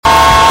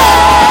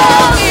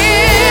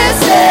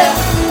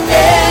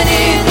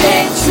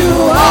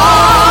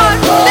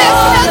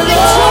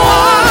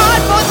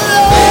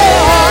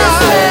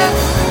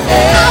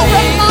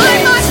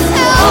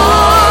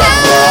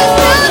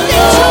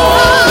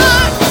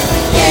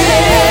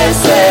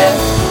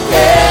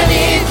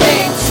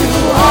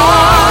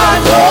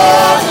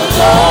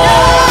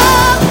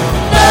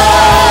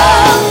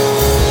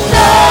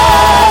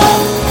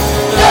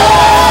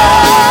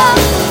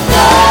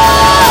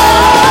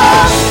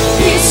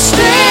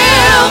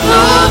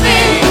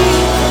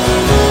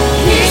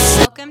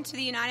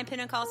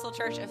Pentecostal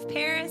Church of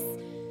Paris.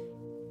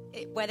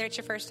 Whether it's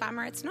your first time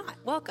or it's not,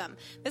 welcome.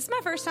 This is my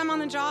first time on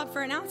the job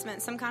for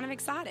announcements, so I'm kind of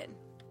excited.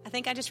 I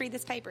think I just read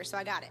this paper, so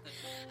I got it.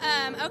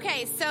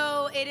 Okay,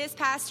 so it is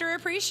Pastor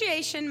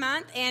Appreciation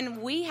Month,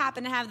 and we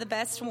happen to have the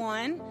best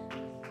one.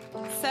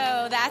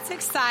 So that's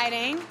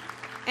exciting.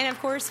 And, of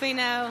course, we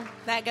know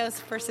that goes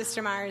for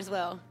Sister Meyer as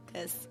well,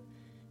 because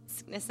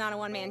it's not a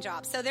one-man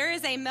job. So there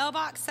is a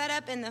mailbox set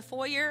up in the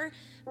foyer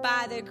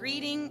by the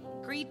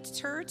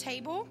greeter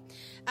table.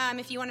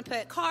 If you want to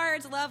put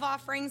cards, love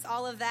offerings,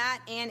 all of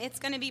that. And it's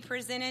going to be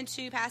presented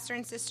to Pastor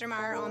and Sister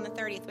Meyer on the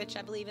 30th, which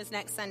I believe is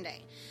next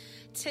Sunday.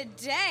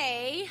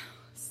 Today,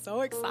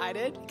 so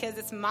excited because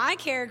it's my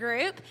care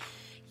group.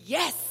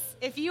 Yes,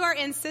 if you are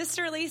in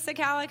Sister Lisa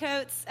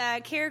Calicote's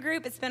care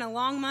group, it's been a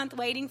long month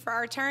waiting for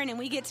our turn, and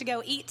we get to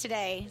go eat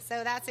today.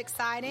 So that's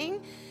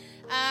exciting.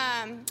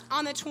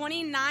 On the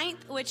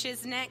 29th, which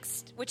is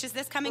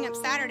this coming up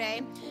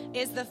Saturday,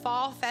 is the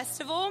Fall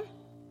Festival.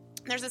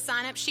 There's a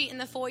sign-up sheet in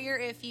the foyer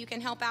if you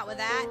can help out with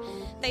that.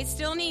 They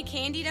still need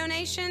candy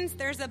donations.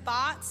 There's a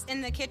box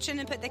in the kitchen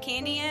to put the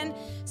candy in.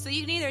 So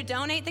you can either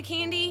donate the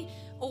candy,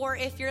 or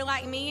if you're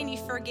like me and you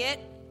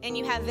forget and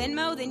you have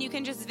Venmo, then you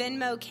can just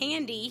Venmo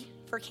candy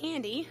for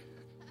candy.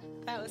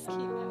 That was cute.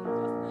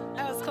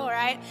 That was cool,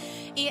 right?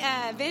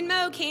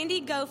 Venmo Candy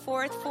Go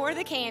Forth for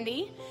the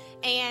candy,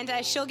 and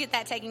she'll get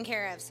that taken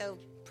care of. So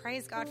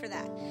praise God for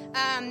that.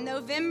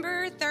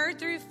 November 3rd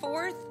through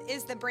 4th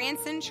is the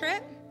Branson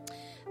trip.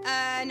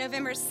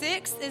 November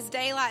 6th is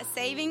daylight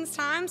savings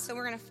time, so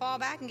we're going to fall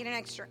back and get an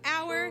extra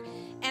hour.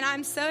 And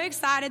I'm so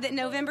excited that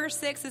November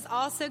 6th is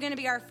also going to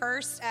be our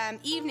first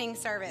evening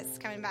service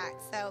coming back.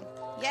 So,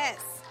 yes.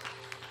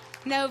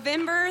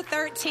 November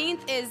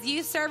 13th is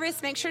youth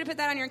service. Make sure to put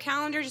that on your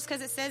calendar just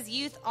because it says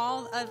youth,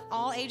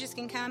 all ages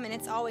can come, and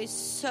it's always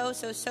so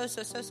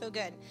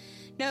good.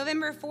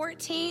 November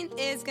 14th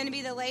is going to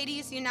be the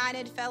Ladies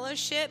United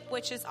Fellowship,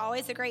 which is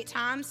always a great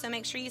time, so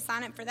make sure you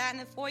sign up for that in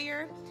the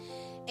foyer.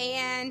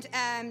 And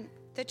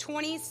the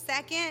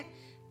 22nd,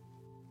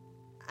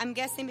 I'm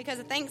guessing because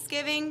of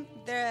Thanksgiving,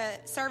 the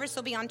service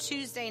will be on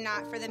Tuesday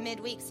night for the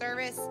midweek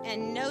service,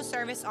 and no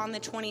service on the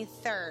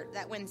 23rd,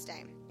 that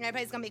Wednesday.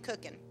 Everybody's going to be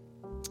cooking.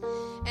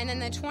 And then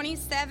the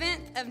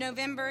 27th of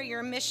November,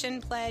 your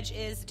mission pledge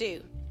is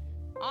due.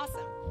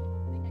 Awesome.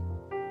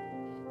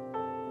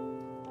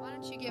 Why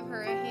don't you give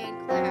her a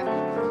hand clap?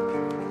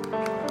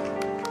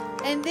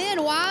 And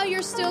then while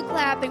you're still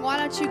clapping, why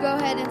don't you go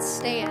ahead and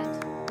stand?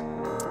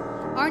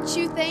 Aren't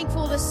you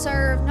thankful to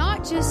serve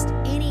not just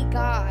any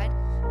God,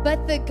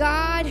 but the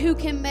God who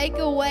can make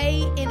a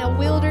way in a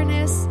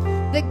wilderness,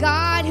 the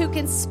God who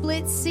can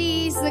split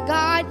seas, the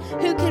God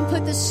who can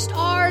put the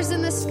stars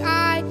in the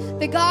sky,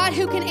 the God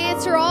who can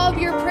answer all of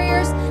your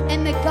prayers,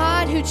 and the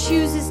God who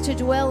chooses to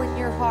dwell in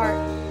your heart.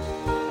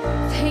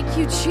 Thank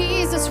you,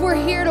 Jesus. We're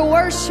here to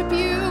worship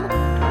you.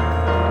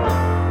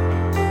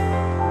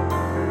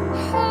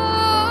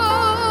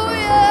 Oh,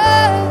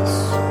 yes.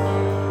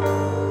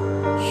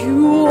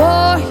 You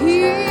are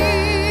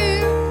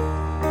here,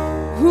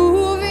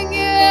 moving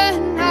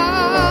in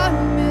our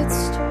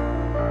midst.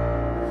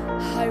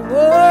 I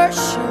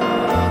worship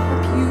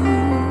you.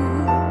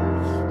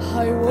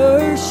 I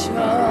worship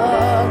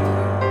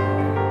you.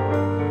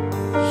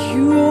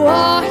 You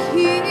are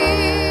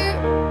here,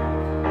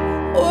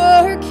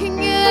 working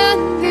in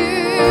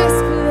this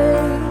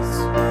place.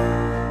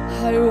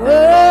 I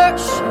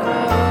worship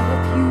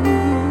you.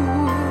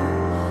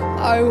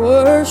 I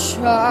worship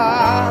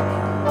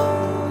you.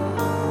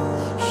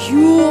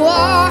 You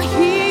are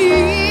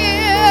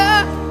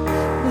here,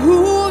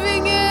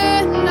 moving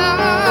in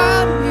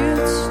our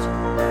midst.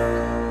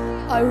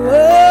 I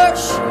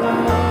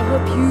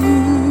worship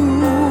you.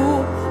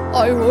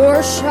 I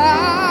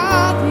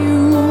worship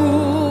you.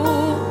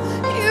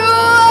 You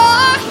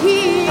are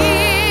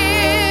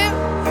here,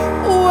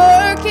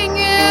 working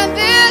in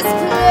this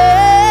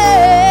place.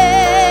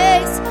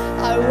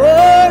 I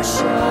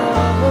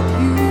worship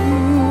you.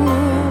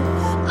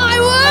 I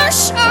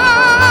worship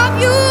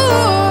you.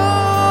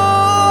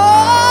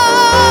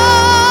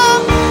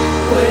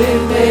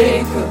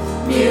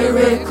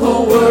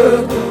 Miracle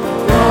worker,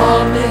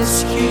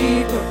 promise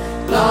keeper,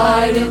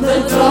 light in the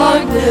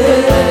darkness.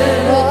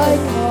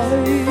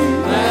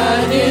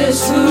 That is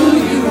who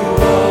you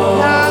are.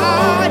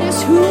 That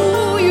is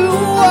who you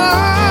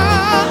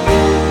are.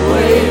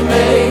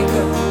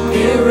 Waymaker,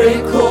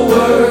 miracle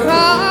worker,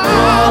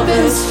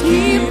 promise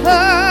keeper,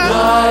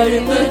 light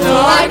in the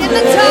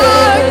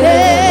darkness.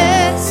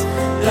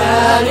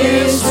 That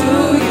is who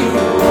you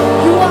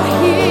are. You are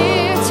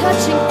here,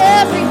 touching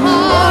every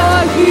heart.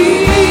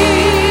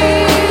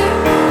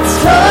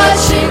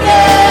 Touching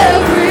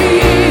every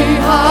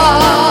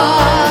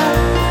heart.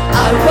 I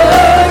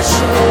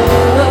worship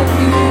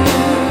you.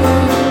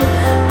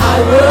 I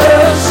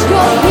worship you.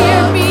 You're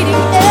here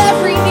meeting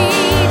every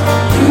need.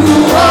 You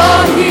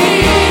are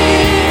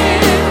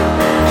here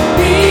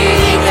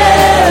meeting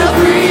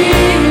every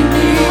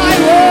need. I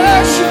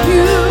worship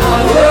you. I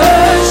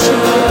worship.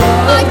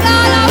 My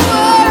God, I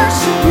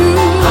worship you.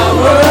 I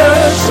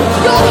worship.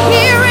 You're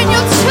here and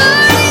you're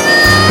turning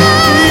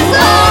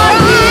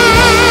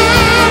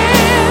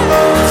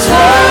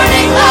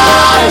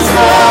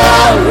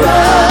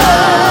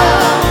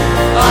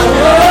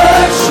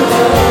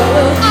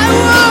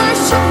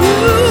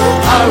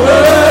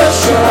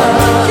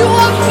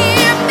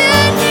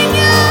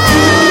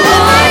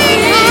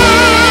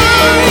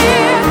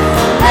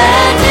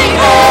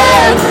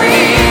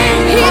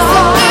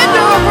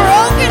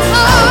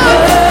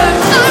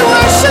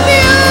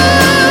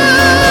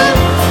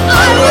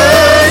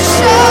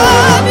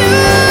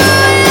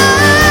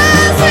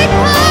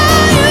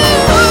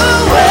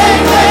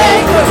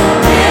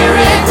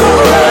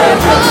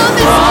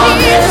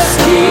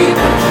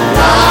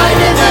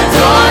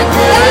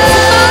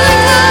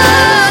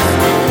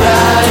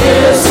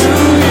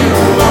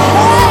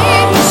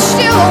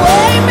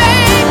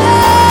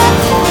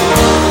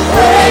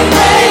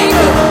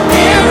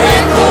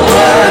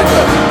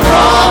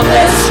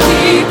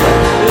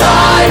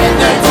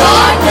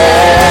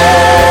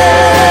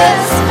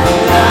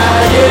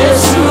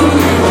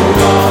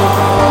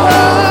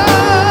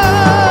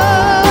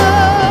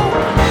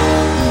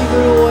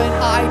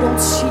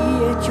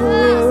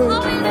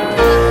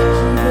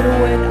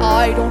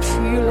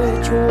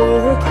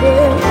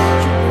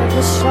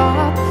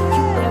stop.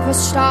 You never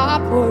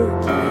stop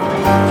working.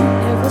 You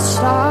never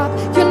stop.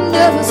 You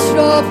never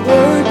stop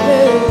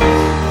working.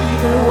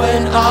 Even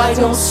when I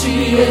don't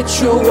see it,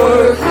 you're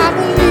working. I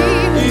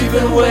believe it.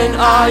 Even when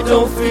I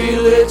don't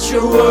feel it,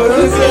 you're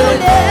working.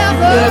 You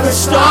never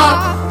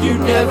stop. You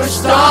never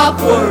stop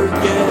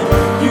working.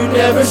 You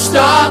never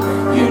stop.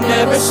 You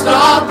never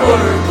stop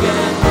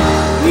working.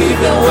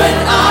 Even when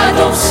I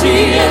don't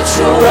see it,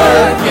 you're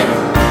working.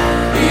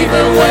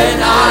 Even when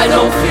I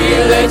don't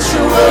feel it,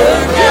 you're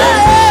working.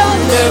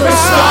 You never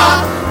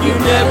stop. You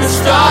never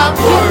stop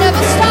working.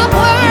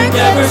 You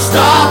never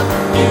stop.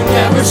 You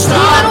never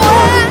stop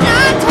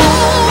working.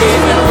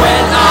 Even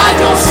when I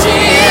don't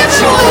see it,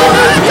 you're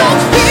working.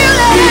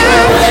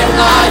 Even when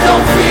I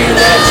don't feel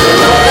it, you're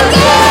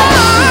working.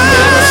 You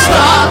never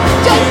stop.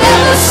 You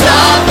never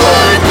stop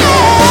working.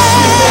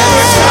 You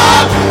never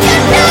stop. You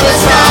never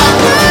stop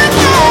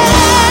working.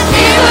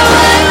 Even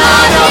when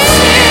I don't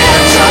see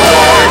it, you're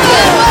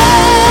working.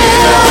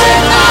 Even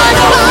when I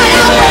don't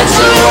feel it,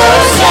 you're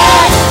working.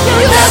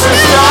 You never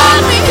stop.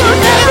 You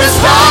never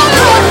stop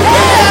working.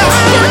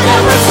 You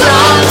never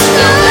stop.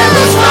 You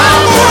never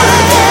stop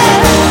working.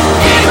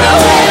 Even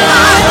when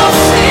I don't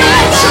see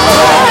it, you're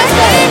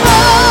working.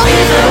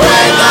 Even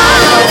when I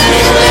don't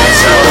feel it,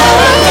 you're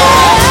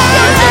working.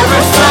 You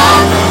never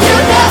stop. You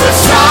never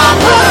stop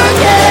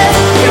working.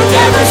 You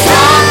never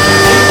stop.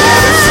 You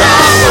never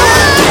stop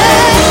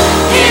working.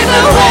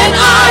 Even when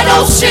I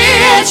don't see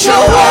it,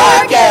 you're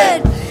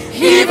working.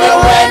 Even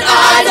when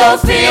I don't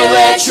feel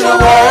it, you're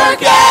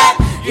working.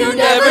 You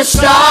never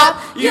stop.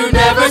 You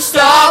never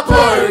stop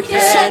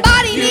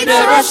working. You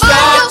never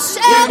stop.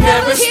 You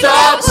never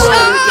stop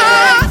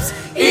working.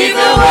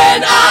 Even when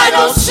I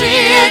don't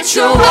see it,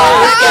 you're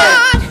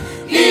working.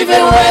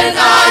 Even when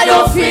I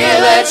don't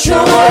feel it,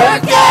 you're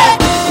working.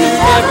 You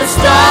never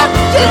stop.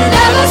 You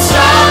never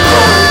stop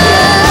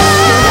working.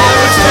 You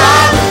never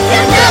stop.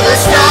 You never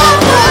stop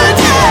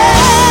working.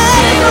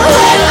 Even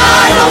when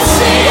I don't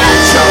see it,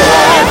 you're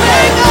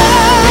working.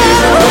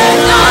 Even when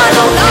I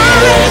don't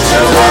feel it,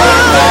 you're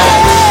working.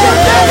 You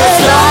never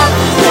stop.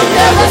 You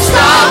never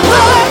stop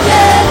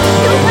working.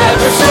 You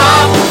never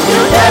stop.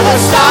 You never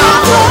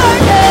stop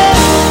working.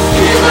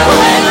 Even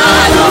when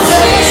I don't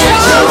see it,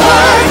 you're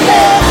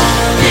working.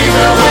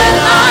 Even when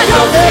I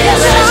don't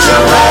feel it,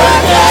 you're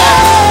working.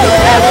 You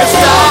never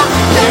stop.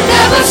 You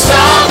never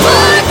stop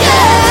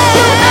working.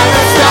 You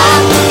never stop.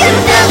 You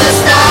never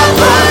stop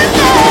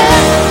working.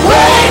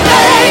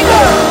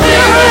 Waymaker,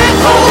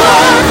 miracle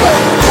worker,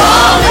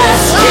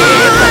 promise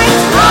keeper,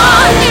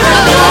 light in the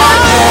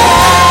darkness.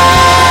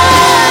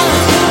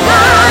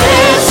 That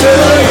is who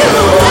you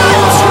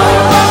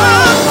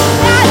are.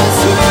 That is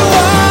who you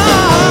are.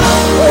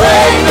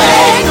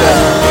 Waymaker,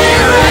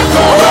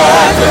 miracle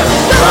worker,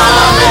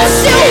 promise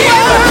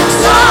keeper,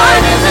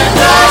 light in the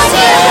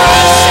darkness.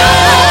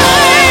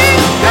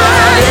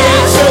 That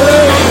is who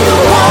you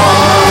are.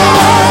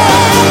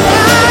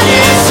 That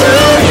is who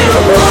you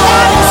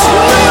are.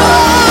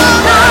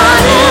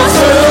 That is who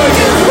you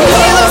are.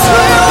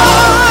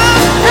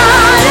 That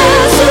is who you are. That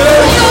is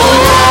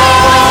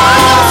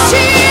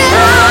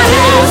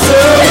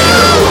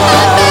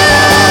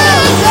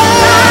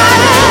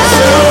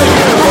who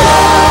you are.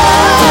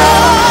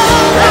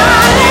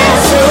 That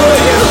is who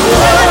you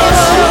are.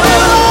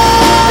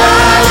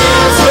 That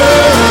is who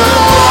you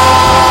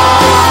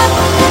are.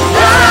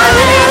 That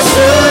is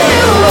who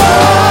you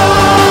are.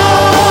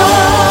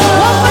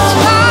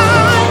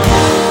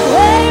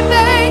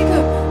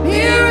 Waymaker,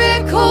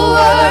 miracle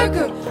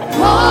worker,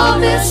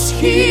 promise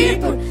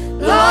keeper,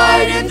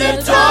 light in the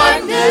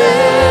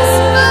darkness.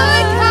 My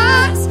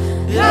God,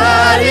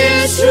 that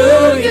is who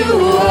you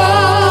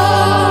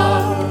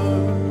are.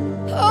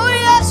 Oh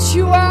yes,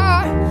 you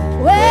are.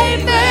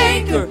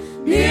 Waymaker,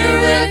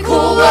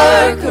 miracle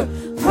worker,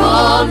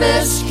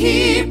 promise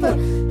keeper,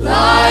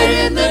 light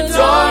in the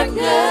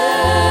darkness.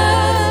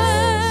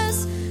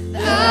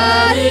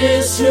 That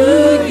is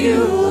who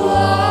you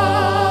are.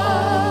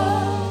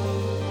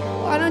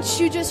 Why don't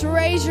you just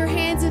raise your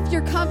hands if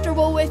you're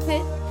comfortable with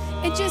it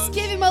and just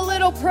give him a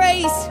little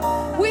praise.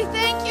 We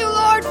thank you,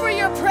 Lord, for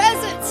your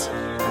presence.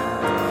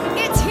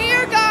 It's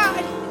here,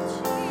 God.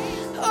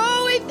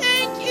 Oh, we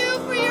thank you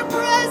for your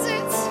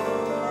presence.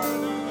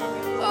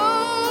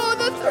 Oh,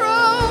 the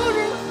throne.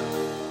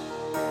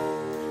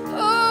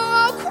 Oh,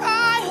 I'll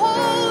cry,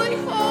 holy,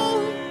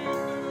 holy.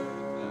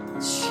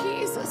 In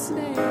Jesus'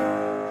 name.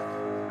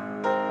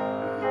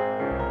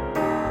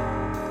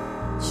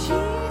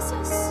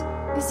 Jesus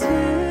is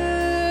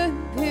in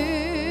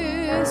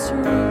this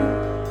room.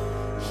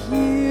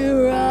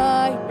 Here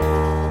I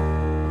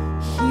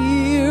am,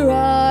 here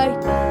I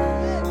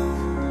am,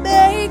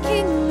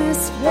 making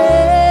this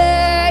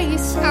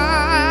place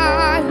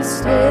I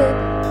stand.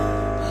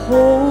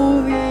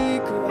 Holy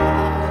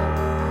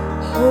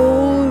ground,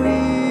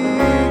 holy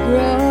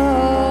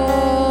ground.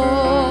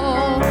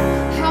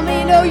 How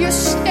many know you're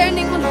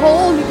standing on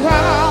holy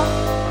ground?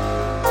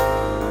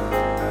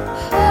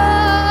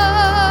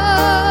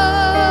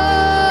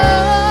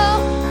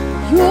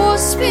 Your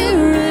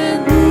spirit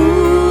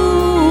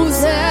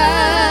moves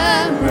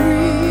and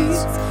breathes.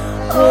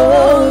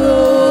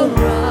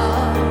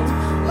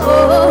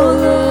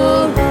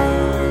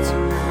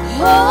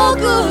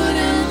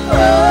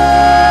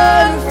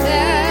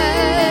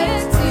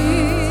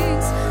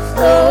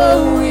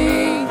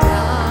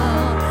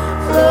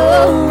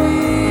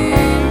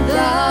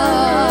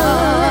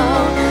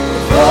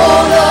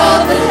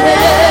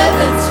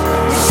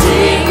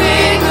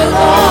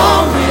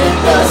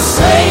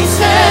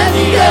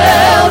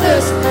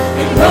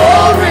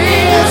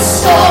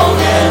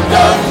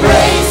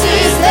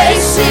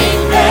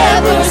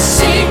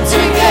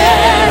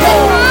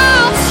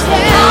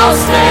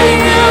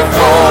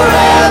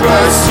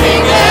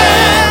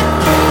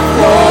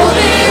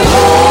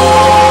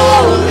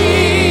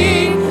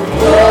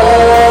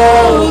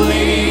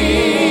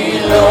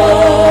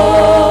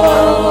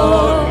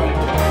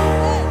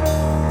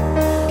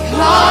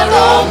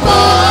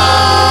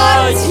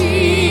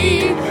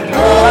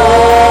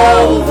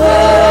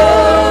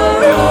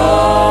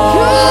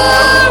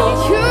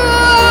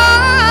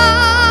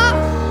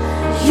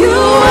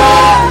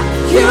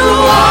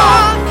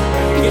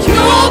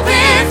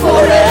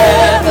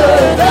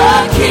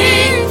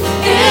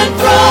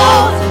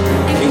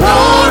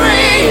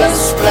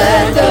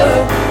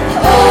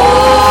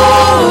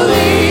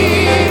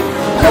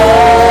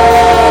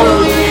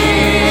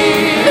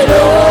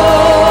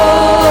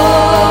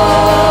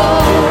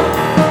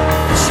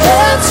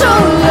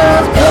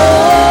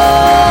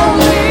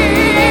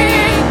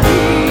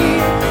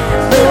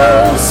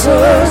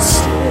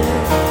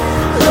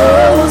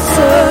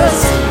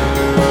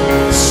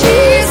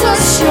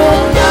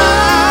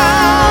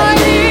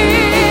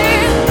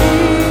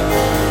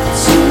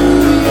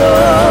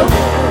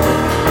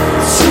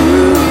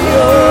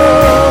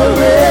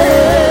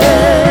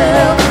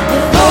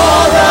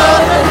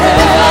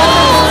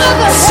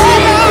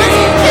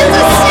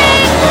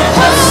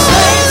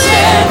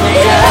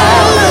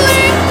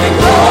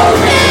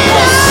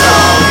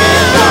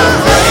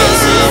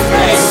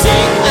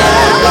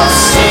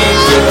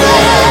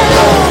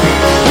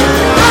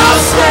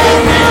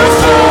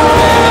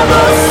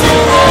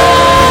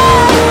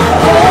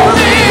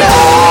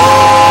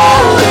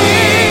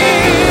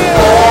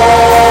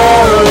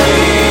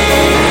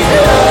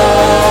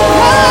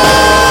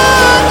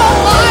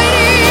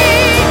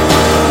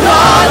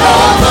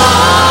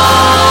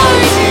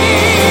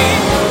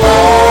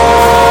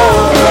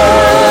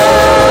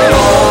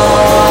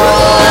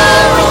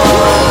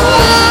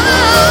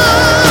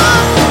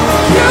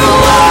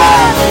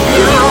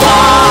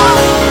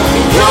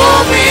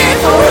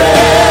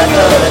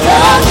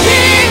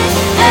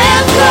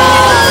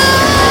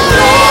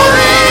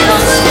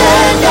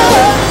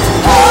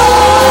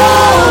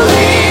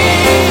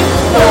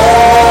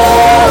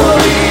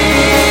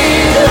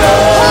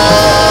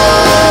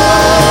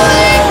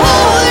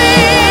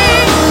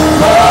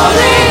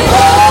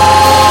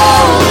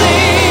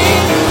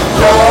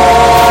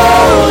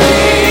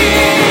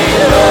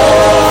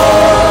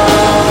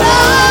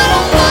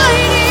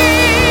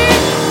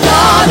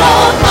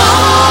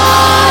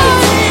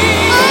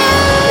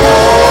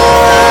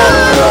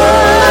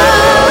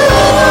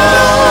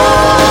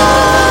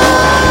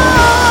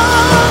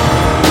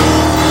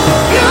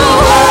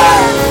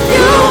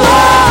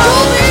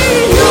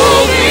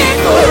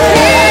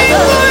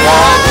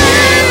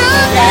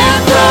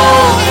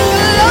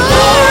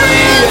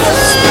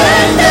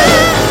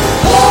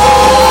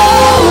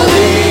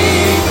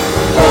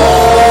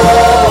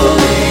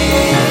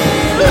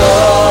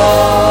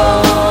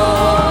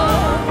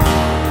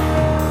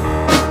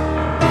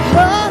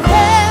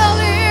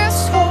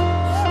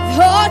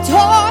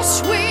 doors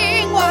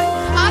swing wide.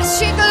 I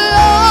see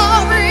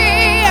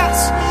glorious.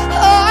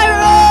 I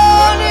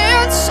run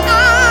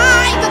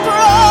inside the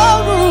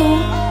throne room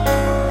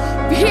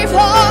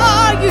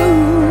before you.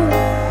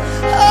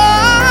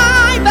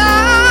 I bow.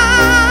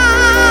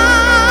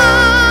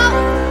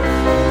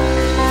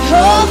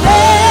 The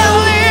veil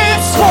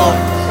is torn.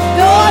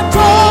 The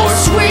doors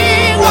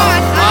swing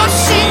wide. I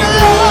see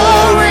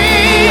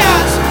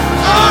glorious.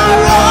 I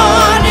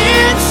run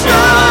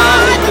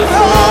inside the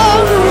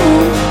throne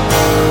room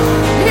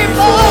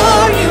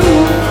before you.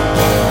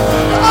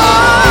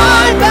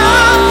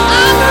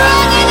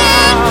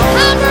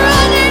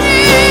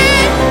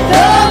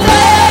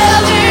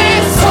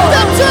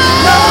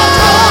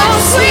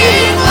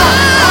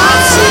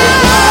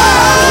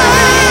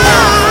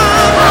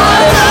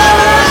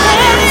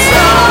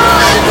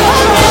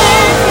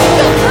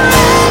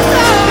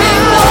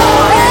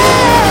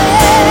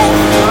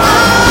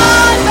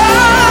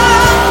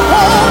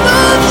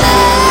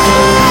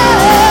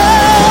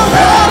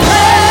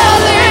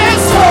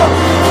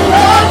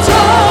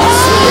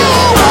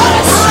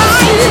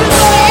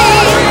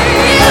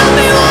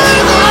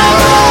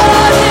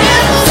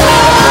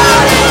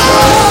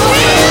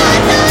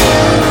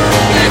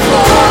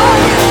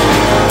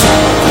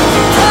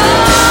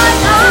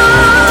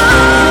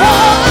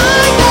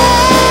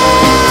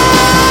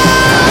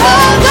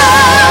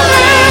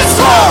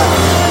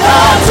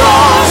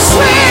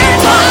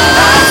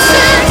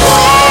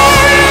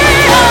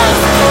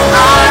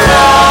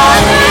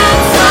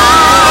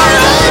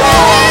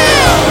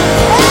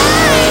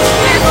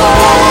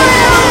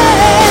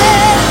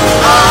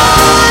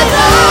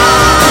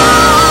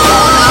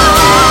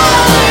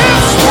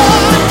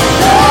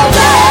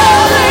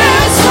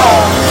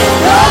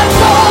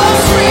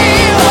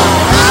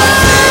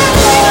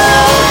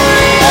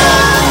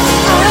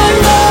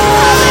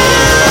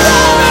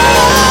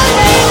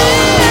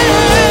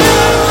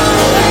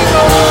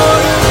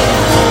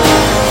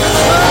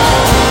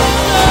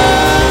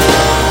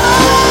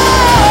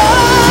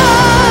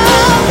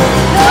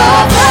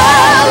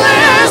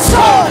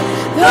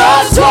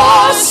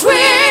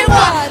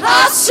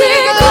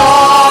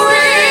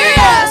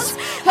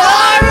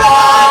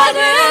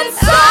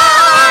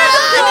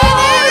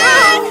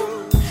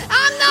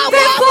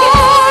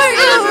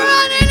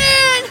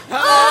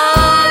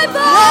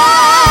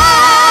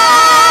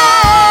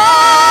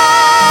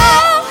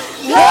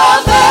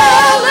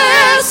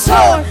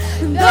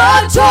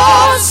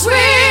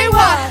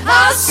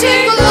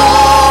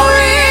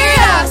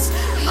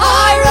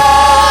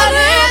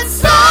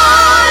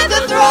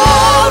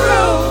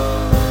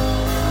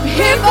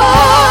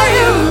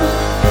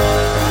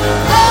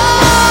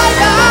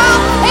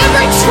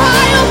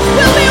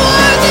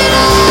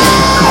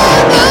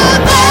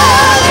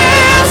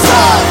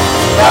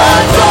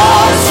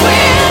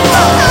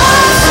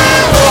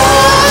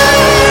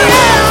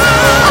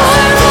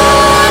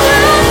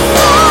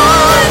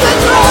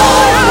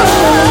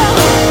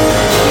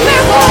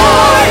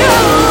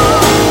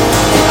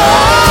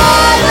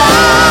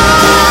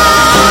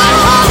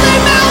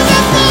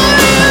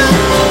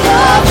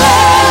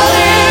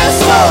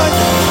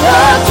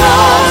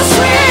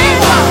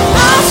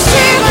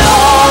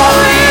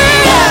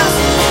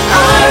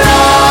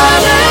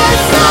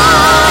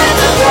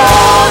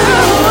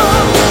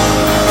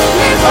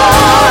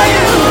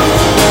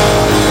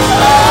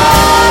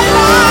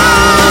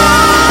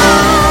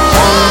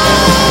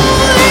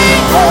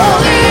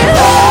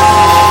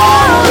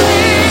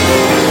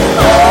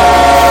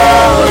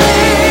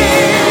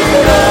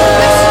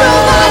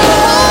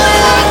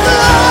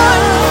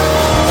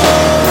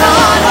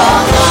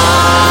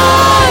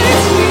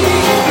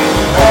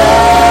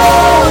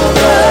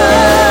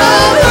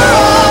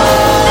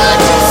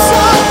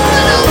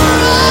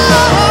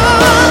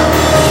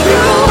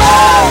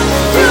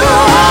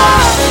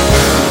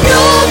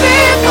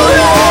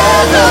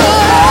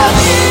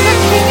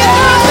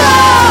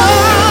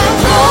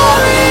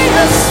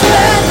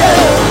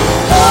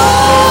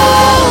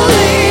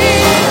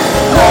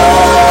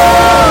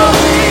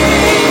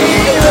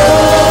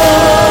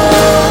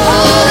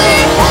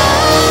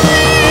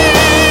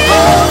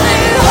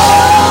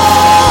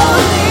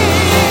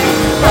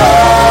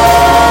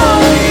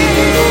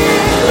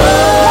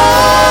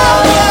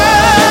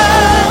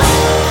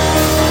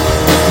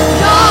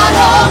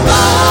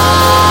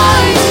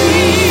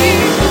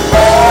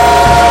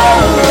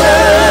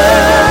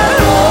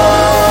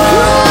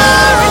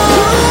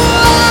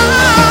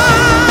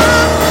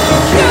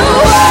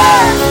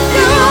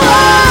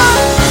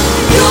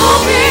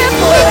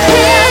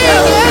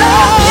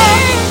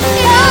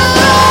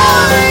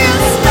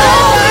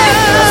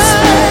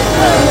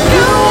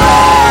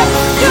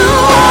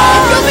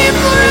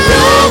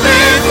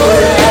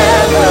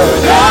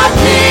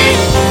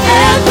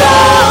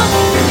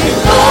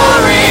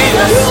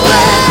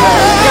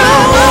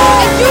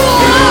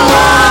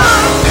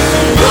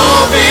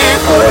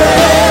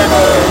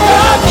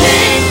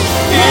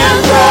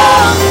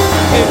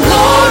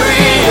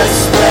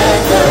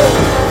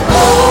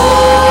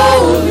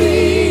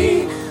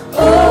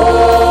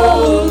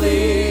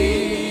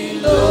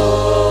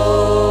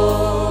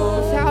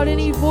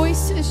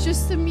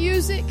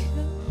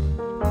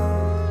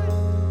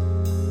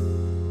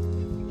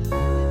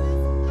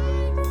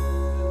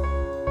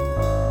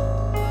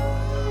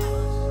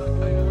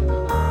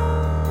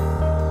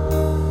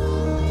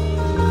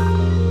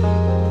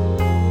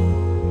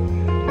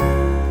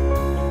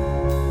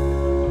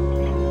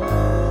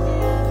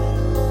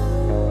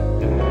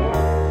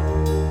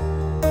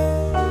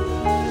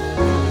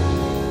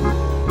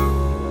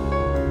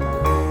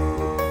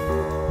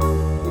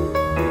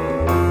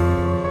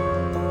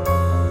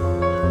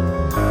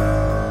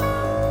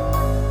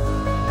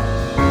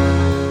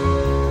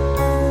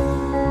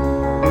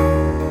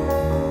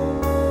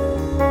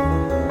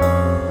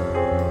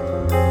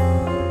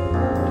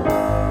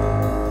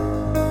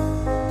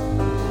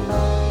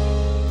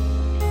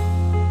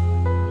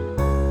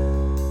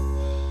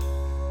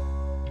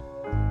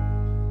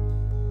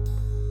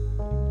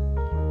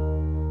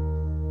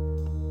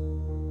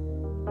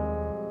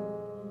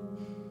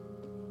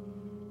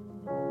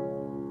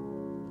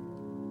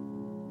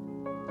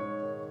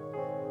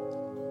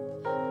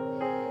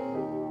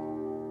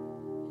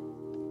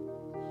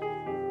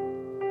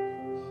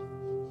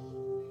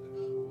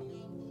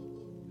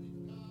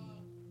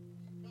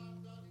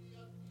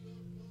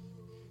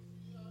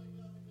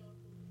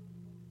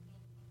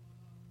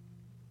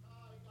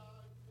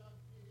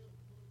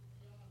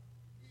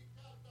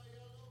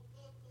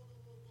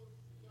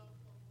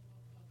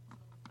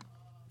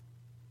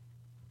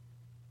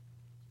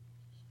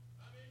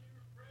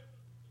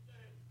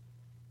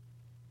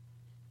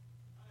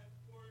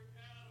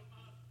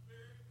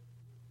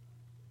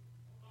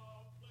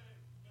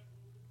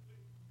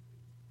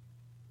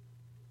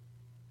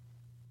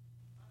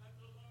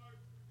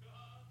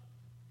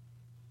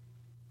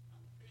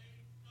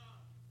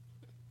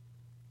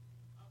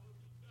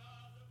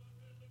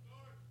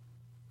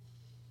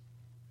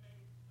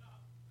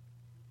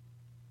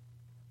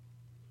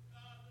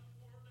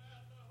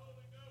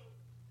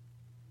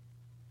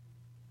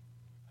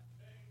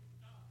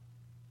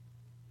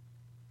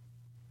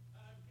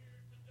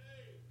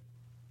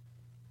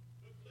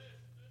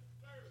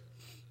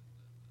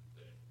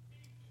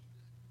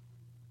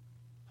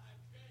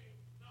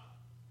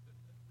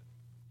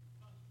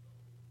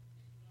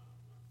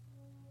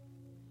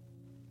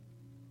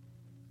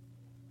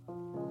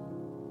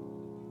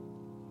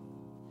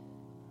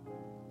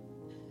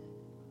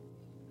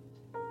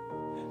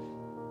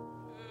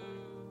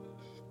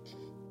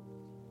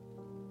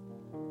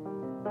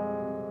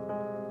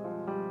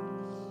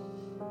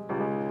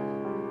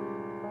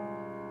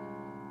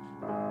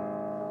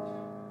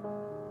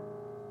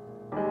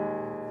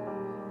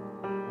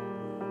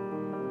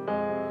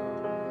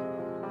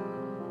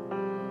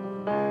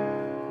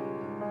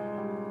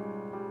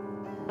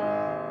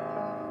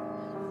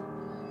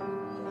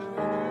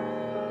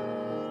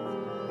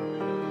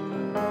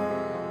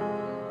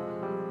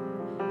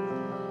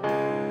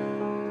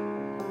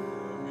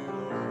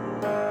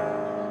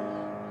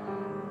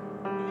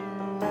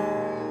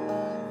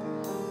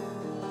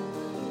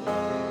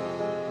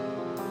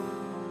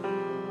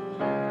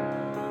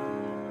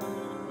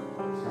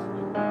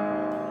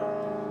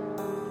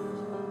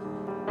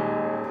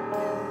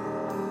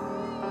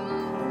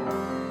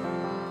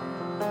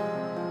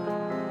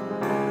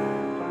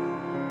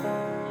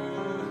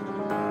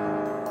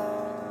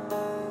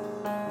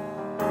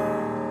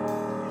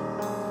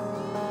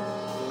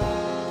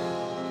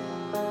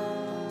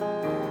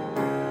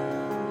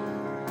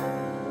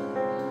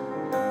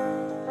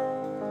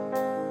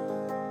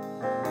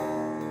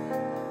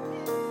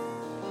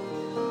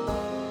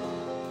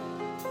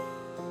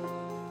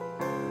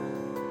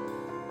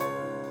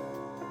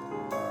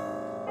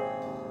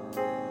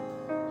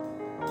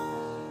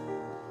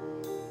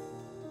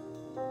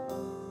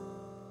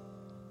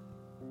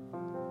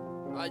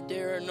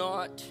 dare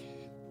not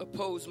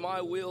oppose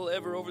my will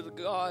ever over the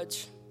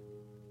God's.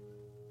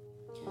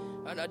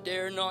 And I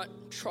dare not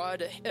try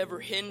to ever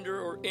hinder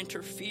or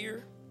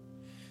interfere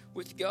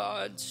with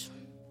God's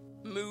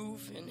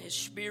move in His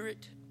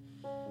Spirit.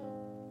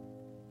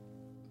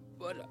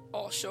 But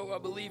also I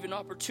believe in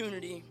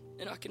opportunity,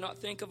 and I cannot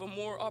think of a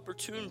more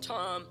opportune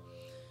time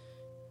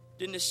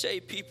than to say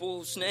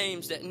people's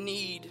names that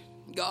need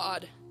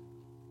God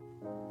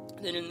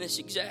than in this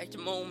exact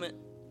moment.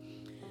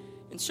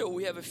 And so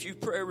we have a few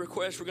prayer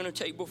requests we're going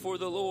to take before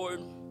the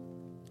Lord.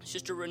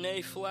 Sister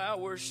Renee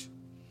Flowers,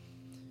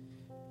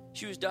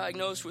 she was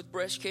diagnosed with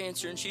breast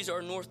cancer, and she's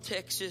our North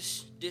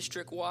Texas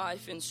district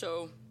wife, and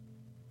so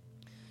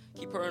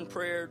keep her in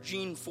prayer.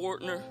 Jean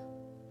Fortner,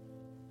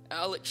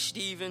 Alex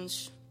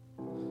Stevens,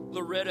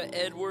 Loretta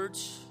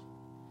Edwards,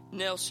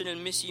 Nelson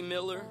and Missy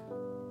Miller,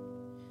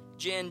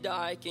 Jan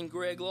Dyke and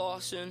Greg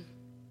Lawson,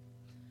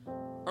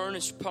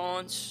 Ernest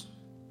Ponce,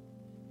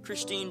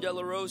 Christine De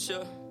La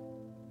Rosa,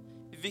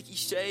 Vicky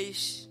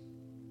Sace,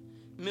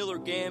 Miller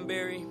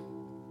Gamberry,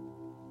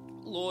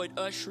 Lloyd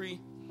Ushery,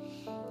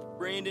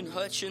 Brandon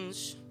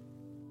Hutchins,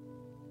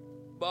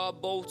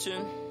 Bob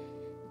Bolton.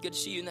 Good to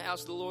see you in the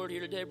house of the Lord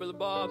here today, Brother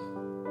Bob.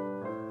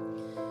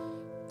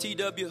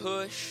 T.W.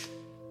 Hush,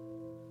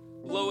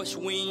 Lois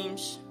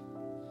Weems,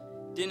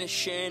 Dennis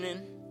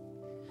Shannon,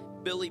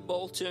 Billy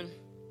Bolton,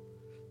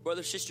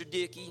 Brother Sister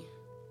Dickey,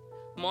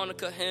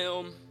 Monica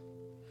Helm,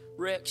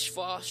 Rex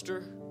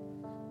Foster,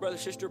 Brother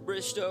Sister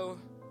Bristow,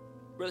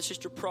 Brother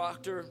Sister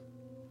Proctor,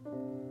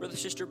 Brother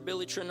Sister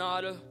Billy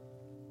Trinata,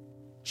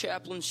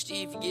 Chaplain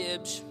Steve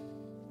Gibbs,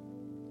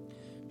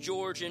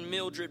 George and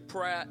Mildred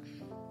Pratt,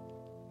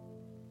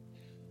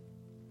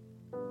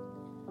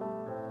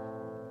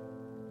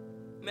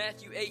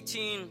 Matthew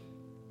 18,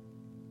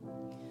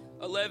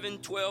 11,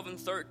 12, and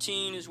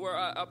 13 is where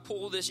I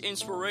pull this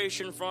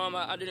inspiration from.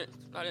 I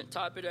didn't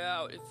type it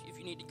out. If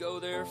you need to go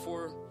there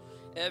for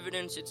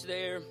evidence, it's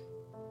there.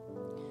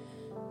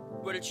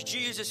 But it's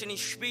Jesus, and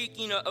he's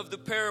speaking of the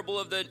parable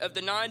of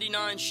the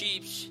 99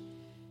 sheep,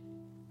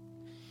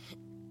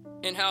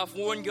 and how if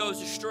one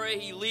goes astray,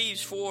 he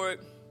leaves for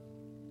it.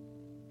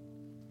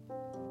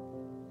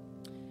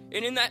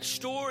 And in that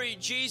story,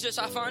 Jesus,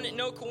 I find it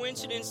no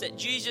coincidence that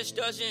Jesus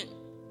doesn't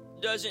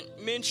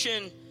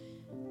mention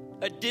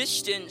a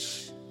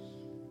distance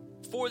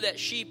for that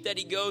sheep that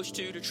he goes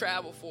to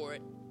travel for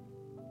it.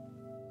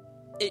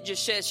 It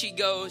just says he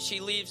goes, he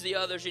leaves the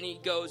others, and he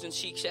goes and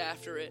seeks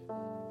after it.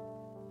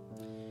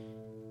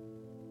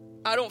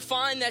 I don't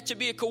find that to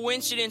be a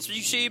coincidence,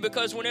 you see,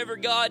 because whenever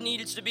God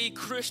needs to be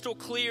crystal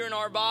clear in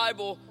our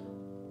Bible,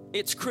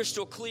 it's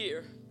crystal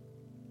clear.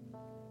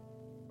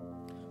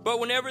 But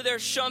whenever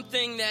there's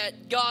something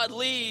that God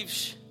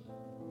leaves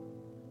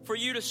for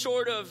you to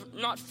sort of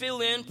not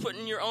fill in, put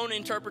in your own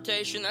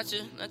interpretation,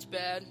 that's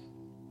bad.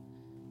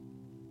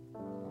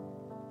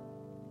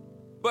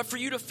 But for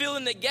you to fill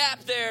in the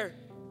gap there,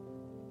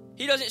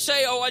 he doesn't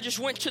say, oh, I just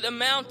went to the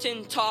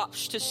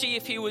mountaintops to see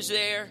if he was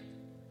there.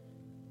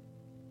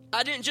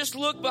 I didn't just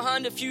look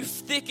behind a few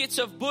thickets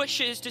of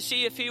bushes to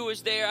see if he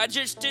was there. I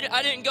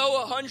didn't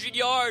go 100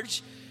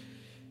 yards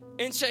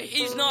and say,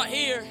 he's not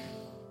here.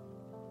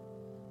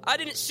 I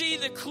didn't see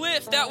the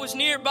cliff that was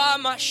nearby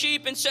my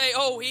sheep and say,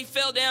 oh, he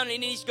fell down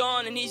and he's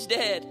gone and he's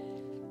dead.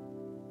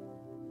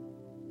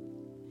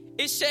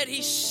 It said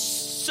he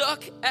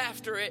seeketh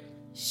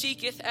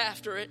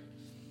after it.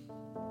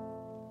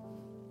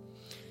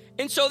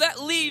 And so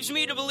that leaves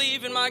me to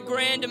believe in my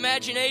grand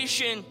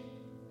imagination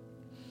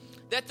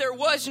that there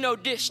was no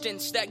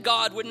distance that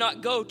God would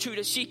not go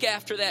to seek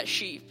after that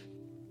sheep.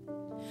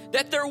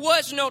 That there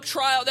was no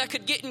trial that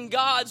could get in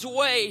God's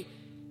way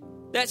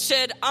that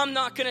said, I'm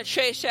not going to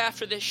chase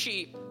after this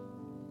sheep.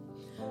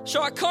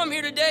 So I come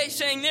here today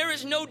saying there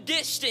is no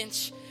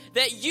distance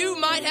that you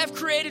might have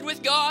created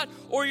with God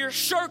or your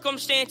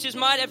circumstances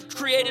might have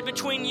created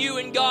between you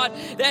and God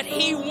that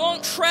he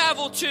won't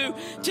travel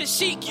to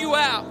seek you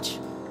out.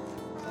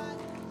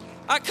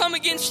 I come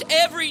against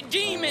every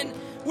demon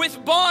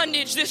with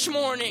bondage this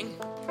morning.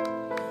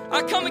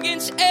 I come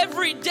against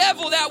every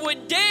devil that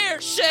would dare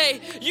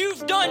say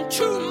you've done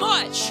too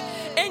much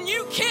and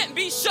you can't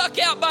be sucked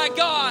out by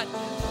God.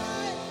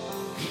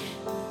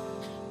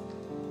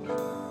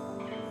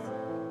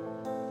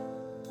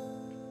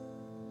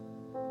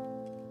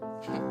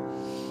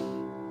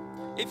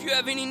 If you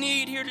have any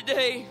need here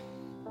today,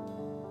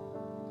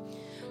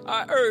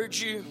 I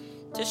urge you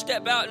to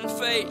step out in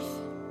faith.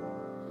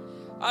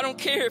 I don't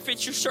care if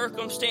it's your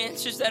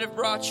circumstances that have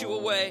brought you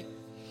away.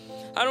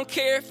 I don't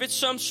care if it's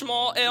some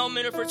small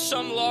ailment or if it's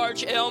some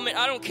large ailment.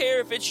 I don't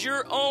care if it's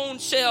your own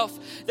self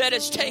that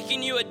has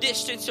taken you a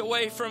distance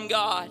away from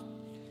God.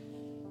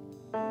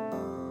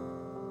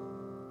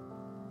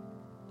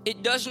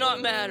 It does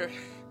not matter.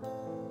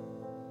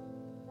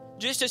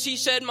 Just as he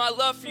said, my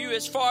love for you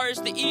as far as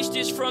the east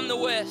is from the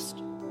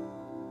west,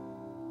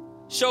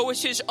 so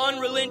is his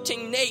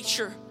unrelenting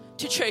nature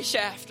to chase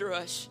after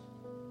us,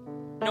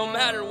 no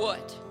matter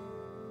what.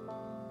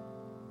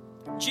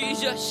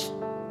 Jesus,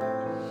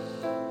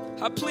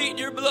 I plead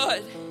your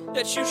blood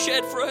that you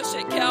shed for us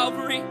at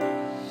Calvary,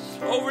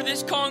 over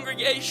this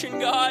congregation,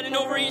 God, and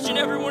over each and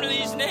every one of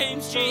these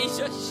names,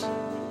 Jesus.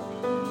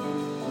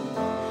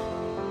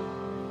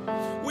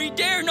 We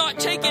dare not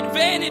take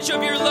advantage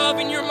of your love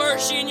and your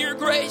mercy and your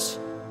grace.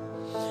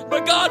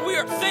 But God, we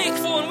are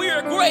thankful and we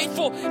are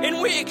grateful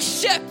and we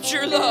accept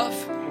your love.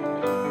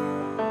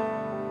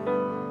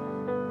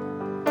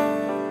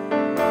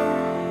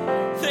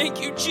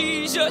 Thank you,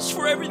 Jesus,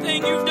 for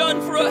everything you've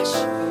done for us.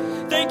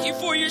 Thank you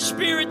for your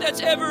Spirit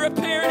that's ever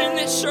apparent in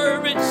this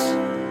service.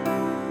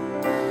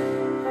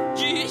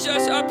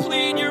 Jesus, I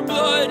plead your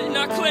blood and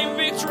I claim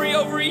victory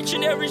over each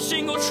and every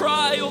single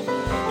trial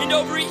and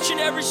over each and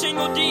every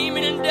single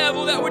demon and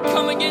devil that would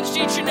come against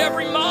each and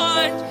every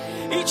mind,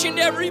 each and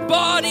every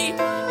body,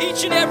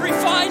 each and every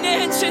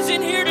finances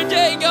in here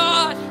today,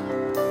 God.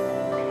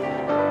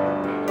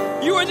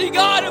 You are the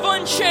God of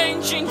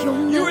unchanging.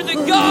 You are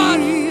the God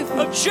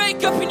of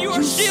Jacob, and you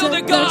are still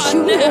the God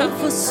now. You won't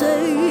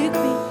forsake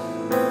me.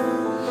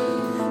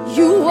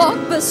 You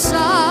walk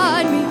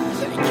beside me.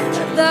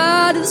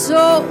 That is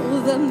all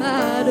that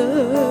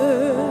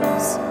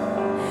matters.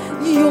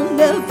 You'll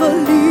never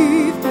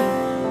leave me.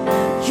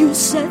 You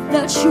said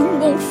that you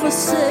won't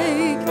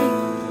forsake me.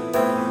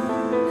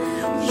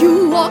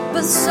 You walk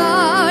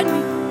beside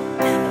me.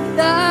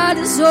 That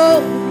is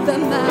all that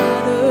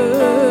matters.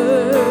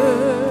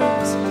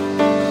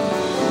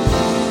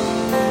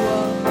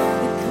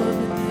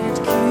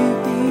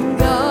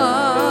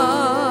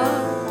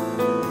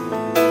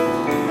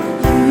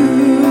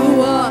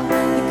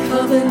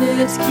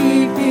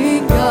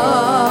 Keeping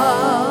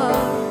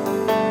God,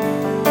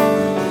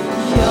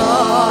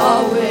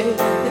 Yahweh,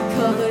 the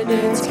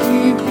covenant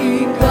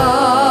keeping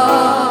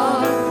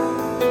God,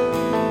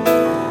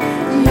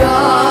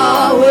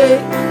 Yahweh,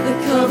 the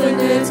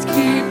covenant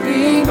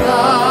keeping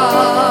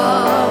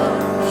God.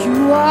 You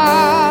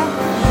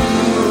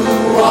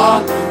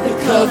are the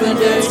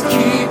covenant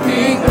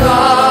keeping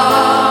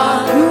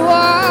God. You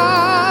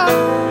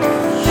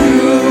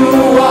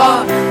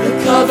are the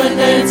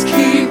covenant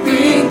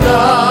keeping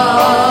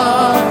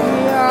God.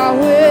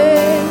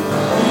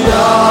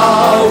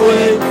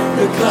 Yahweh,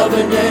 the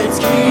covenant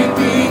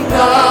keeping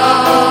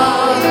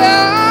God.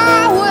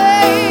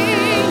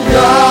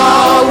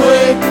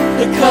 Yahweh,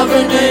 the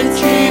covenant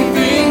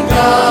keeping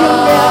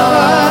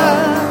God.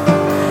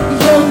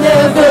 You'll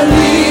never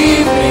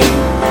leave me.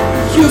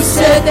 You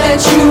said that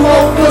you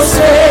won't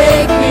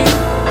forsake me.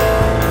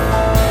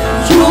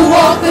 You'll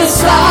walk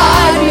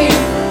beside me,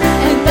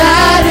 and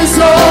that is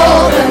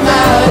all that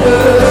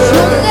matters.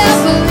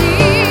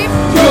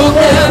 You'll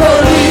never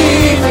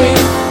leave me.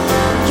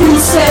 You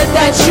said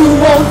that you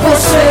won't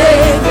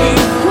forsake me.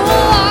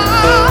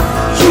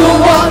 You'll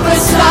walk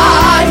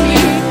beside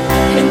me,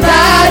 and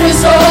that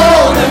is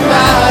all that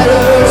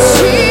matters.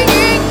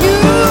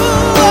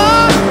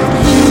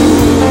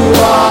 You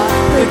are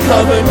the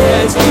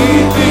covenant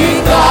keeping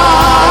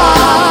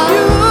God.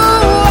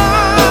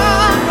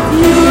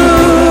 You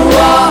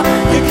are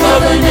the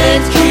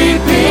covenant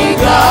keeping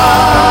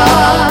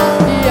God.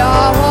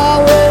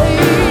 Yahweh,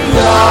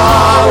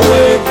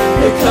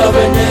 the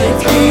covenant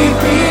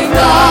keeping God.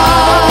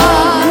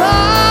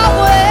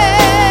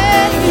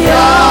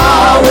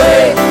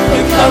 Yahweh,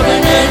 the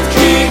covenant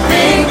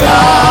keeping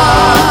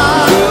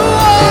God. You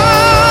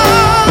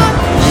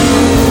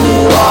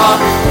are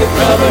the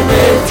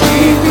covenant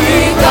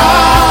keeping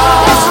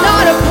God. It's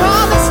not a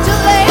promise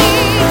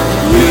delayed.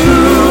 You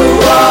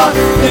are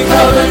the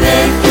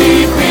covenant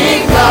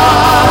keeping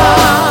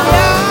God.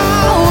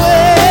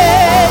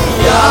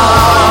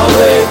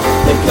 Yahweh,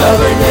 the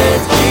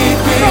covenant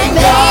keeping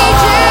God.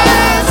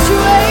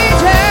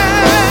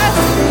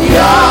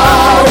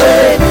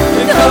 Yahweh,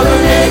 the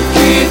covenant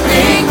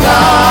keeping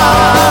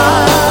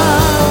God.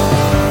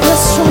 The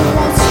sun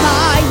won't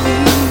hide me,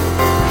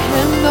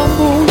 and the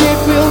moon it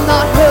will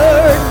not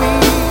hurt me.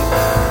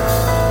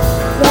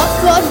 The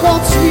flood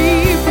won't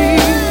sweep me.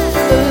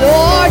 The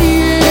Lord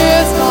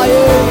is my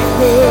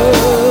anchor.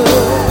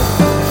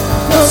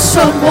 The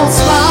sun won't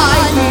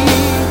hide me,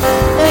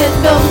 and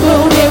the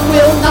moon it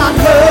will not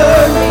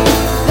hurt me.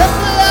 The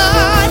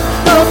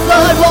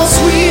flood won't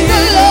sweep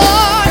the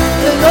Lord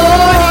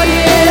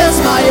is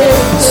my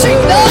anchor. Sing,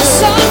 the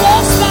sun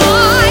won't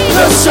smite.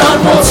 The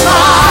sun won't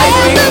smite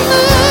me,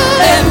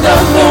 and the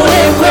moon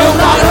it will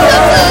not hurt me. The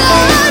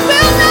flood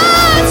will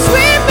not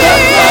sweep me. The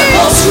flood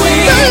won't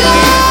sweep me.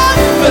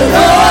 The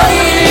Lord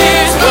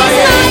is my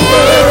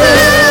anchor.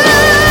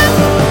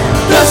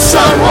 The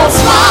sun won't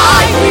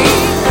smite me,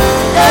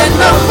 and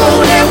the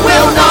moon it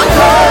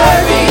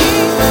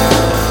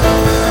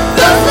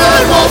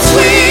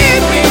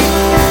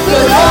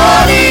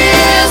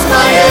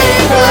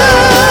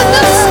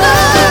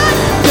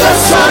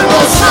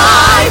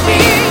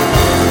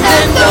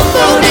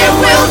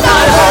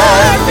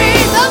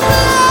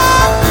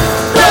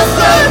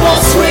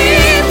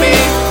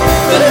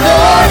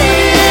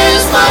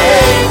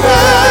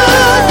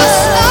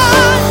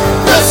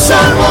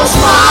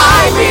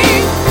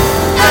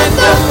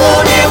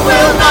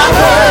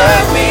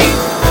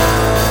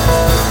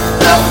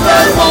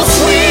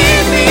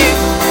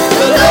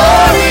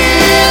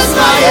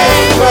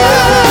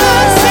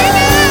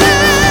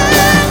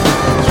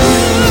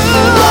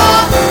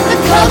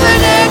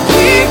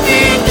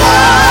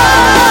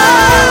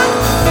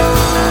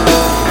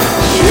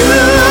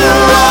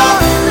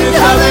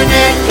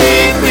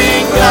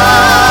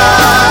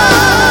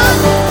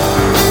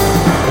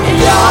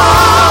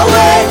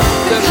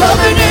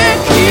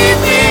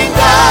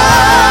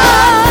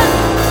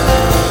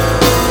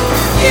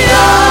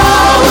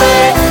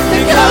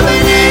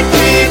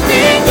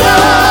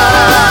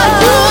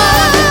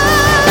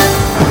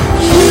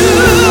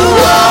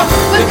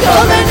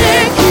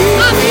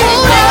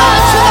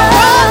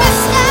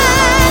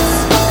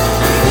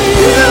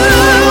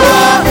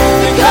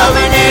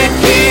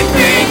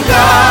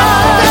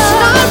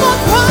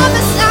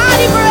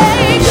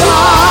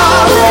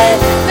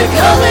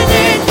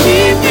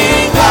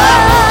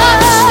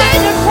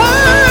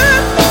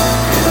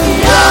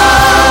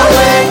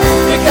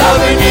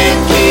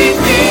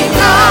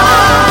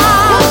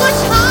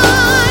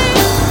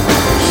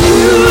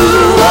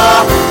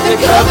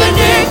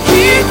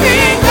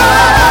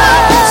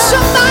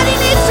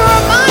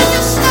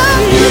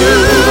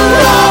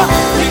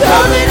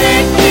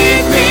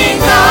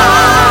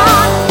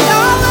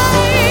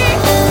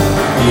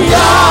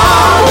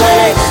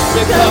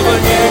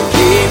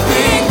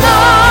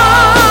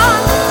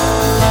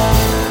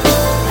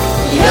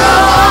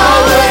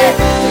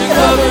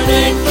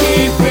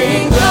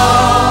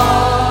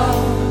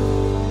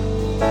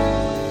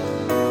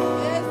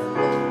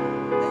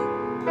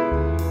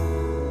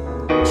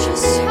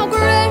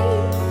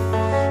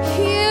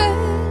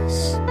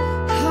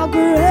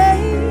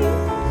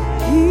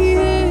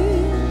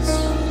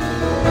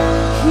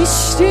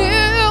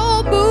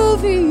still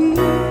moving.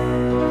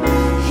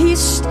 He's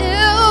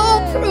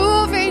still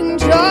proving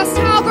just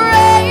how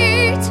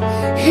great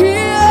He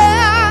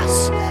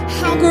is.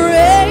 How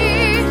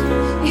great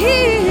He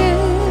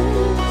is.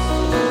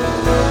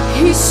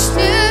 He's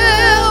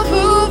still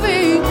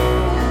moving.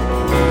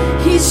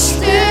 He's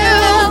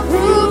still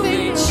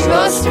proving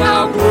just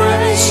how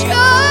great.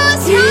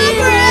 Just how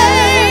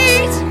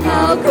great.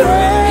 How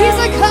great. He's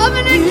a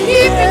covenant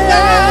keeping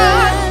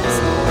God.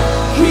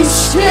 He's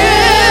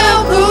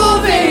still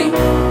moving.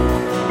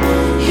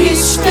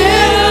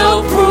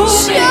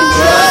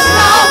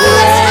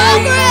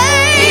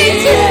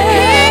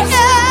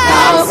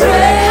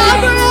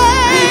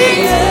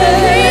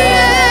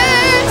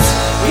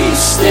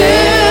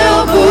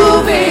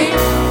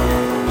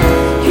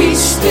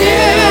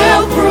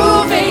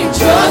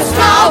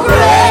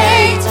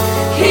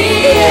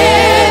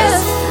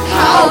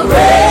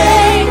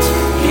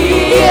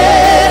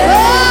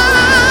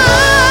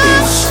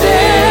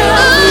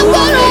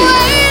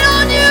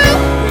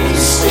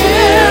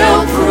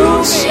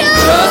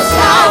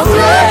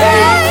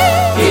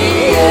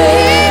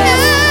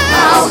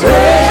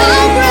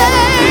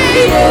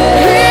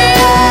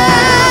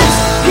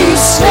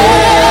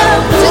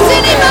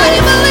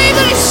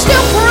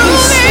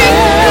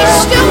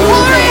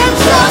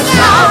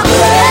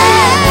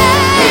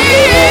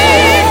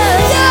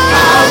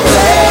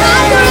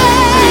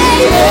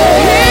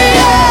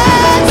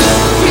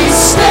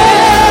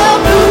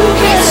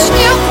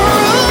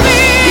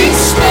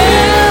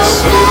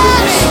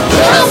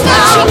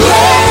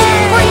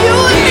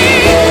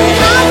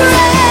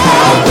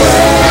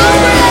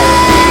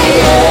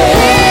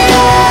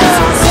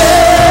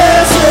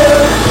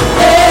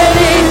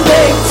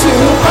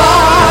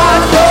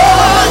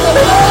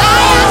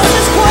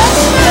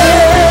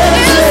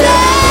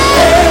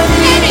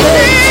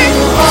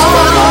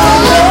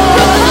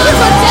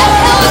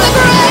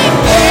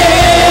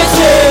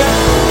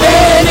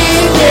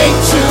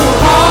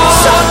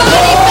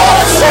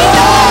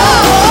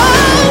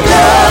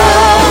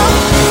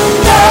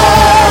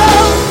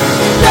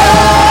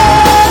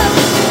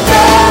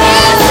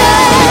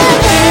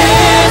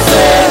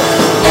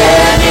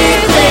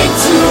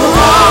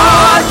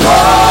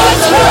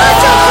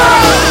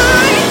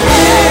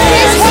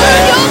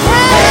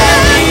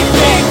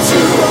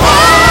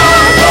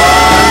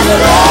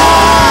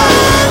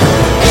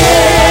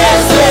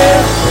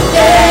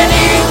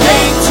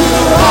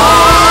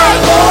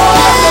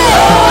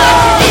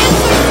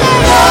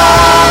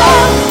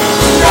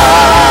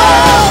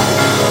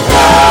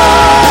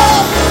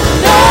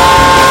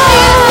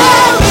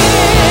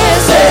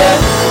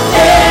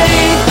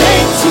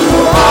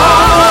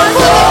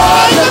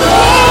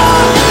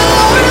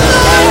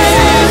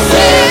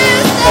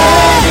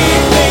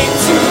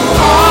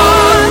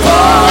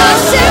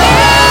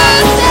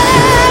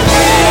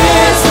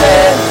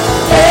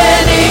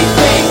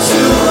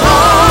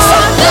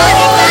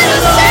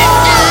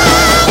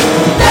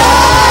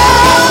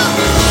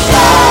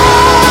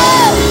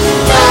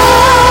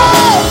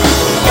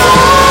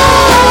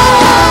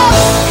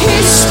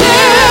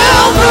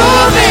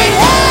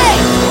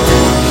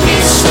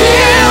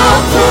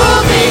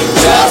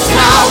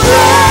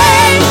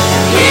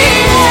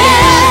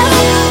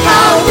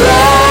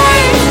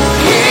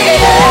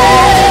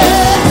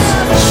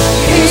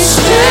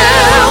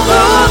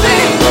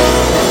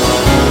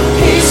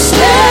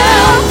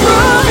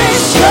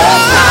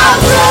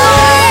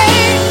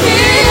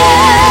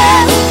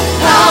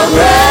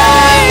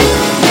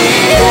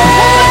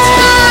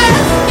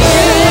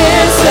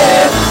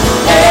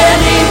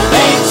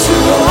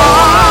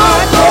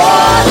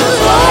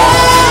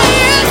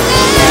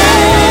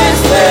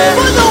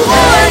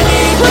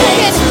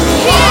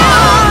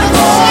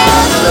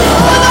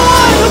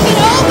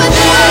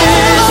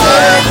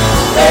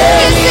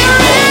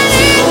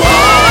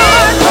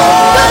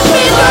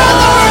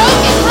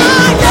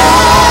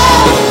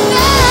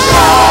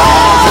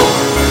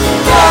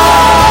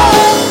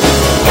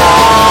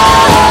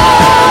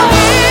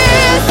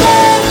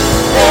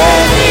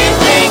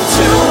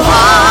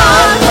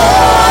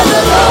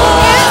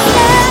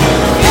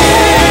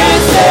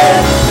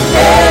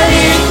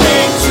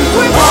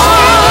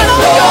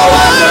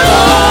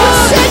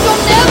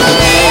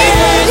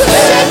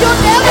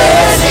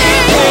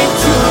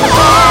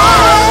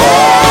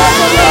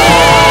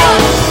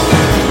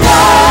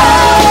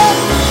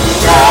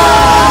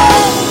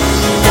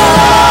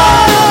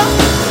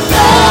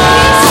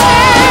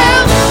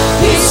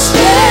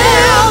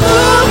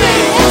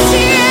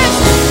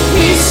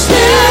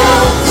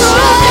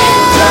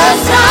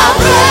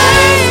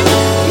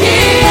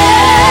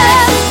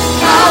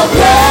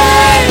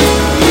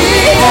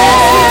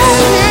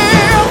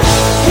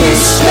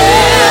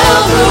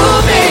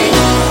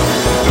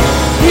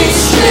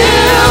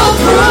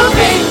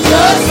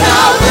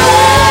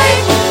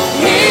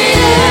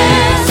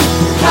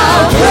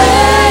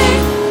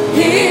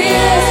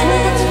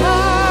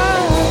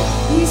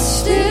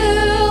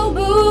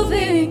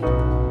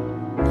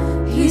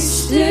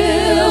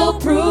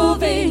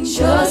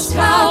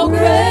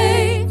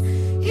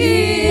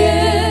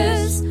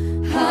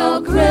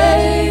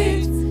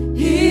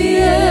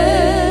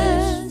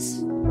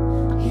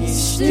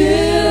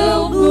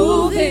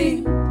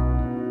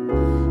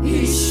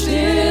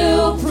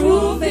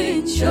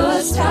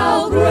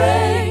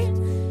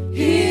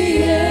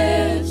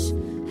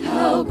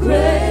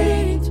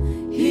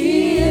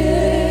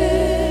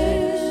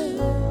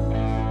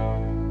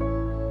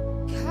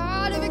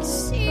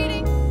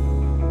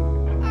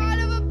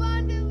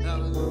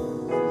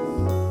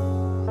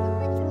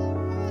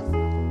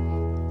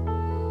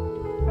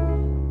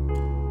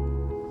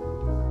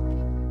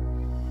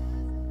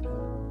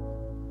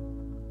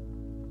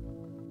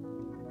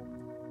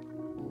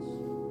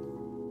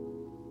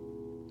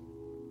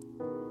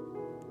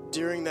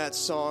 during that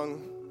song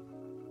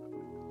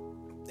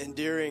and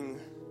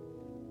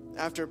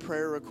after a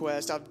prayer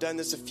request, I've done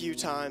this a few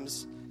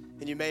times,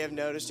 and you may have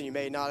noticed and you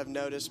may not have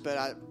noticed, but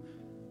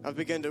I've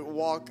begun to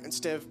walk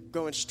instead of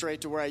going straight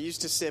to where I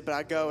used to sit, but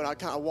I go and I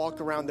kind of walk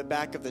around the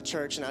back of the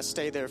church and I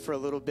stay there for a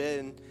little bit.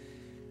 And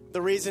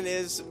the reason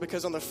is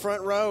because on the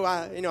front row,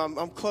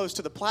 I'm close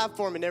to the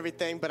platform and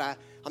everything, but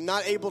I'm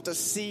not able to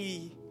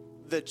see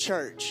the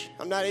church.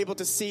 I'm not able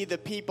to see the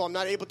people. I'm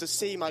not able to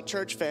see my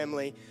church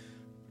family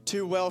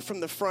too well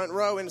from the front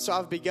row. And so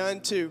I've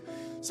begun to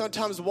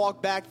sometimes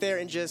walk back there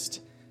and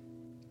just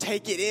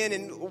take it in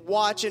and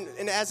watch. And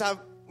as I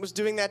was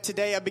doing that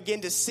today, I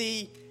began to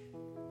see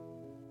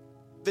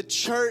the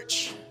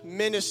church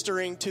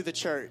ministering to the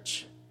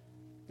church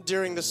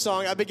during the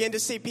song. I began to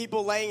see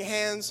people laying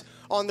hands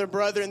on their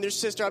brother and their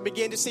sister. I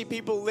began to see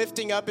people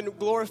lifting up and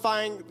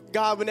glorifying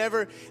God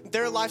whenever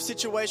their life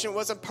situation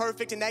wasn't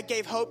perfect, and that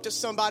gave hope to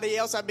somebody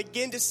else. I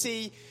began to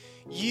see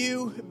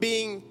you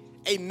being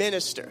a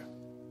minister.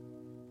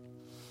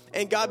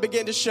 And God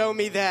began to show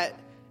me that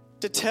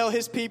to tell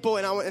his people,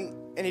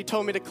 and he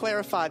told me to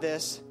clarify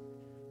this,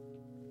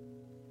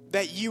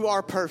 that you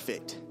are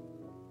perfect.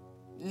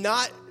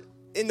 Not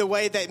in the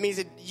way that means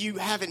that you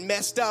haven't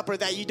messed up or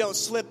that you don't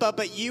slip up,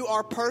 but you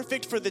are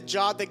perfect for the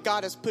job that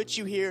God has put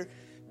you here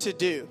to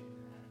do.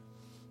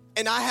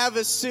 And I have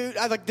a suit,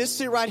 I like this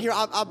suit right here.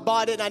 I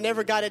bought it and I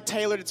never got it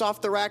tailored. It's off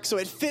the rack, so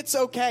it fits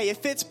okay. It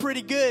fits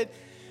pretty good,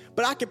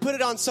 but I could put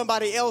it on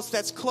somebody else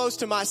that's close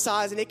to my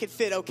size and it could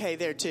fit okay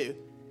there too.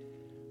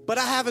 But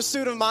I have a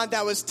suit of mine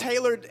that was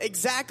tailored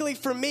exactly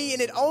for me,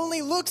 and it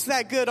only looks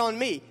that good on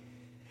me.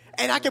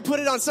 And I can put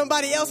it on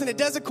somebody else and it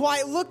doesn't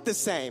quite look the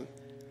same.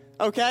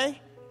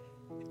 Okay?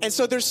 And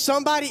so there's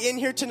somebody in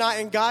here tonight,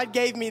 and God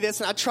gave me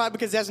this, and I tried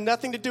because it has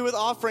nothing to do with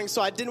offering,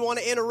 so I didn't want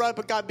to interrupt,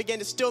 but God began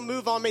to still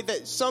move on me,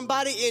 that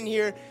somebody in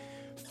here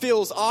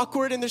feels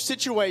awkward in their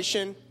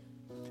situation,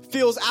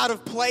 feels out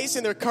of place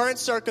in their current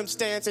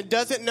circumstance, and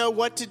doesn't know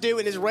what to do,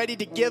 and is ready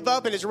to give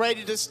up and is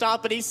ready to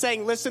stop. And he's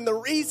saying, listen, the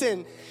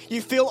reason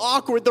you feel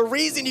awkward, the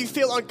reason you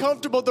feel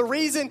uncomfortable, the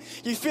reason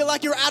you feel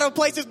like you're out of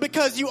place is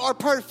because you are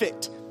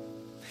perfect.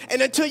 And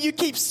until you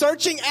keep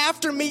searching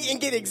after me and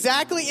get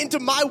exactly into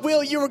my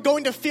will, you are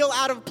going to feel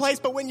out of place.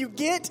 But when you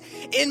get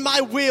in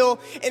my will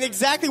and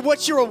exactly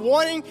what you're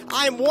wanting,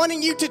 I am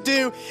wanting you to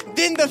do,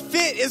 then the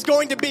fit is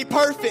going to be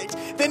perfect.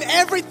 Then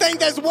everything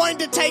that's wanting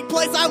to take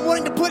place, I'm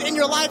wanting to put in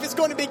your life is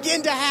going to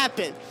begin to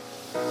happen.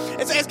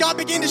 And so as God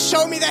began to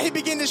show me that, he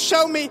began to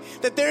show me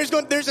that there's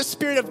a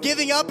spirit of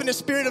giving up and a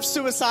spirit of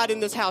suicide in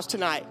this house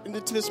tonight,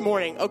 this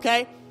morning,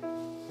 okay?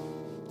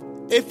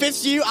 If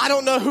it's you, I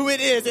don't know who it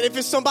is. And if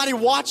it's somebody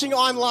watching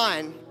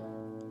online,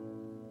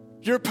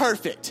 you're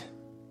perfect.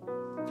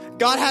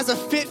 God has a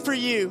fit for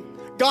you.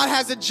 God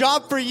has a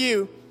job for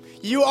you.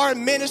 You are a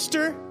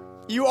minister.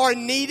 You are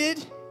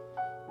needed.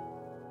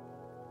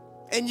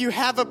 And you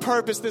have a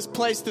purpose, this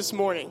place this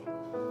morning.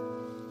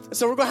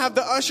 So we're going to have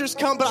the ushers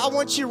come, but I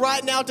want you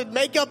right now to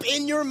make up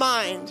in your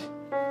mind,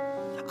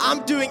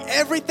 I'm doing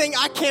everything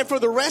I can for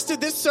the rest of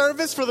this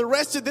service, for the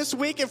rest of this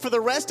week, and for the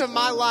rest of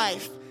my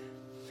life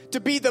to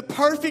be the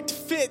perfect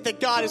fit that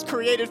God has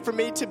created for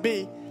me to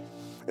be.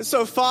 And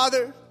so,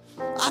 Father,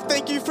 I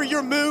thank you for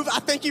your move. I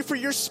thank you for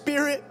your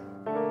spirit.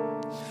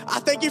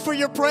 I thank you for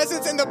your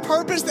presence and the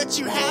purpose that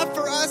you have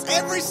for us,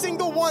 every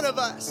single one of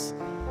us.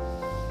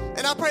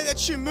 And I pray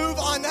that you move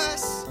on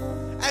us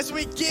as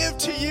we give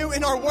to you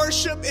in our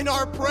worship, in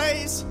our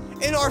praise,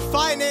 in our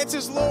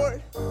finances,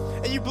 Lord.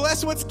 And you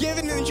bless what's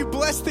given and you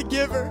bless the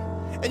giver.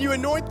 And you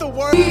anoint the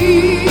word.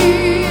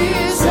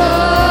 Jesus,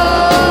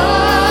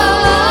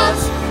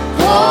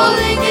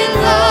 falling in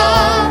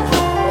love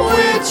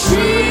with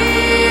Jesus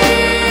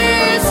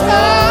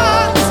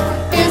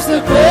is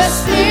the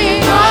best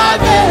thing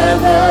I've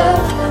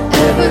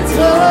ever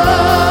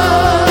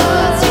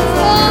done. So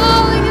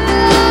falling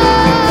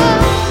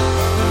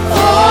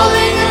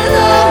in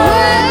love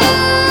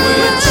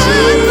with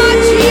Jesus.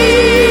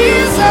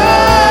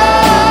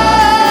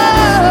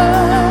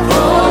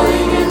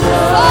 Falling in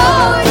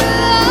love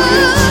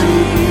with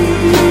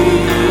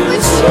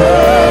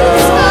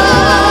Jesus.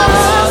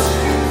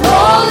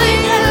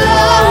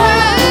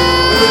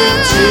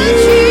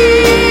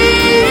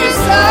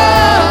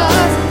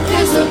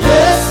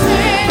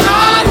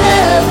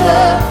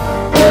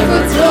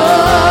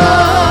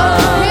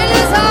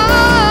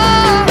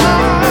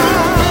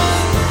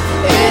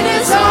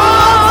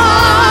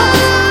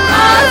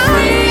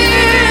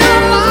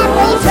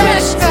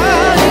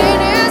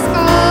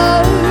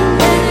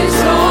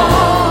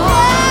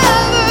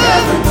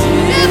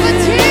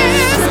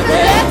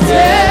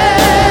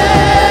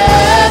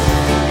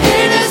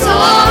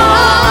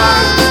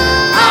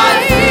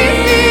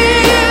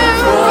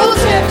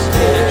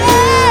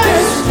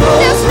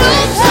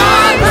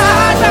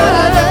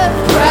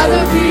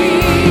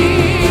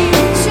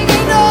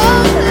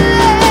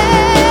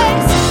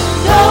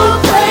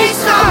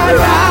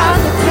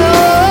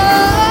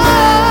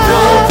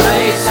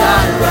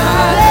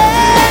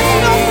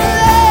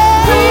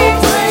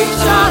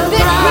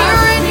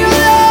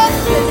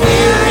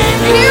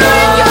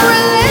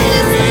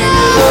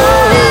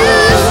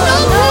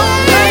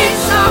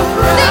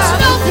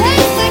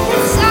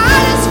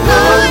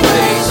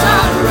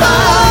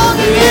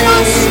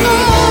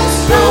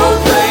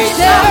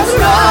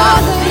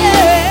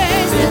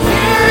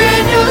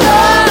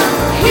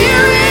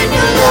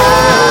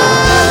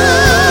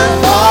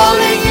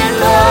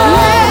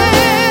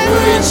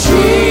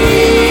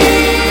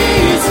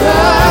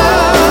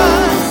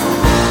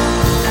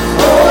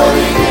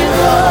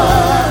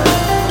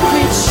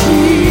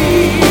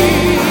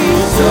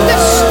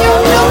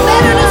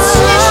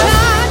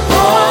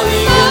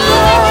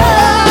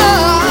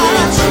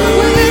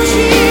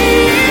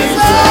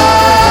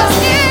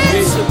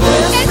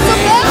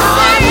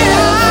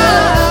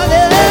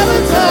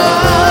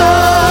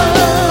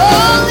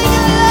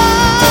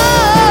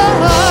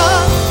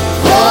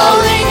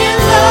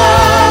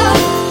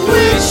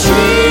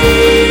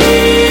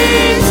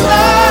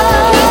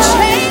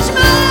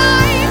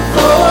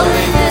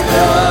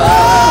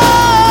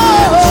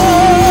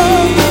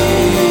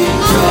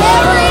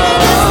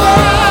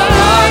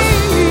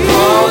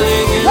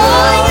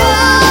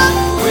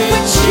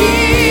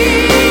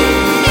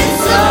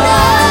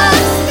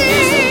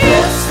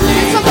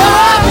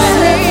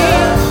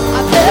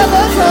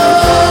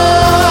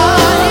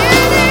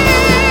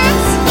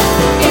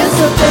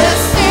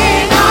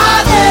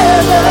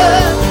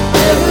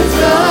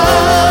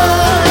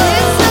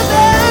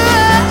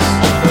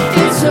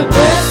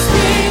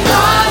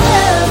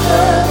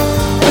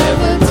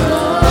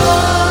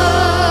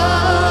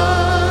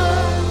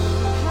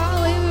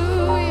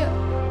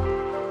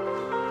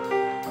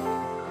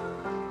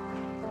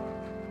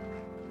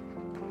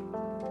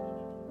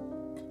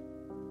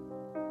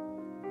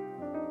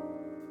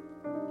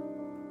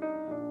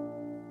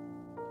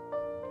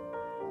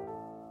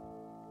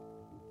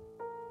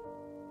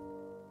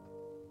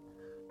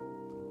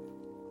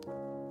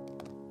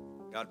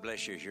 God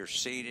bless you as you're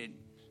seated.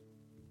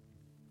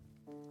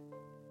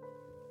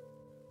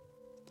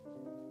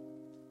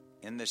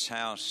 In this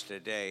house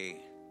today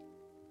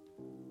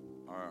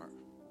are,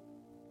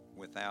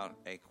 without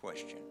a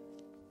question,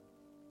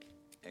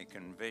 a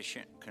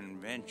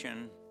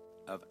convention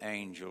of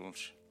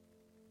angels,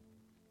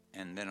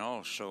 and then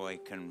also a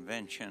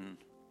convention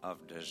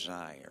of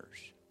desires.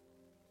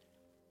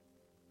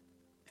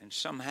 And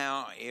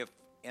somehow, if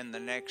in the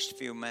next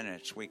few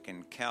minutes we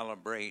can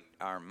calibrate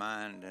our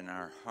mind and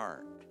our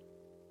heart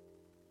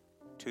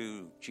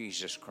to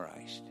Jesus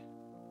Christ,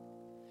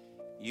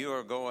 you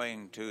are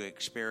going to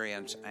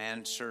experience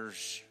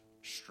answers,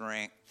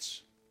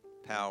 strengths,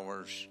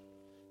 powers,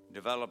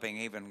 developing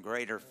even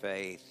greater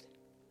faith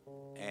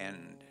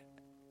and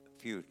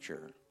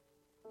future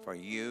for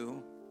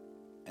you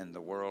and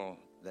the world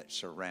that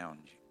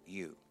surrounds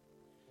you.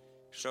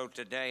 So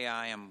today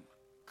I am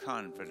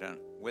confident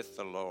with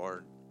the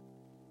Lord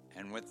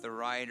and with the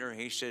writer.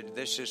 He said,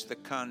 this is the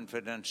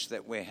confidence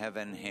that we have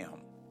in him.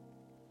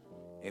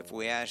 If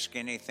we ask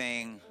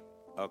anything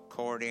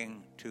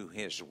according to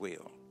his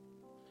will,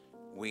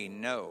 we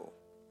know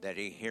that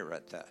he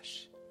heareth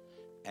us.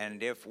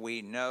 And if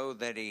we know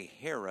that he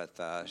heareth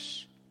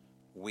us,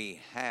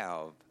 we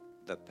have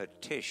the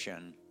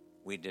petition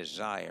we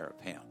desire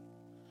of him.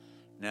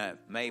 Now, it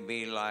may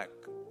be like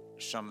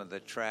some of the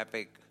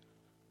traffic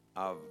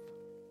of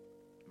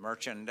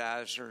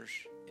merchandisers.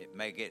 It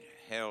may get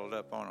held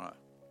up on a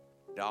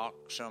dock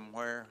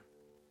somewhere.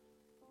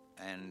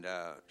 And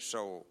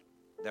so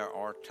there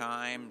are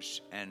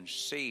times and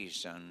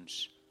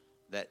seasons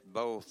that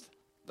both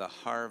the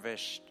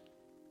harvest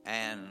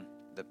and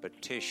the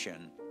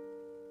petition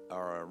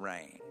are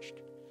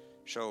arranged.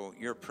 So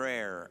your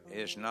prayer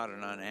is not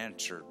an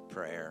unanswered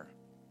prayer.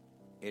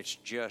 It's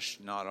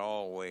just not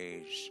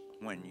always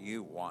when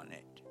you want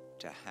it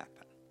to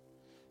happen.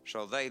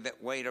 So they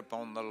that wait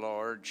upon the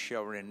Lord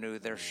shall renew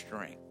their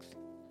strength.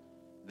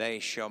 They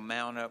shall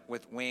mount up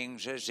with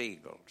wings as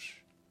eagles.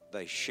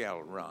 They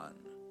shall run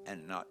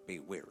and not be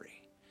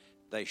weary.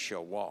 They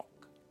shall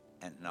walk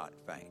and not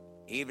faint.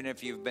 Even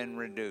if you've been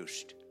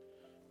reduced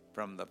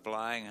from the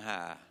flying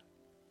high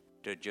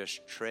to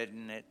just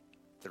treading it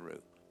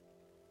through,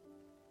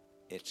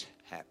 it's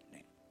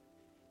happening.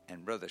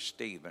 And Brother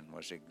Stephen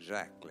was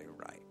exactly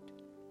right.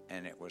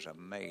 And it was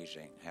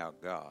amazing how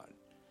God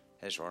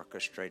has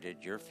orchestrated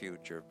your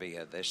future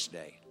via this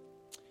day.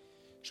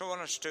 So I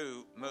want us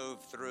to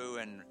move through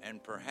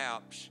and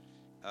perhaps,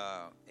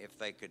 if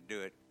they could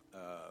do it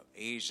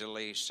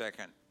easily, 2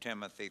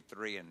 Timothy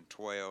 3 and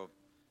 12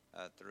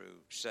 through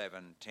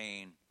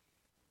 17.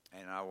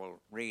 And I will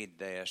read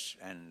this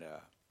and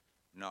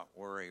not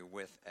worry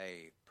with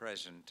a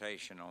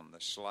presentation on the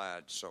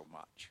slide so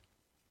much.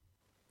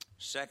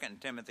 2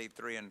 Timothy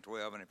 3 and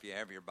 12, and if you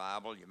have your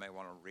Bible, you may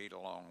want to read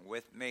along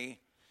with me.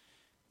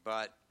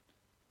 But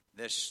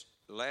this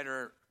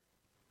letter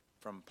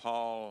from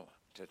Paul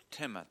to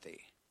Timothy,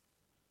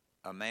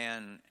 a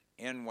man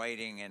in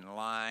waiting in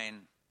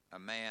line, a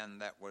man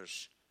that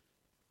was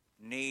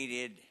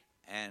needed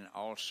and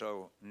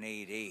also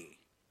needy.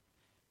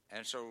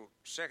 And so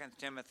 2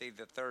 Timothy,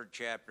 the 3rd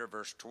chapter,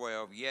 verse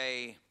 12,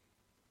 yea,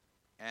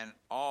 and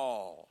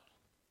all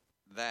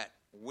that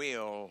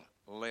will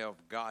live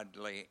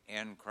godly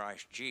in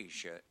Christ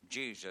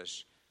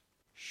Jesus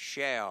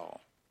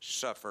shall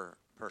suffer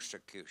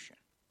persecution.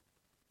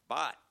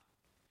 But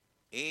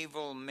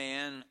evil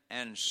men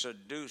and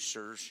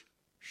seducers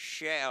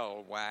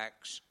shall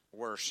wax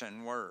worse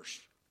and worse,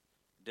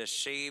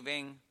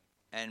 deceiving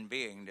and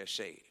being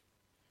deceived.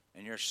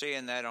 And you're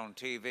seeing that on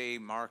TV.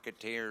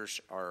 Marketeers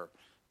are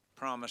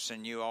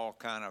promising you all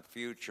kind of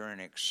future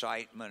and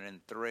excitement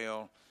and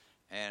thrill,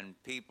 and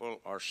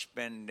people are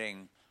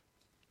spending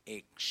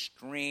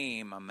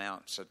extreme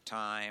amounts of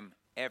time,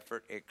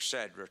 effort,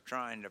 etc.,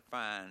 trying to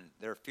find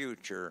their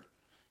future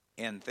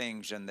in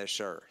things in this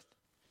earth.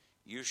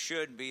 You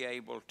should be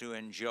able to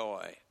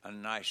enjoy a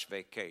nice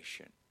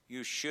vacation.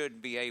 You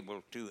should be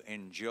able to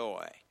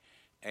enjoy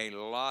a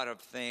lot of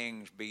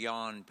things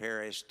beyond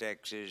Paris,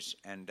 Texas,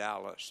 and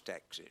Dallas,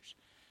 Texas.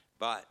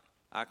 But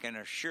I can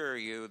assure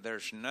you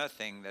there's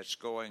nothing that's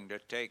going to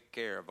take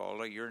care of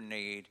all of your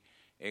need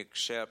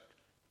except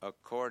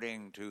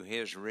according to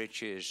his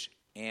riches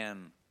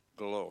in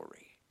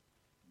glory.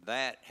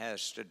 That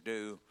has to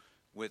do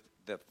with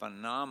the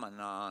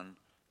phenomenon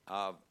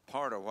of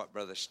part of what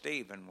Brother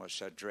Stephen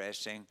was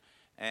addressing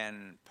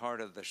and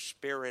part of the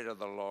Spirit of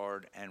the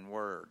Lord and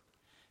Word.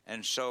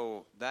 And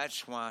so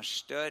that's why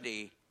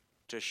study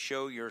to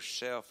show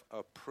yourself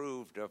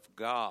approved of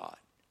God.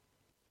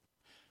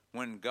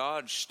 When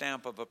God's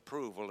stamp of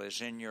approval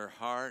is in your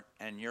heart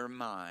and your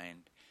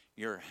mind,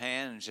 your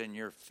hands and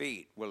your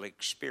feet will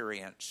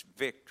experience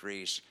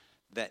victories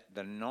that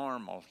the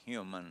normal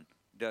human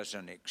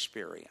doesn't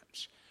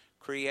experience,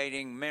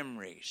 creating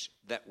memories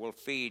that will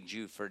feed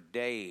you for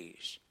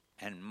days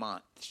and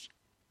months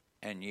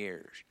and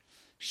years.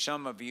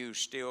 Some of you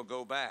still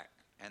go back,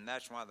 and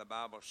that's why the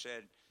Bible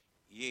said,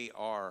 ye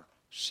are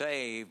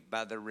saved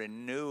by the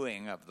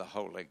renewing of the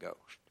Holy Ghost.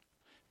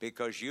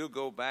 because you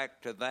go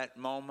back to that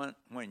moment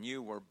when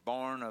you were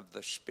born of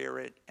the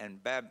Spirit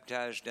and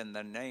baptized in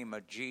the name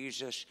of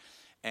Jesus,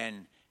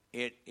 and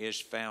it is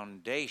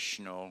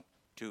foundational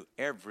to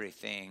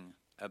everything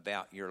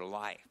about your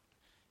life.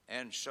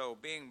 And so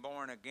being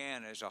born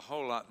again is a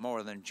whole lot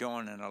more than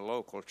joining a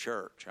local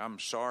church. I'm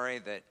sorry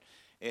that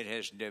it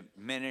has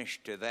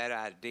diminished to that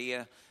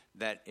idea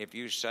that if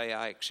you say,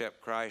 I accept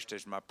Christ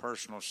as my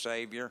personal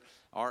Savior,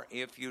 or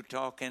if you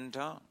talk in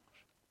tongues.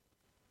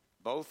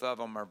 Both of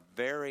them are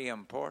very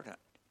important,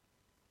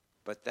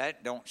 but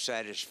that don't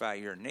satisfy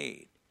your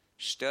need.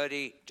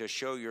 Study to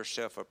show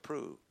yourself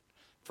approved.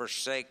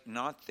 Forsake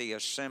not the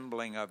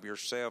assembling of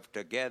yourself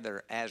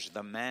together as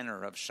the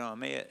manner of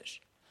some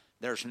is.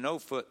 There's no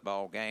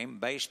football game,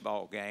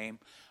 baseball game,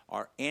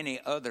 or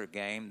any other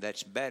game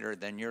that's better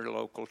than your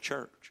local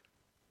church.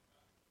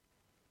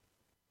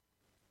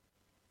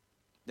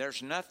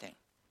 There's nothing.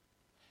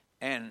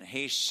 And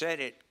he said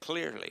it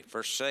clearly,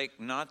 forsake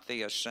not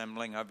the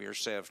assembling of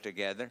yourselves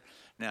together.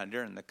 Now,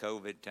 during the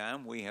COVID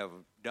time, we have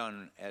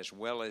done as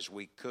well as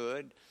we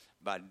could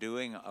by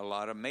doing a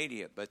lot of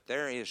media. But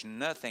there is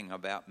nothing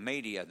about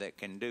media that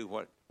can do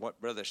what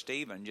Brother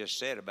Stephen just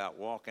said about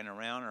walking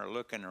around or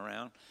looking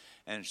around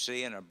and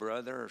seeing a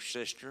brother or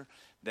sister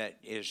that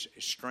is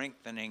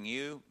strengthening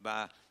you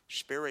by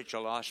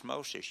spiritual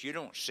osmosis. You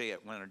don't see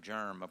it when a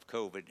germ of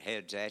COVID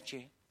heads at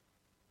you,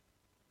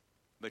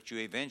 but you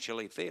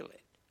eventually feel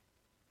it.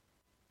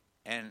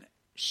 And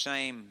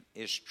same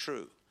is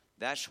true.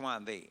 That's why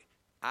the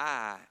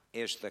eye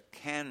is the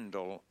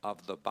candle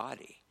of the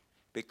body,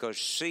 because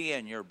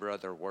seeing your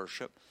brother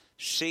worship,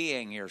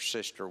 seeing your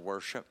sister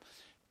worship,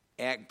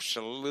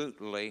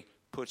 absolutely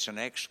puts an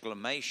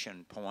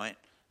exclamation point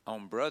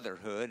on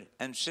brotherhood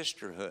and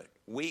sisterhood.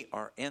 We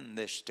are in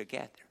this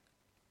together.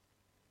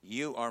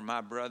 You are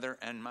my brother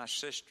and my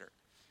sister.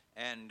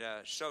 And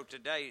so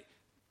today,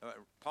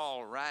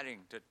 Paul writing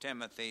to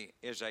Timothy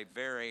is a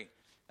very,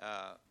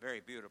 very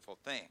beautiful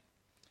thing.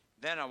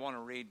 Then I want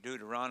to read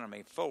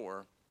Deuteronomy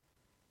 4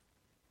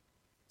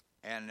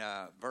 and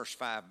verse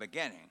 5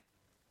 beginning.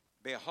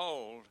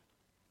 Behold,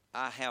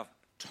 I have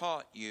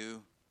taught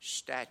you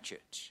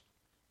statutes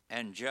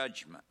and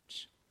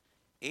judgments,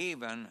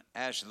 even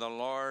as the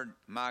Lord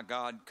my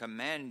God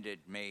commanded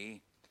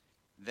me,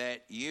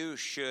 that you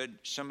should,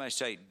 somebody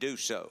say, do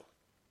so.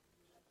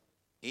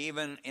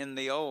 Even in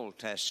the Old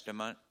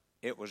Testament,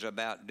 it was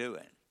about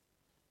doing.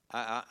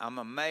 I'm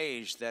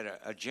amazed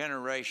that a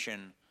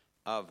generation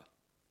of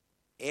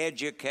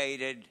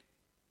educated,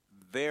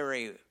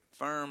 very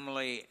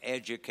firmly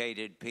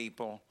educated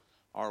people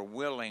are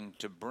willing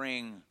to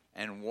bring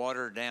and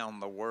water down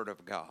the Word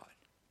of God.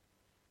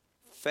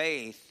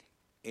 Faith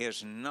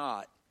is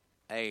not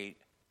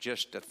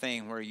just a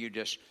thing where you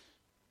just,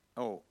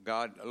 oh,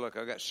 God, look,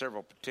 I got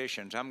several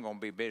petitions. I'm going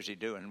to be busy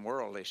doing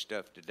worldly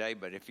stuff today,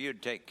 but if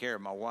you'd take care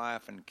of my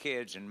wife and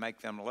kids and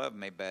make them love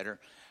me better,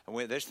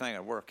 this thing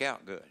would work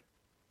out good.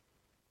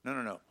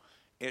 No.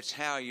 It's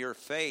how your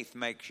faith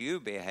makes you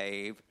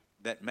behave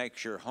that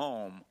makes your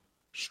home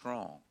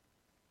strong.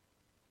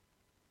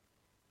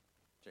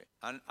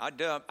 I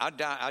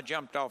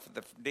jumped off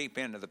the deep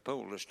end of the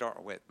pool to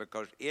start with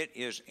because it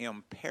is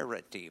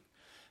imperative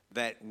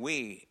that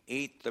we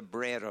eat the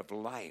bread of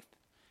life.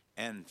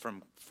 And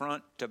from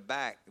front to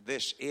back,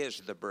 this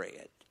is the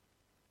bread.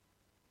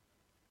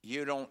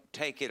 You don't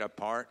take it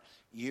apart.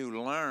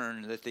 You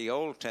learn that the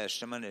Old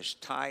Testament is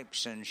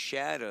types and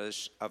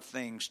shadows of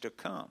things to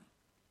come.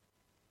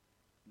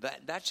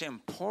 That's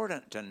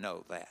important to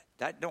know that.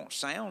 That don't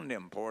sound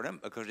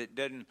important because it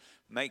doesn't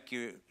make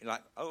you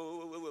like,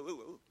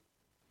 oh.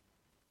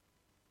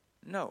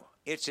 No,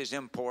 it's as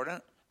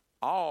important.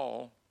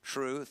 All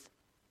truth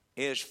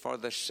is for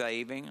the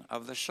saving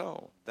of the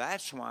soul.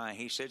 That's why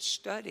he said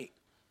study.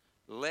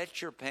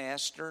 Let your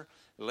pastor,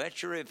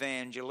 let your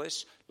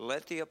evangelists,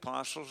 let the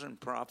apostles and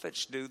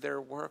prophets do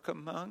their work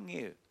among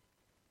you.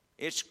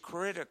 It's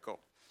critical.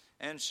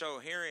 And so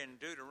here in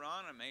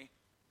Deuteronomy,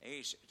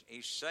 he's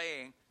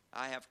saying,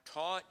 I have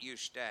taught you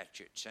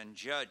statutes and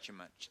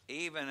judgments,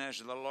 even as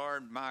the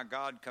Lord my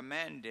God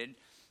commanded,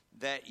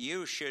 that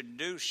you should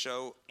do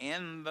so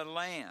in the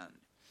land,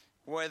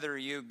 whether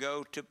you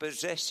go to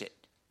possess it.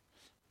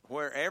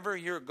 Wherever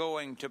you're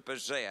going to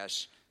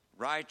possess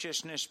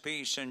righteousness,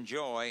 peace, and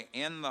joy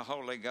in the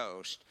Holy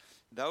Ghost,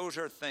 those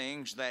are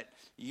things that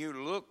you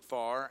look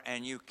for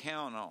and you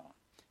count on.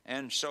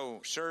 And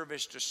so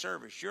service to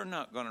service, you're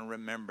not going to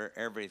remember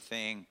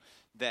everything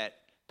that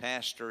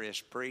pastor is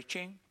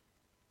preaching.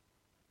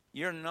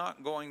 You're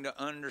not going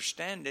to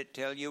understand it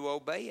till you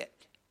obey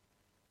it.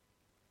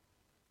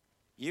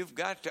 You've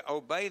got to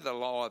obey the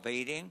law of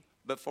eating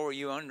before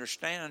you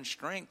understand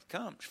strength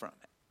comes from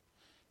it.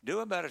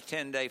 Do about a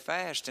 10-day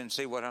fast and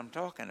see what I'm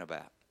talking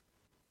about.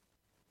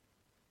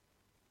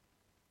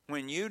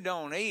 When you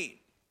don't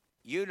eat,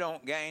 you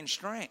don't gain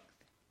strength.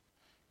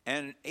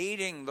 And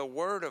eating the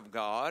Word of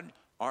God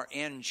or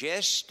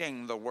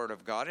ingesting the Word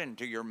of God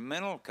into your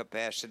mental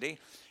capacity,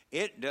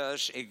 it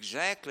does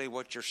exactly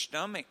what your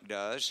stomach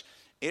does.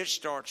 it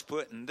starts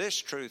putting this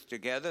truth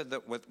together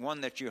that with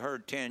one that you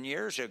heard 10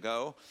 years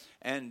ago,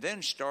 and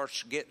then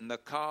starts getting the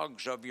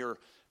cogs of your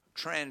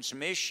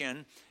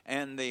transmission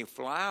and the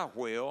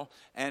flywheel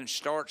and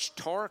starts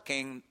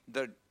torquing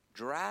the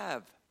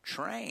drive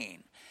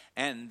train.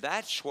 And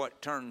that's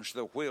what turns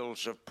the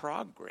wheels of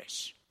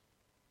progress.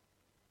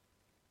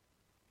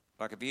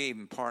 Like if you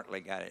even partly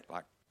got it,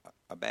 like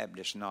a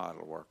Baptist nod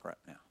will work right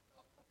now.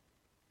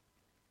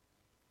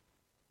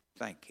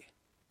 Thank you.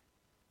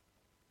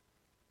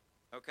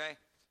 Okay?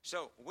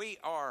 So we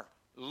are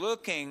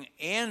looking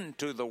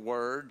into the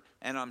Word,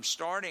 and I'm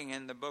starting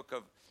in the book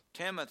of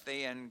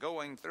Timothy and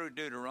going through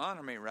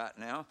Deuteronomy right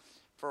now.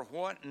 For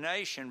what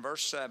nation,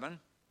 verse 7,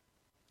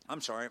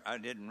 I'm sorry, I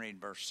didn't read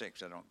verse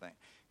 6, I don't think.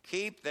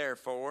 Keep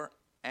therefore,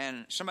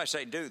 and somebody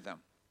say do them.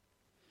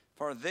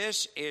 For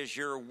this is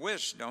your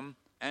wisdom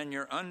and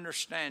your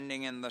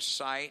understanding in the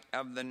sight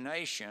of the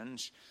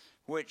nations,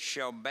 which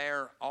shall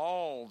bear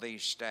all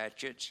these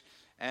statutes,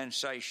 and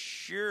say,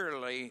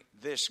 surely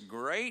this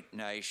great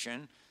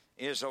nation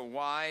is a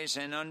wise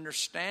and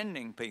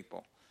understanding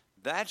people.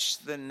 That's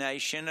the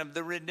nation of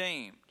the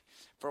redeemed.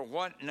 For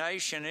what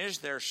nation is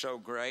there so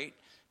great,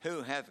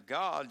 who hath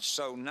God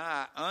so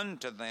nigh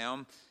unto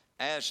them,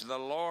 as the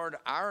Lord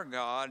our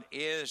God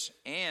is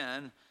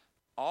in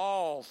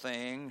all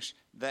things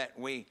that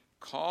we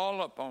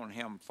call upon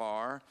him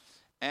for?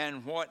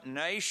 And what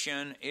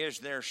nation is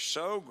there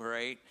so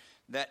great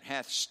that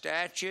hath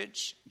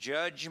statutes,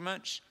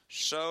 judgments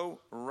so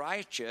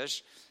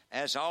righteous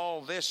as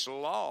all this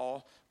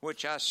law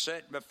which I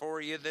set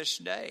before you this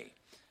day?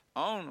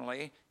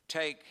 Only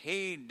take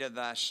heed to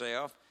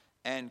thyself,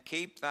 and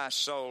keep thy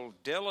soul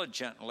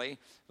diligently,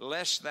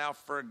 lest thou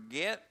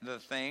forget the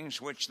things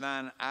which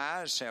thine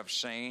eyes have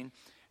seen,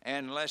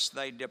 and lest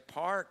they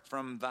depart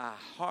from thy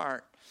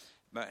heart,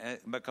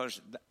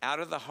 because out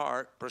of the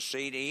heart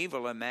proceed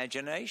evil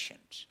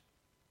imaginations.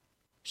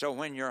 So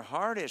when your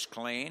heart is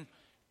clean,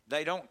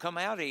 they don't come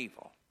out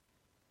evil.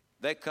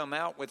 They come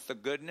out with the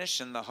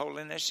goodness and the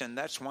holiness, and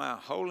that's why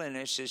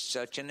holiness is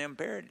such an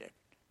imperative.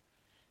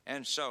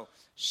 And so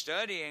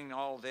studying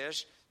all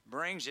this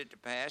brings it to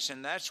pass,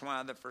 and that's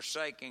why the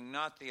forsaking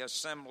not the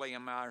assembly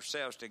of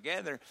ourselves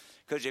together,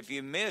 because if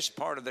you miss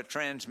part of the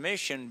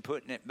transmission,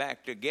 putting it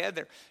back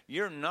together,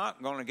 you're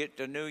not going to get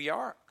to New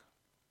York.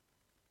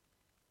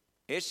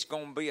 It's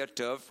going to be a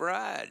tough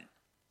ride,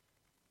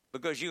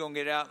 because you're going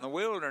to get out in the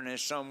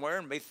wilderness somewhere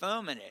and be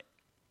thumbing it.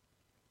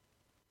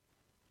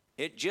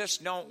 It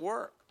just don't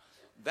work.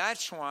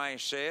 That's why he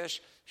says,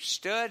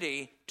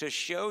 study to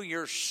show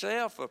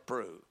yourself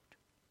approved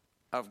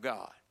of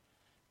God.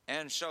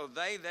 And so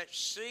they that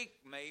seek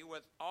me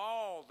with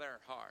all their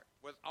heart,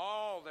 with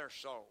all their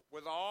soul,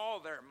 with all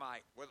their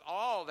might, with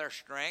all their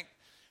strength,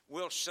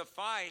 will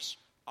suffice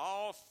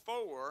all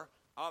four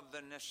of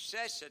the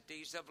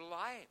necessities of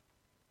life.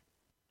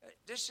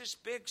 This is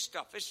big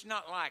stuff. It's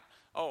not like,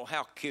 oh,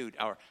 how cute,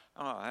 or,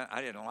 oh,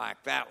 I didn't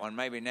like that one.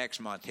 Maybe next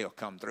month he'll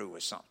come through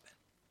with something.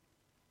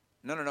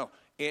 No.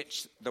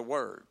 It's the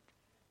Word.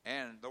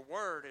 And the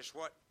Word is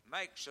what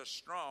makes us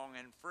strong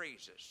and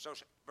frees us. So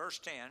verse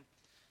 10,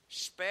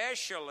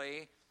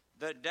 especially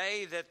the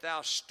day that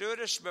thou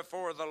stoodest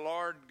before the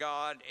Lord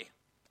God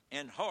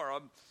in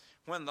Horeb,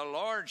 when the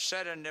Lord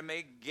said unto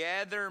me,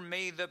 gather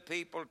me the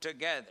people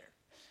together,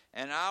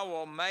 and I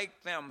will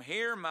make them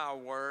hear my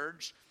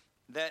words,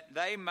 that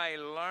they may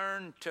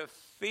learn to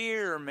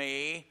fear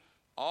me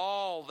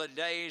all the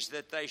days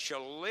that they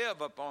shall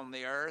live upon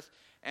the earth,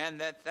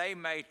 and that they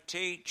may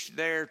teach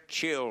their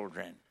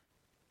children.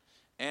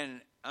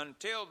 And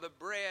until the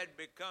bread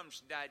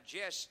becomes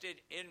digested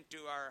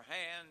into our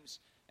hands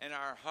and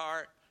our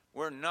heart,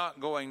 we're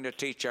not going to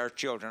teach our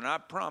children. I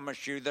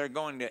promise you, they're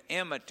going to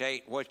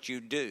imitate what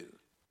you do,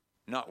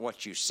 not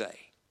what you say.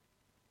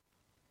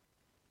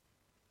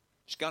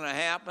 It's going to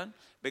happen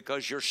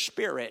because your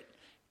spirit,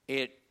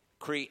 it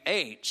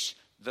creates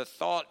the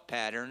thought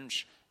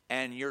patterns,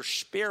 and your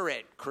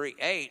spirit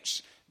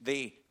creates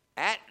the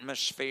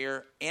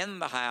atmosphere in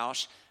the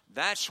house.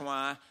 That's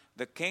why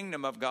the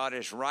kingdom of God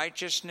is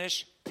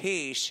righteousness,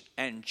 peace,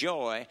 and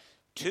joy,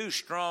 two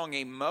strong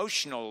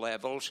emotional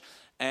levels,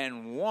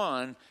 and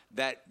one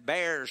that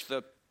bears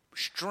the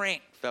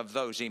strength of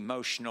those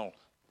emotional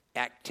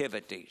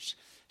activities.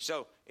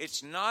 So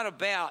it's not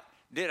about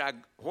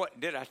what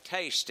did I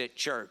taste at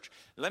church.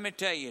 Let me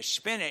tell you,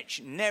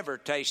 spinach never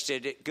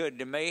tasted it good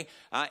to me,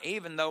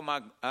 even though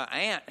my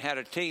aunt had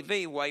a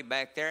TV way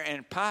back there,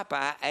 and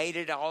Popeye ate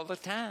it all the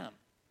time.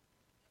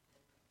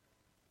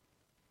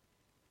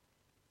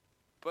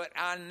 But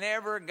I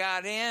never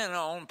got in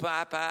on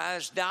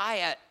Popeye's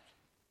diet.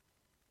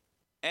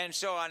 And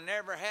so I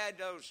never had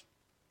those.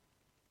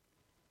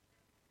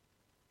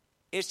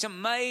 It's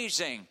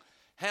amazing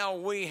how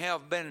we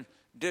have been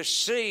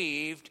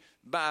deceived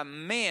by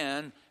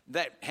men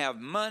that have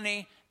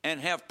money and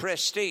have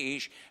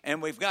prestige,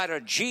 and we've got a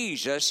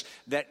Jesus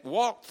that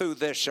walked through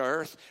this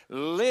earth,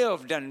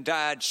 lived and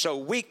died so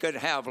we could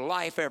have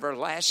life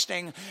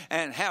everlasting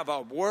and have a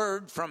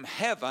word from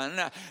heaven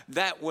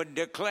that would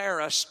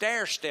declare a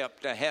stair step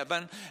to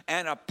heaven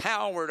and a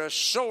power to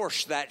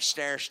source that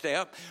stair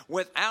step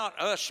without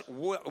us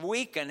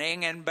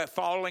weakening and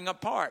falling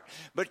apart.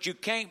 But you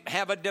can't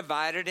have a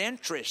divided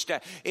interest.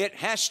 It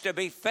has to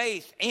be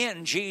faith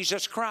in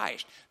Jesus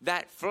Christ,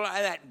 that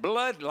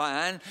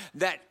bloodline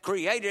that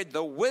created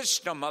the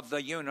wisdom of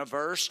the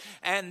universe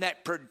and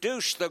that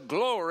produced the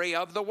glory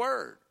of the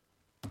Word.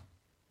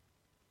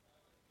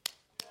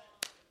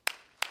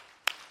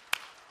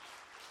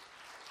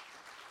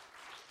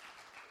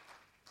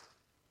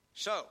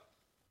 So,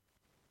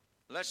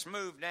 let's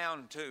move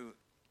down to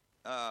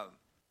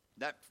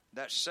that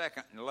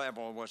second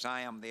level was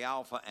I am the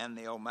Alpha and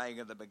the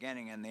Omega, the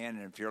beginning and the end.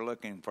 And if you're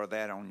looking for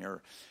that on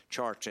your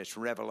charts, it's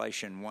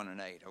Revelation 1 and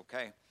 8,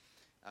 okay?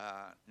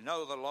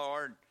 Know the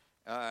Lord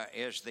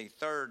is the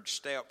third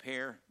step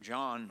here,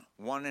 John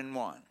 1 and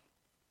 1.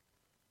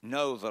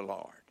 Know the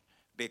Lord.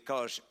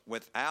 Because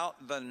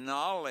without the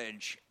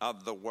knowledge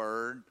of the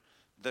Word,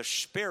 the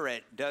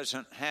Spirit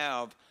doesn't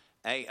have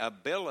an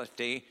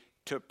ability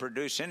to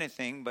produce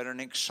anything but an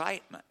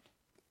excitement.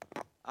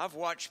 I've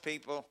watched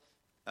people,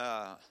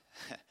 I'll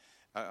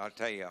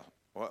tell you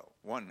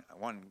one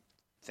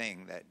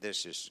thing that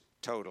this is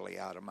totally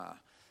out of my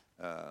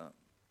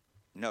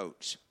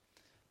notes.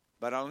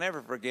 But I'll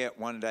never forget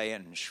one day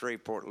in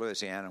Shreveport,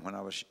 Louisiana, when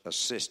I was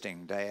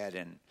assisting Dad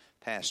and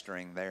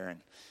pastoring there.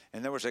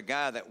 And there was a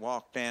guy that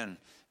walked in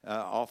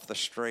off the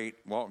street,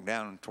 walked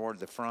down toward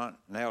the front,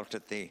 knelt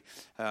at the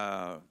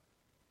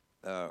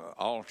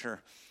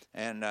altar.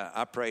 And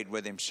I prayed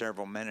with him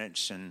several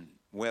minutes and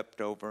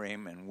wept over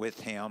him and with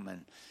him.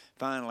 And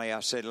finally I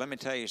said, let me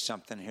tell you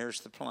something.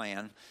 Here's the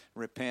plan.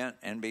 Repent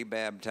and be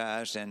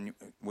baptized, and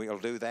we'll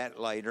do that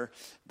later.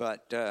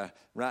 But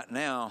right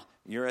now,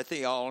 you're at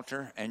the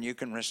altar, and you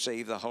can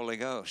receive the Holy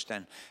Ghost.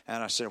 And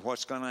I said,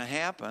 what's going to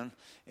happen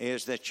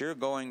is that you're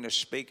going to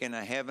speak in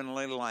a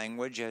heavenly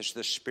language as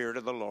the Spirit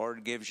of the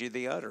Lord gives you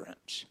the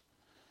utterance.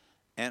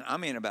 And I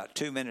mean, about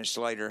 2 minutes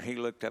later, he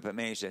looked up at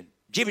me and said,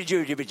 jibby,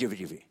 jibby, jibby, jibby,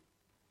 jibby.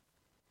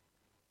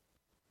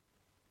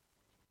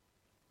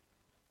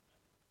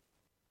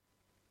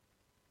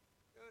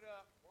 Stood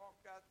up,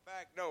 walked out the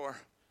back door,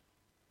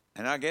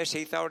 and I guess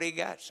he thought he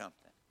got something.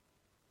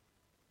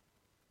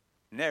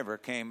 Never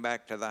came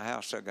back to the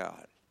house of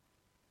God.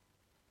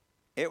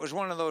 It was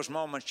one of those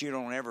moments you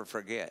don't ever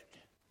forget,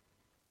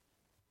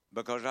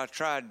 because I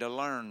tried to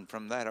learn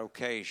from that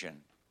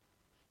occasion.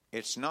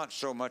 It's not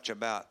so much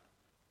about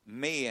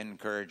me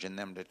encouraging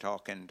them to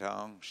talk in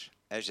tongues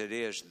as it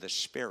is the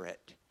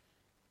Spirit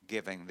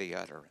giving the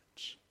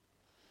utterance.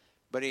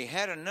 But he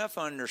had enough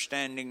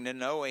understanding to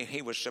know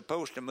he was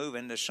supposed to move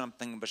into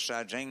something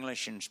besides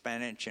English and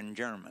Spanish and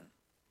German.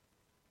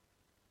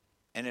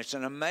 And it's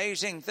an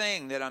amazing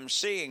thing that I'm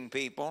seeing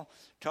people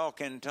talk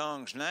in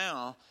tongues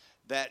now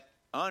that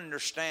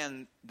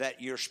understand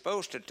that you're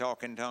supposed to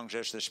talk in tongues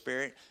as the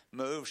Spirit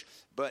moves,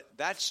 but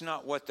that's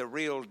not what the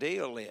real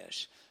deal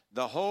is.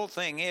 The whole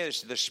thing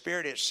is the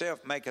Spirit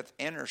itself maketh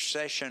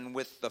intercession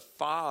with the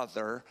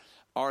Father,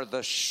 or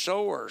the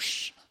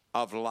source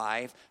of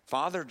life.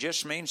 Father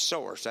just means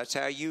source. That's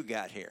how you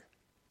got here.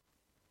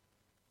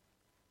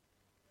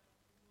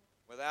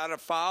 Without a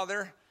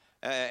father,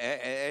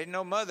 ain't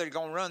no mother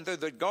going to run through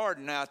the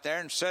garden out there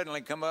and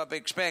suddenly come up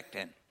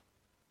expecting.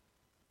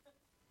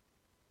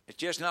 It's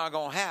just not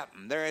going to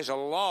happen. There is a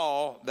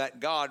law that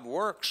God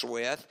works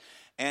with,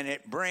 and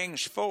it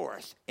brings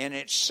forth in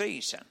its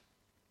season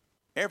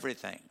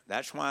everything.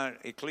 That's why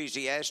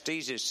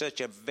Ecclesiastes is such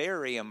a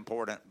very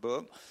important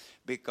book,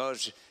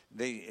 because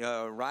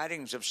the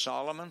writings of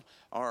Solomon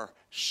are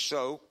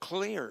so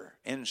clear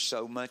in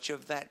so much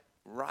of that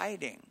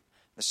writing.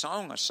 The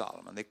Song of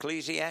Solomon, the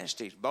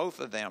Ecclesiastes, both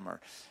of them are,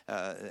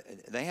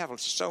 they have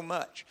so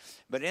much.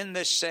 But in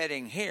this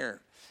setting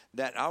here,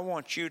 that I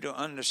want you to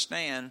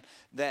understand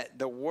that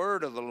the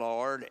word of the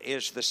Lord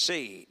is the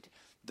seed,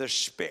 the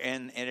Spirit,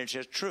 and it's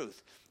a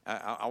truth.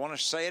 I want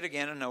to say it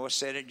again. I know I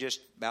said it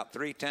just about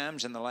 3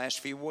 times in the last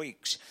few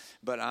weeks,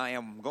 but I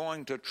am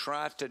going to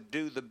try to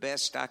do the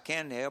best I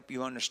can to help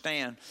you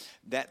understand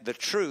that the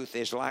truth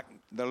is like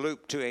the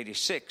Loop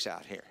 286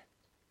 out here.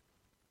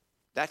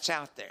 That's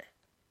out there.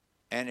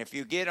 And if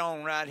you get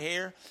on right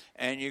here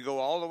and you go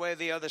all the way to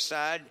the other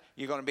side,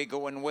 you're going to be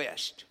going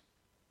west.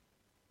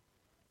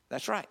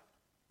 That's right.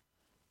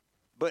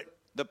 But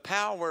the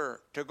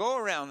power to go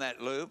around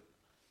that loop,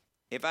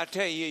 if I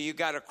tell you you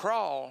got to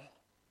crawl,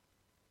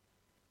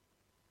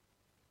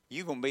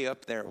 you're going to be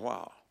up there a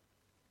while.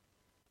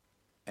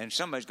 And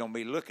somebody's going to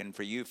be looking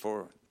for you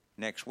for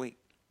next week.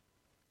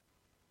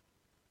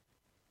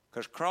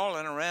 Because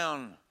crawling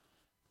around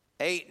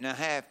 8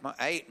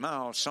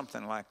 miles,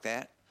 something like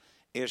that,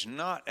 is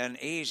not an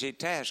easy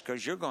task,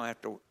 because you're going to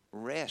have to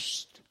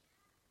rest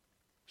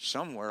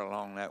somewhere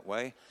along that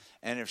way.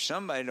 And if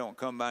somebody don't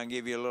come by and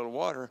give you a little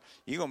water,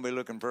 you're going to be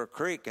looking for a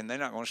creek, and they're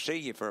not going to see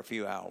you for a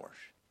few hours.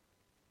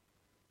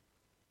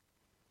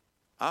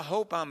 I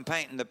hope I'm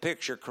painting the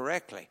picture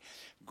correctly.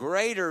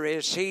 Greater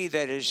is he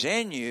that is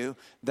in you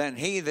than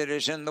he that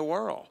is in the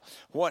world.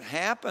 What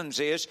happens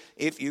is,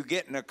 if you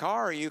get in a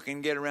car, you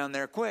can get around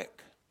there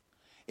quick.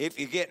 If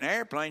you get in an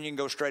airplane, you can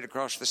go straight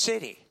across the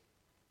city.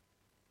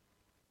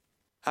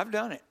 I've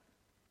done it.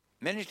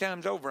 Many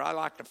times over, I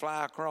like to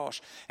fly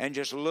across and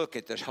just look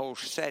at this whole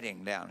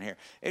setting down here.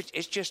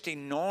 It's just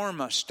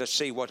enormous to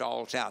see what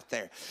all's out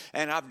there.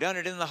 And I've done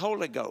it in the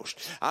Holy Ghost.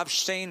 I've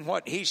seen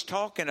what he's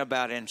talking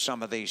about in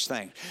some of these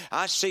things.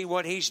 I see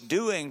what he's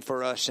doing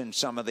for us in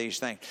some of these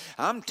things.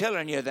 I'm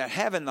telling you that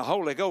having the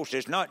Holy Ghost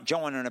is not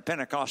joining a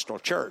Pentecostal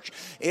church.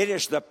 It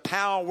is the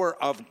power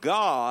of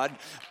God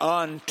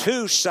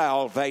unto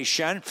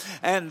salvation.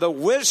 And the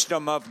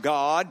wisdom of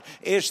God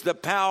is the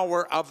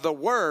power of the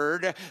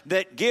Word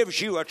that gives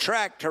you a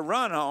track to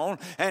run on.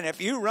 And if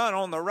you run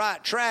on the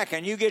right track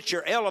and you get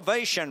your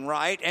elevation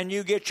right and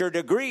you get your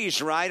degrees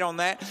right on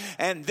that,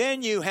 and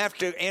then you have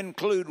to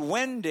include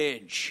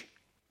windage.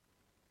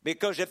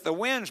 Because if the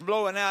wind's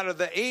blowing out of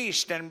the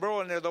east and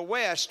blowing to the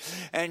west,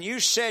 and you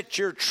set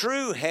your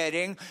true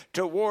heading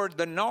toward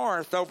the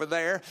north over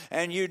there,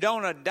 and you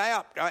don't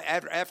adapt,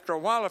 after a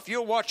while, if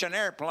you'll watch an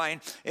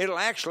airplane, it'll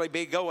actually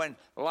be going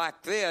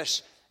like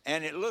this.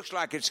 And it looks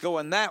like it's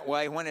going that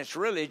way when it's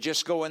really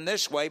just going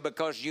this way,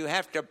 because you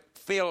have to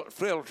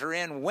filter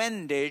in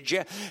windage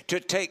to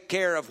take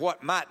care of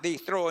what might be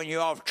throwing you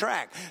off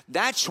track.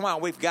 That's why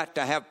we've got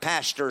to have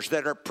pastors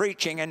that are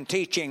preaching and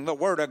teaching the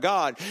Word of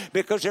God,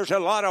 because there's a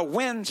lot of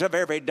winds of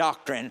every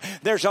doctrine.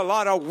 There's a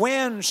lot of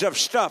winds of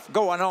stuff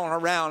going on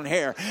around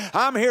here.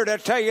 I'm here to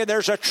tell you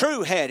there's a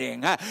true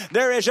heading.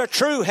 There is a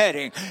true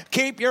heading.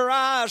 Keep your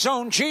eyes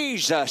on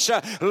Jesus.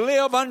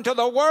 Live unto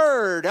the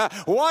Word.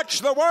 Watch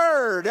the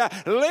Word.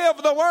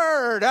 Live the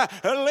Word.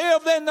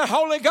 Live in the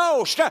Holy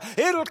Ghost.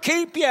 It'll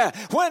keep you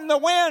when the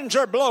winds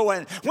are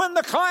blowing, when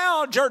the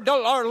clouds are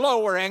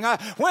lowering,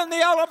 when the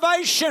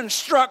elevation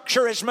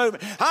structure is moving.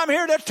 I'm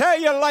here to tell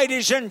you,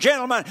 ladies and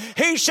gentlemen,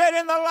 he said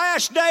in the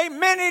last day,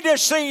 many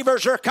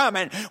deceivers are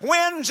coming.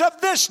 Winds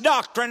of this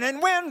doctrine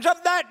and winds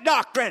of that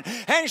doctrine.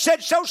 And he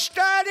said, so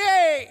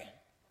study.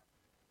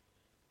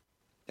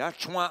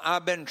 That's why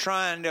I've been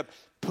trying to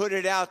put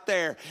it out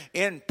there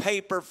in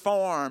paper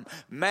form.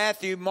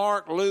 Matthew,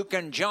 Mark, Luke,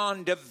 and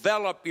John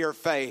develop your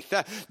faith.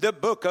 The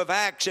book of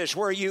Acts is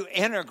where you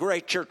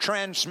integrate your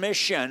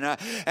transmission.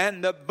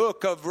 And the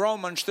book of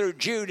Romans through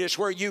Jude is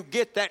where you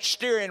get that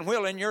steering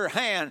wheel in your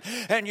hand.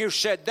 And you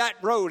said, that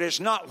road is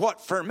not what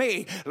for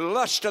me.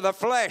 Lust of the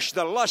flesh,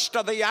 the lust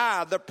of the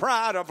eye, the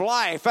pride of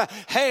life,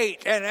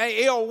 hate and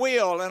ill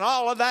will and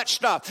all of that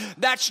stuff.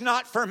 That's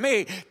not for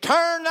me.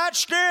 Turn that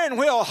steering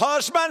wheel,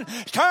 husband.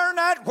 Turn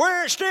that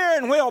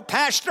steering wheel,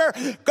 pastor.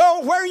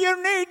 Go where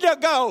you need to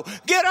go.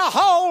 Get a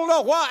hold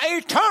of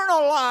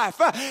eternal life.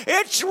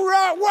 It's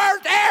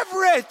worth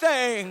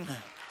everything.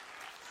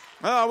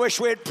 Oh, I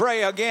wish we'd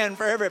pray again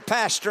for every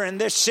pastor in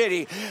this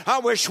city. I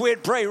wish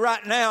we'd pray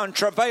right now and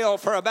travail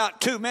for about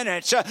 2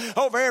 minutes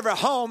over every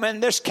home in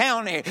this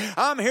county.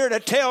 I'm here to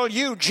tell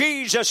you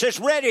Jesus is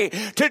ready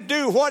to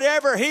do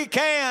whatever he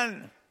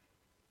can.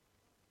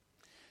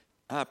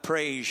 I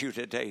praise you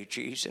today,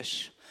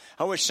 Jesus.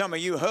 I wish some of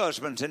you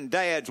husbands and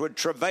dads would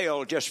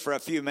travail just for a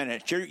few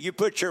minutes. You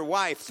put your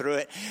wife through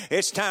it.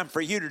 It's time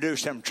for you to do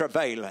some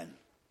travailing.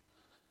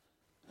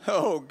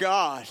 Oh,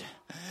 God.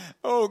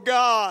 Oh,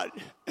 God.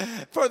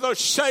 For the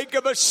sake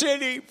of a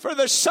city, for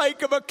the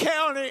sake of a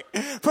county,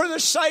 for the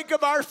sake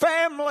of our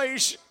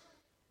families.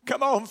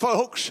 Come on,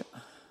 folks.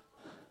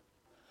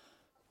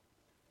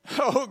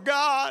 Oh,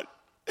 God.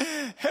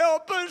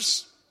 Help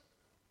us.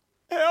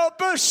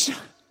 Help us.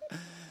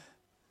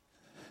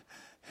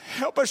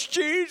 Help us,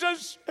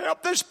 Jesus.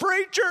 Help this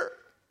preacher.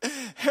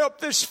 Help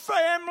this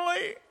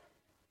family.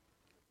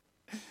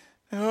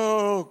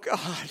 Oh,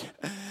 God.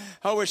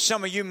 I wish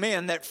some of you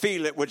men that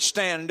feel it would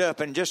stand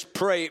up and just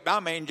pray.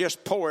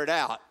 Just pour it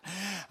out.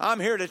 I'm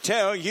here to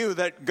tell you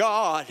that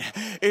God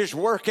is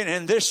working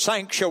in this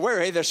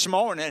sanctuary this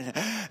morning.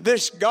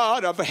 This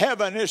God of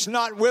heaven is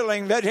not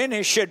willing that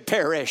any should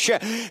perish.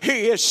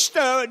 He is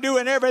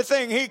doing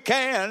everything he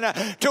can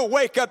to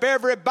wake up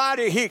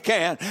everybody he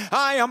can.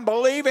 I am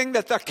believing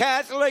that the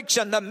Catholics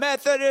and the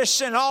Methodists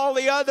and all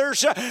the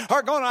others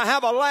are going to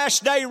have a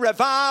last day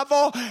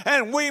revival,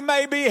 and we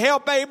may be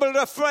able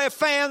to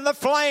fan the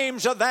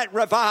flames of that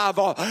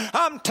revival.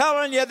 I'm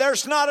telling you,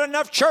 there's not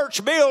enough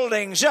church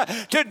buildings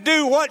to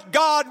do what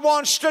God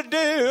wants to do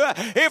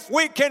if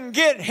we can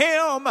get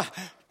him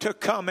to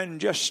come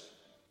and just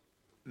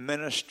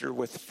minister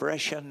with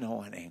fresh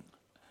anointing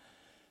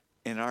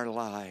in our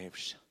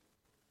lives.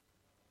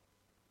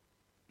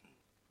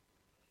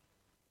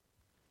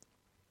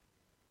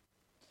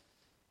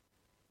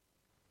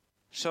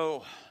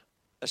 So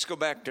let's go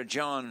back to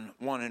John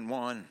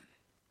 1:1.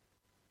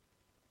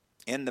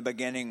 In the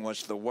beginning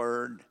was the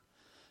Word.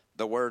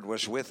 The Word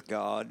was with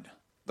God.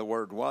 The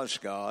Word was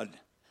God.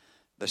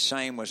 The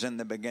same was in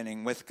the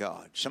beginning with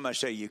God. Somebody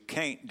say you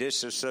can't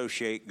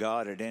disassociate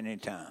God at any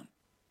time.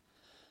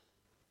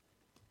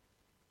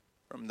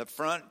 From the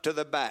front to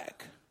the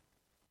back,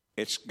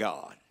 it's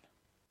God.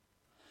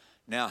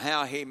 Now,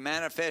 how he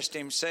manifested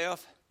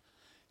himself,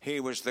 he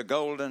was the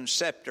golden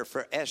scepter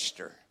for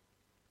Esther.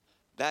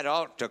 That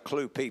ought to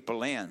clue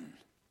people in.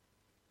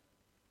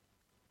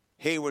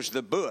 He was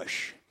the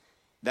bush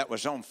that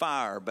was on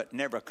fire but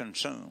never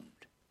consumed.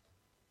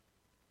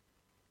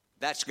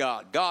 That's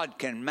God. God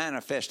can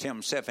manifest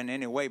himself in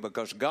any way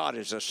because God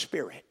is a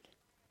spirit.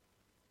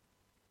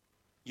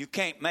 You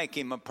can't make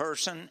him a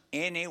person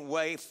any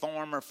way,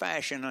 form, or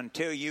fashion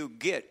until you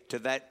get to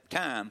that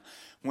time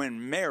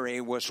when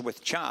Mary was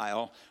with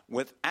child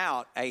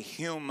without a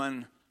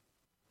human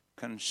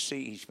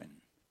conception.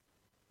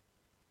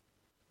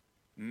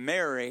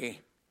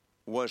 Mary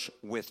was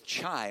with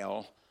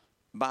child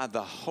by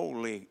the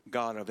holy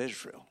God of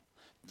Israel.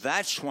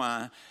 That's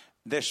why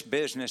this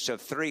business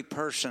of three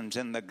persons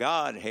in the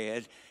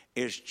Godhead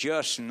is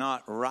just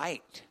not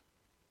right.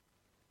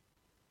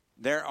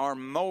 There are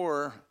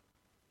more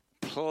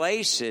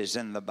places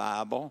in the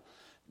Bible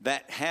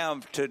that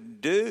have to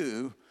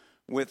do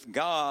with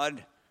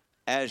God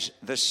as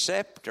the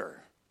scepter.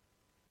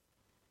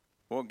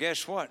 Well,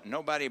 guess what?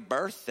 Nobody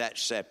birthed that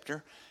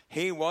scepter.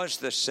 He was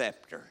the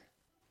scepter.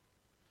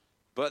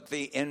 But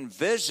the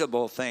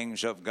invisible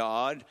things of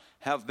God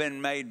have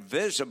been made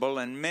visible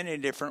in many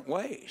different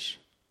ways.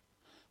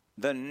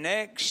 The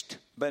next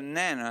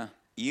banana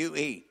you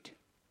eat,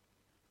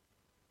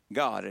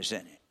 God is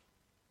in it.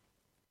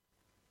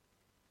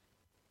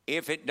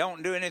 If it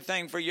don't do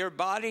anything for your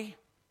body,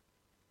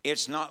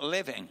 it's not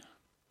living.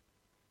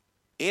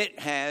 It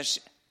has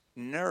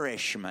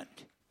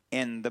nourishment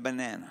in the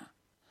banana.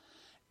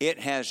 It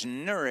has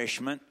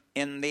nourishment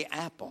in the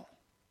apple.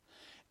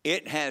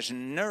 It has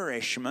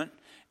nourishment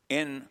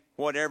in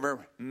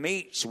whatever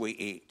meats we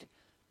eat.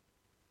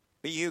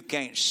 But you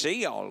can't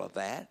see all of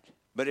that,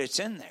 but it's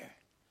in there.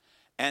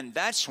 And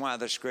that's why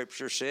the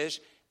scripture says,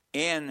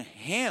 in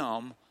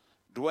him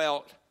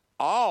dwelt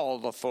all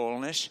the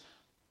fullness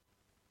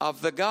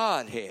of the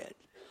Godhead.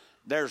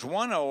 There's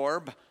one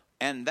orb,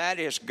 and that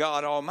is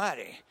God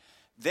Almighty.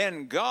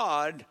 Then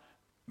God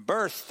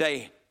birthed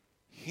a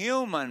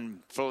human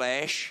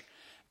flesh,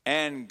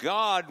 and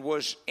God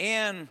was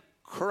in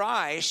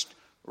Christ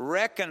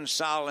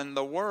reconciling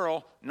the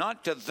world,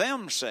 not to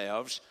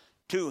themselves,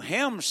 to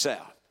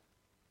himself.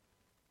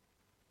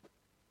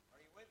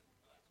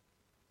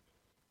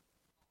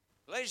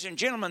 Ladies and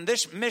gentlemen,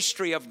 this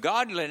mystery of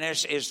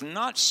godliness is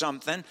not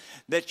something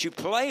that you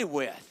play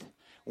with.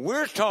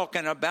 We're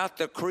talking about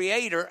the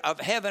creator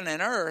of heaven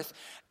and earth,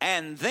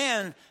 and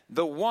then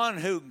the one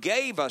who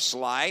gave us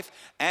life,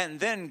 and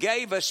then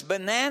gave us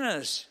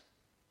bananas,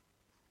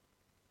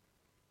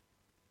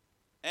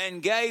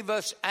 and gave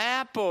us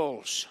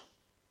apples,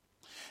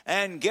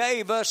 and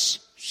gave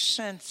us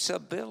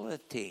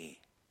sensibility.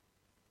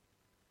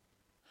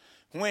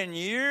 When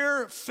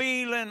you're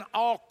feeling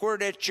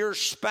awkward at your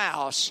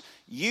spouse,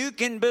 you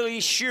can be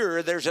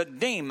sure there's a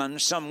demon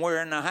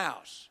somewhere in the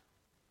house.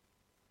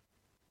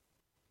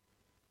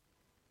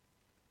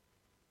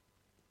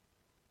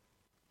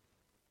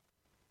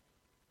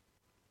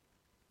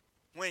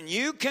 When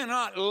you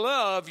cannot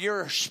love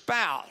your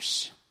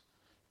spouse,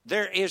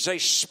 there is a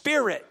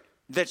spirit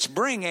that's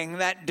bringing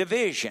that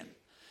division.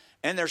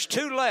 And there's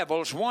two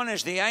levels. One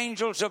is the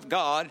angels of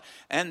God,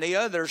 and the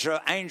others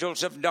are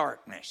angels of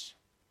darkness.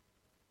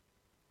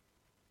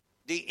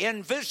 The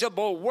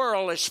invisible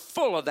world is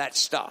full of that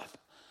stuff.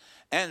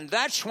 And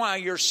that's why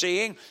you're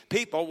seeing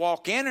people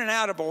walk in and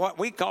out of what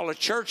we call a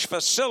church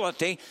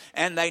facility,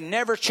 and they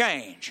never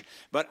change.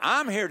 But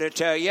I'm here to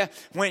tell you,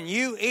 when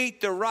you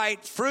eat the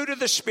right fruit of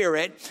the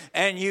Spirit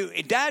and you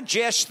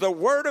digest the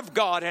Word of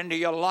God into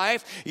your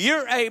life,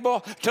 you're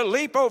able to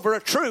leap over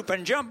a troop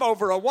and jump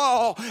over a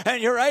wall,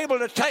 and you're able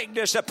to take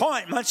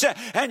disappointments,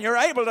 and you're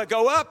able to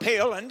go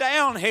uphill and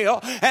downhill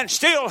and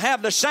still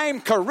have the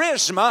same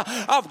charisma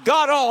of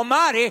God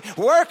Almighty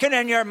working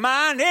in your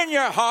mind, in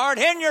your heart,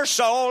 in your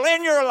soul,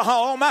 in your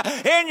home,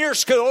 in your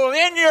school,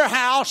 in your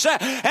house,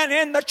 and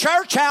in the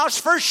church house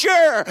for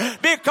sure,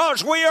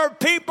 because we are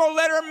people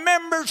that are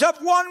members of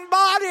one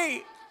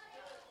body.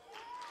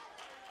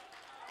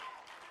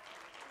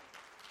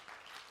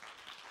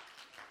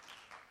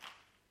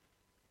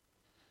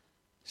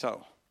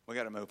 So, we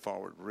got to move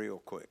forward real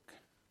quick.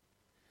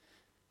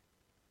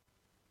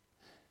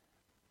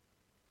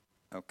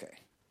 Okay.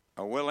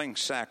 A willing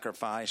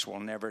sacrifice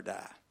will never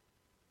die.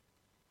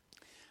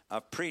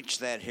 I've preached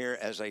that here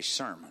as a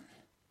sermon.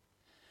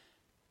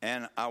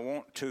 And I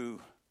want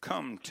to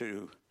come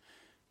to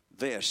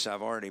this.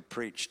 I've already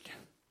preached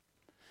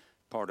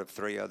part of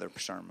 3 other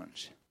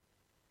sermons.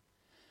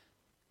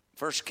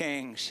 1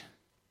 Kings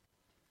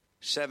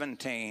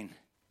 17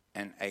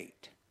 and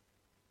 8.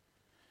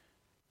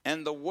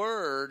 And the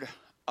word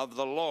of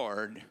the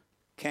Lord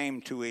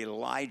came to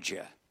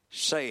Elijah,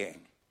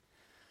 saying,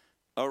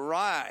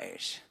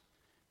 Arise,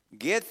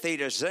 get thee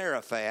to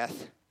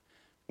Zarephath,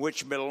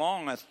 which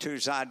belongeth to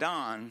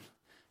Zidon,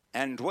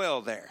 and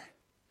dwell there.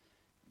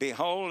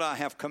 Behold, I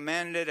have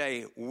commanded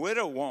a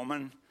widow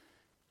woman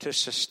to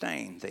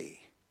sustain thee.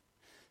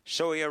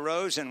 So he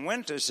arose and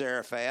went to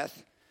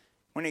Zarephath.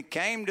 When he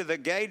came to the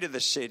gate of the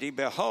city,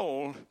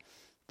 behold,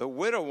 the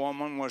widow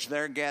woman was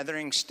there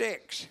gathering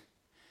sticks.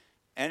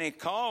 And he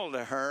called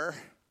to her,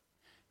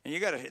 and you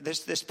got to,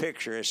 this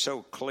picture is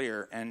so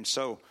clear and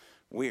so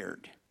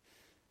weird.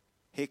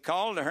 He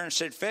called to her and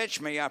said, "Fetch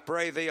me, I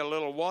pray thee, a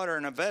little water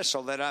in a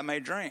vessel that I may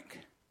drink."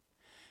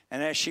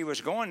 And as she was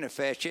going to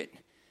fetch it,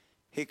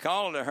 he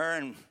called to her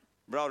and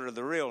brought her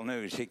the real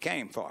news he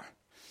came for.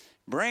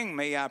 "Bring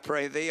me, I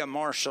pray thee, a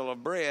morsel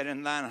of bread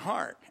in thine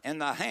heart, in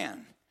thy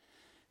hand."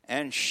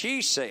 And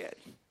she said,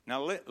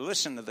 now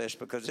listen to this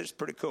because it's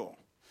pretty cool.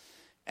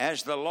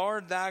 "As the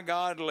Lord thy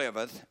God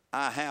liveth,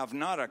 I have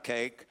not a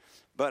cake,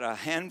 but a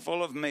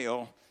handful of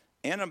meal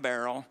in a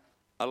barrel,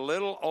 a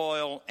little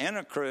oil in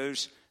a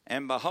cruse,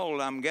 and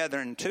behold, I'm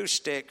gathering 2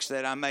 sticks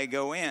that I may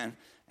go in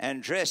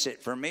and dress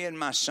it for me and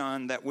my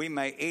son, that we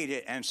may eat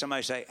it," and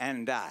somebody say,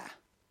 "and die."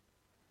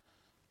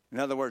 In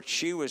other words,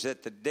 she was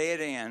at the dead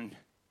end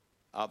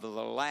of the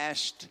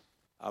last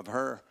of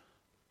her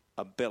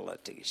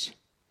abilities.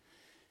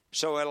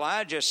 So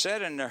Elijah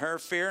said unto her,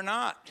 "Fear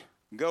not.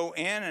 Go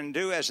in and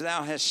do as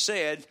thou hast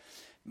said,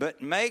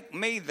 but make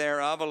me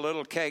thereof a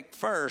little cake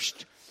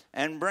first,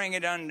 and bring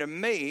it unto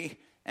me,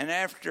 and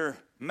after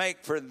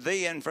make for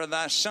thee and for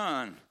thy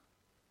son."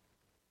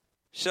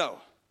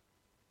 So,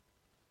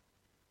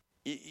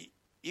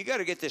 you got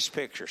to get this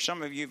picture.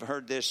 Some of you have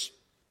heard this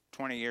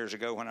 20 years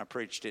ago when I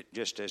preached it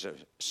just as a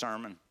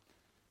sermon.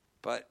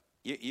 But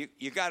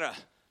you got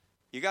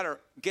to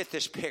get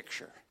this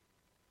picture.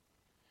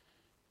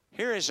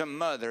 Here is a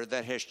mother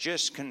that has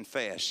just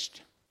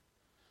confessed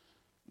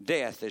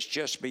death is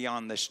just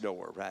beyond this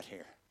door right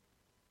here.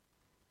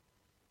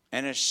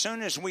 And as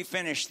soon as we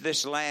finish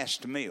this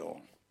last meal,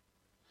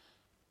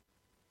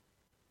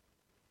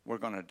 we're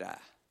going to die.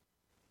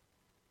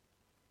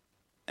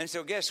 And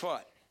so guess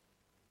what?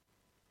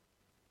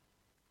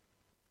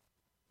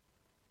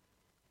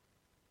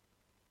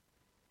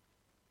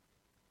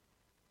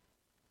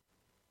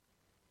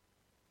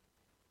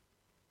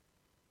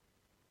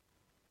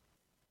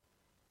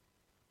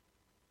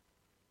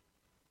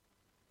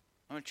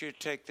 I want you to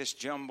take this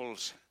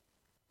jumbles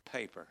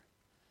paper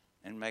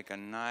and make a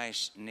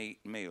nice,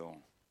 neat meal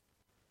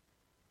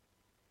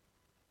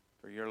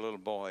for your little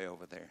boy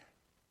over there.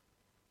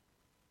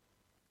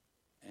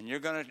 And you're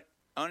going to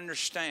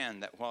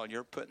understand that while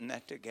you're putting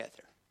that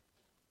together,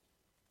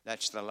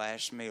 that's the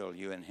last meal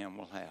you and him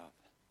will have.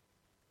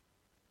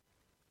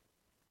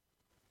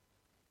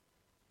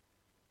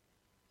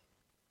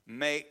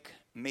 Make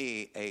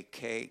me a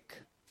cake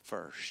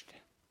first.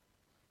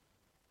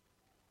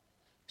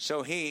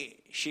 So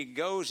she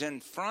goes in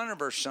front of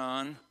her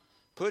son,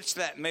 puts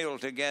that meal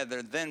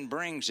together, then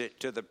brings it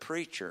to the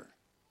preacher,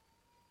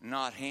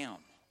 not him.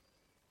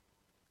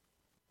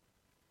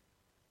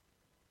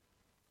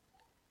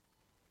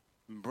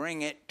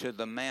 Bring it to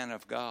the man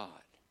of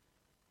God.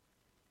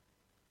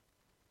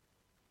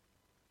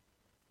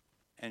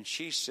 And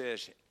she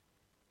says,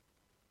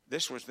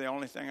 "This was the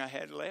only thing I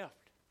had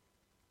left.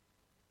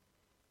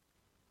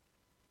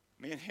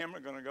 Me and him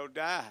are going to go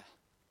die."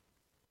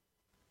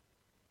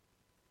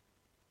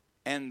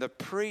 And the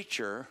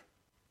preacher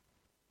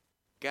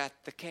got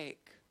the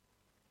cake.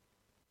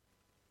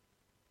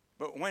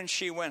 But when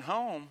she went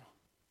home,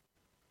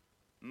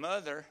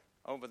 mother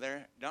over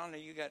there, "Donna,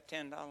 you got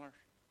 $10?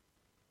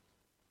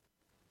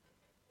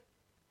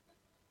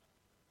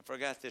 I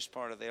forgot this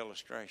part of the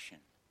illustration.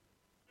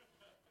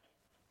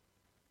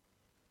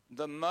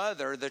 The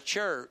mother, the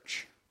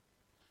church,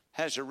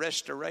 has a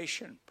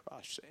restoration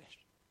process.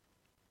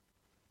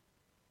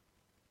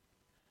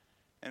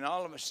 And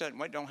all of a sudden,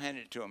 wait, don't hand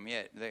it to them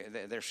yet.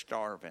 They're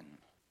starving.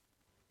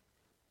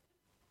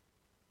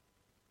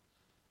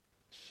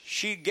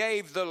 She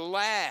gave the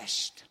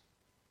last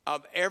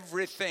of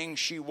everything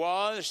she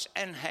was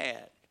and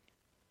had.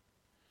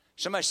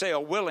 Somebody say, a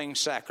willing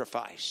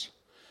sacrifice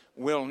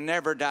will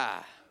never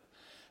die.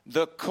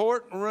 The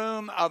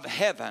courtroom of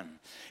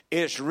heaven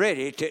is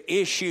ready to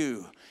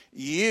issue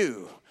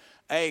you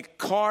a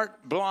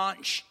carte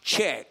blanche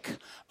check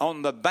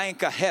on the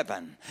bank of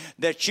heaven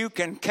that you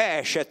can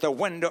cash at the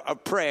window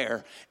of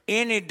prayer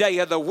any day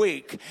of the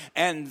week.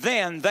 And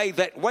then they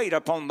that wait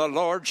upon the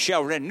Lord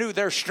shall renew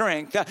their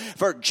strength,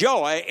 for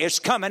joy is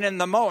coming in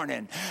the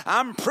morning.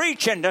 I'm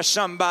preaching to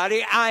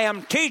somebody. I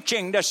am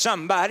teaching to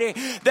somebody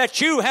that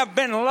you have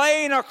been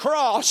laying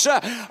across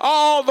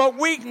all the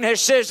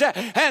weaknesses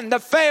and the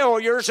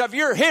failures of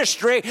your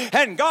history.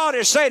 And God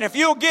is saying, if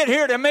you'll get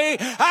here to me,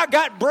 I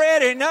got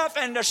bread enough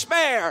and to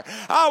spare.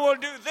 I will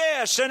do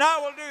this and I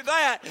will do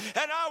that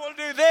and I will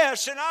do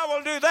this and I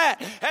will do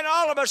that. And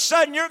all of a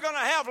sudden you're going to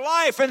have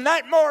life and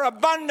that more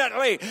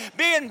abundantly.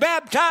 Being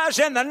baptized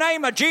in the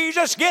name of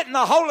Jesus, getting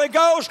the Holy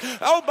Ghost,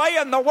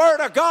 obeying the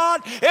Word of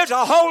God is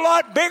a whole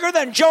lot bigger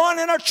than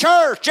joining a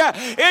church.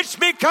 It's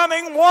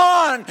becoming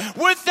one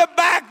with the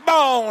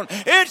backbone.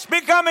 It's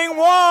becoming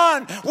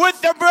one with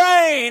the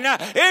brain.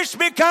 It's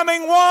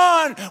becoming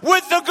one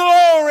with the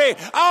glory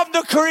of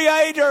the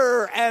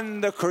Creator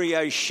and the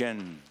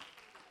creation.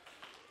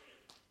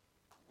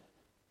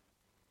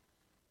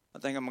 I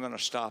think I'm going to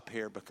stop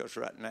here because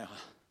right now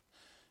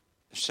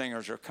The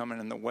singers are coming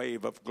and the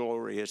wave of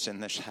glory is in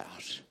this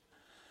house.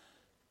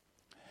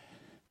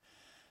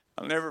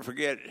 I'll never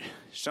forget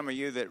some of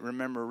you that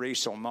remember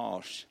Riesel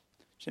Moss.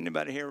 Does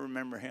anybody here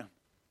remember him?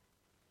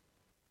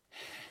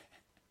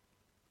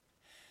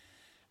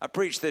 I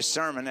preached this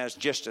sermon as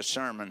just a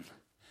sermon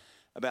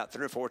about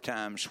 3 or 4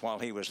 times while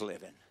he was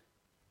living.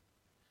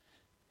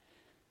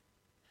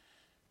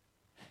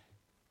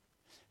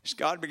 As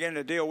God began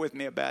to deal with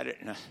me about it,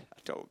 and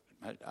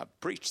I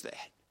preached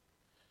that.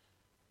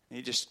 And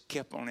he just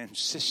kept on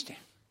insisting.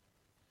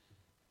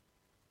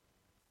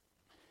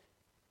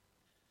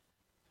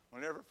 I'll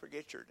never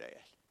forget your dad.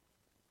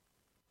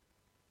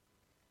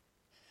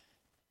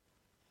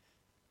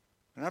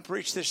 When I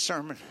preached this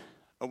sermon,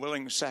 a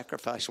willing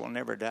sacrifice will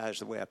never die, is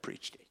the way I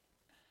preached it.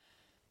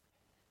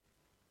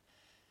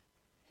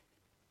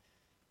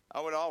 I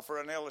would offer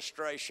an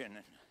illustration,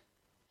 and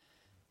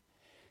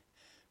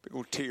big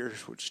old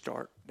tears would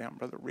start down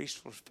Brother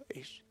Riesel's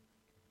face.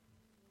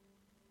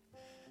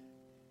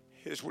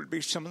 His would be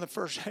some of the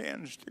first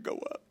hands to go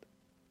up.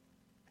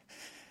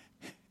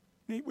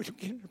 And he would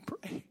begin to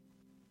pray.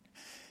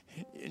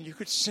 And you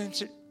could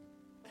sense it.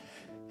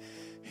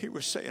 He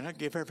was saying, I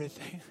give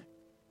everything.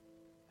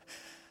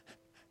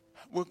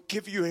 I will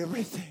give you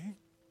everything.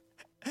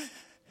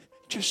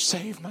 Just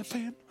save my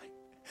family.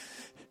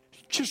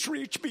 Just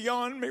reach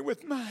beyond me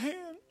with my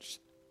hands.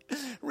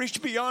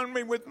 Reach beyond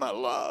me with my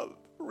love.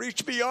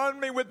 Reach beyond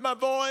me with my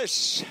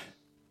voice.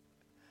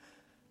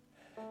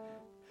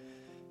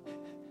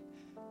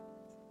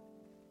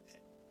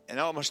 And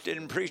I almost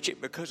didn't preach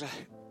it because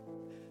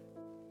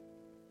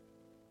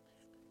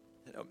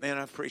man,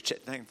 I've preached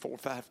that thing 4 or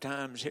 5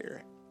 times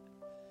here.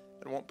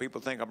 I don't want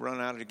people to think I've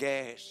run out of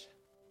gas.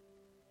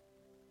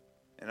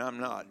 And I'm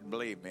not.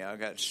 Believe me, I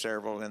got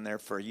several in there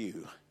for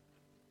you.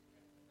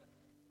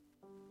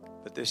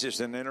 But this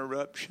is an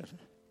interruption.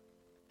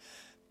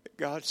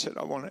 God said,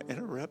 I want to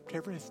interrupt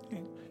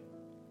everything.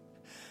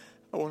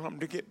 I want them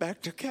to get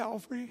back to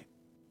Calvary.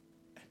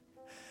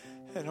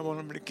 And I want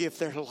them to give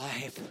their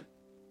life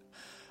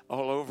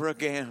all over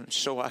again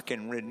so I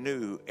can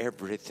renew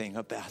everything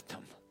about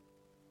them.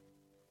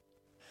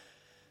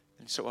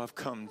 And so I've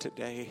come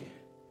today.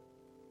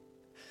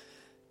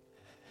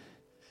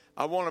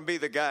 I want to be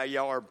the guy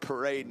y'all are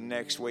parading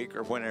next week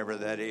or whenever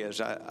that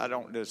is. I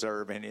don't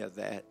deserve any of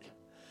that.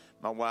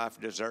 My wife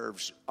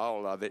deserves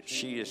all of it.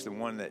 She is the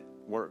one that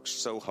works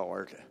so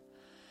hard.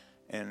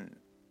 And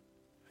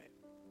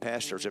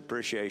Pastor's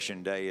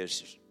Appreciation Day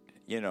is,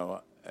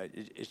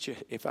 it's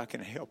just, if I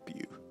can help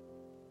you,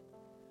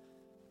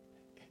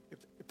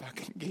 if I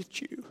can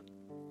get you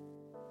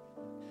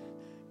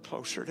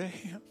closer to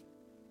Him,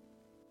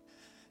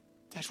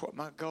 that's what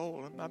my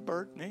goal and my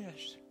burden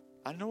is.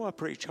 I know I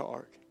preach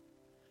hard,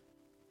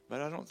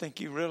 but I don't think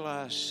you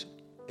realize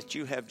that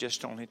you have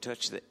just only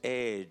touched the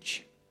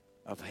edge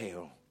of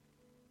hell.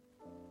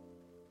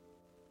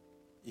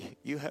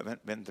 You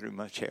haven't been through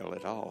much hell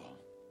at all.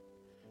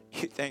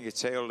 You think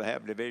it's hell to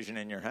have division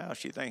in your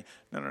house. You think,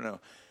 no.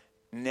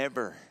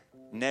 Never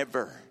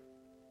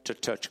to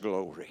touch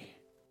glory.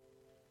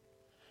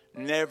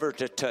 Never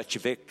to touch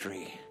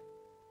victory.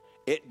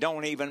 It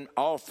don't even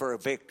offer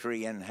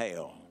victory in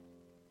hell.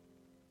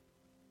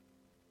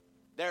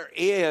 There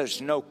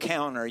is no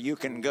counter you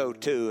can go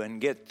to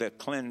and get the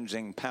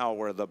cleansing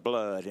power of the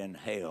blood in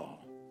hell.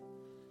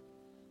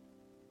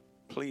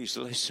 Please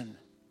listen.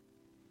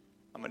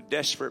 I'm a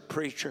desperate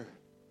preacher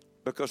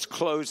because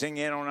closing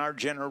in on our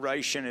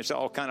generation is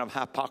all kind of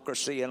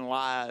hypocrisy and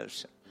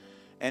lies.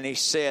 And He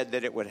said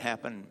that it would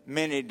happen.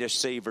 Many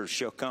deceivers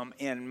shall come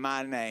in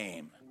my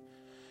name,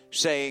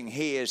 saying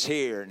He is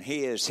here and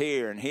He is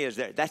here and He is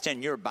there. That's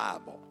in your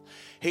Bible.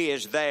 He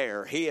is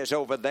there. He is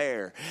over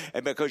there.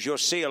 And because you'll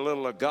see a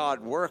little of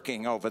God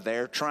working over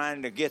there,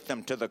 trying to get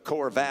them to the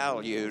core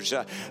values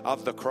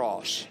of the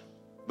cross.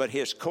 But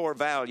His core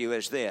value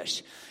is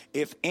this: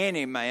 if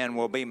any man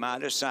will be my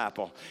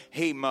disciple,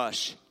 he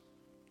must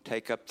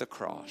take up the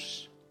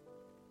cross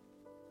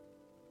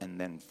and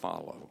then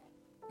follow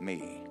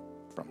me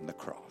from the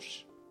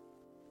cross.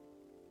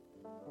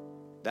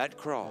 That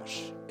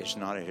cross is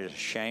not as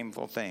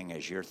shameful thing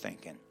as you're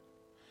thinking.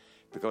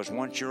 Because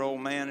once your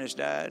old man has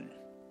died,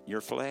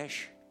 your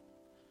flesh,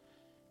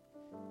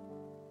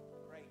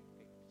 great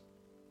peace,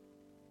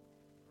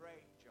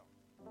 great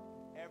joy,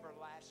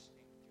 everlasting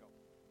joy,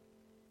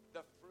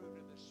 the fruit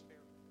of the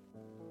Spirit,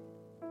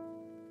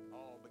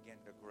 all begin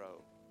to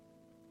grow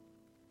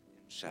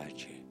inside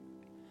you.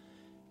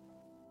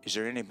 Is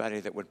there anybody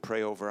that would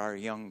pray over our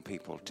young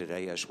people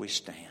today as we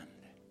stand?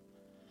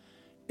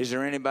 Is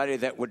there anybody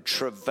that would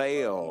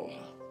travail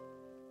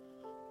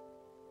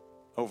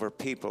over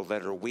people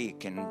that are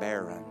weak and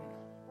barren?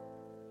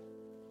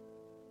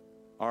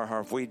 Or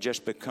have we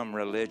just become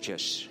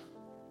religious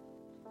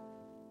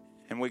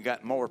and we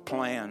got more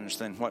plans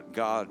than what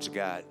God's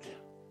got?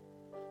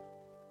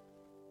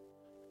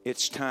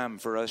 It's time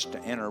for us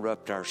to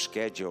interrupt our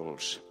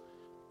schedules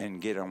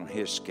and get on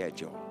His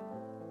schedule.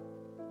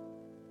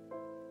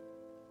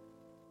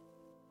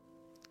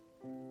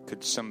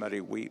 Could somebody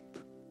weep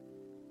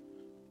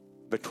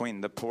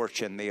between the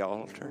porch and the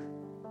altar?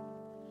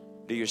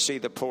 Do you see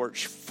the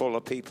porch full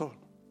of people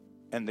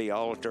and the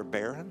altar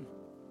barren?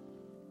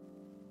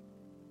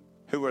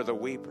 Who are the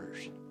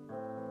weepers?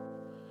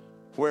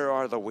 Where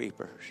are the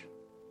weepers?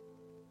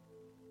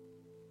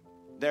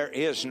 There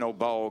is no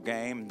ball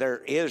game. There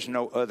is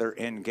no other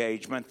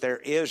engagement. There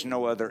is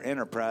no other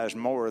enterprise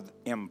more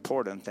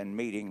important than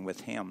meeting with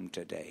Him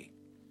today.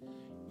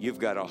 You've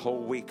got a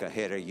whole week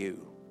ahead of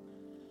you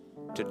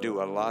to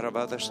do a lot of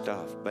other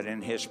stuff, but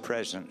in His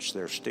presence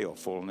there's still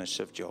fullness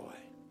of joy.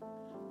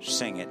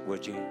 Sing it,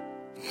 would you?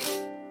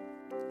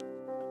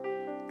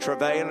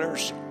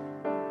 Travailers,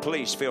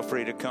 please feel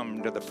free to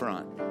come to the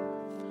front.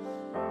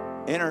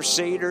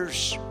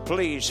 Interceders,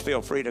 please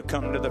feel free to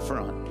come to the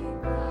front.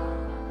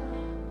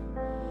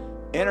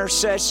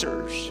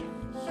 Intercessors,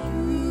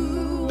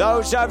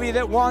 those of you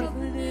that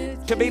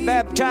want to be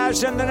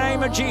baptized in the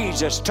name of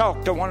Jesus,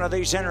 talk to one of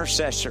these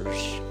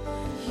intercessors.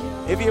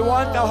 If you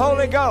want the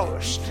Holy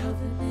Ghost,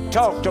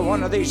 talk to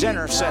one of these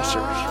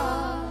intercessors.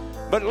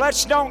 But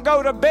let's don't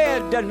go to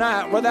bed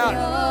tonight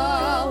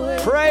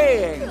without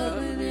praying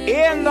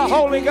in the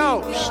Holy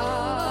Ghost.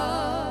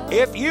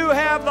 If you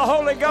have the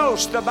Holy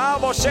Ghost, the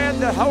Bible said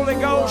the Holy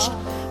Ghost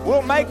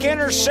will make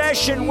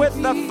intercession with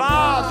the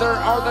Father,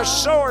 or the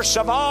source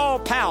of all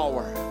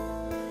power.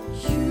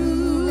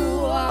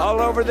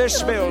 All over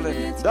this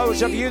building,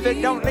 those of you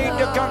that don't need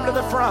to come to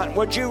the front,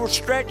 would you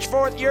stretch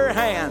forth your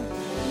hand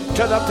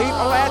to the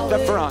people at the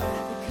front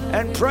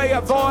and pray a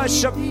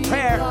voice of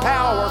prayer,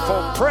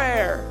 powerful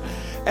prayer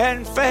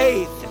and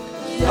faith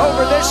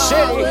over this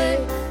city?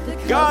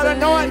 God,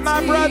 anoint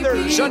my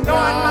brothers, anoint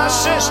my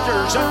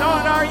sisters,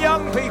 anoint our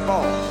young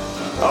people.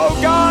 Oh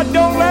God,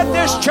 don't let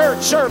this church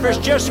service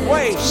just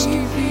waste.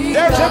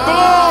 There's a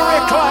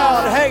glory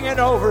cloud hanging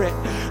over it.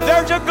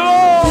 There's a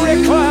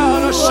glory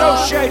cloud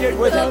associated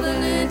with it.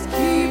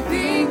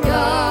 Covenant-keeping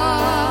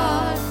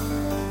God,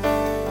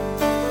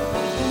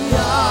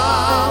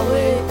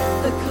 Yahweh,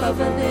 the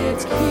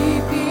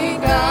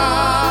covenant-keeping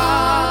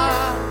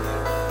God,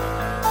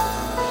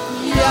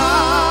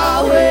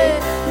 Yahweh,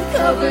 the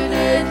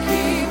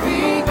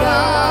covenant-keeping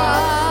God.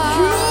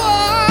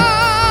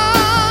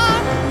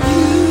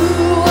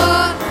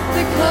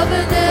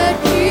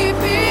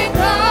 Covenant-keeping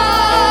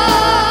God,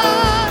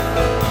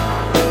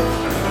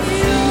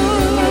 you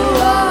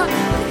are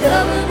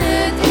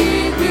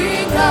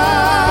covenant-keeping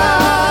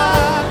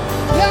God,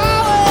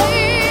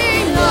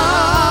 Yahweh,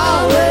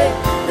 Yahweh,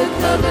 the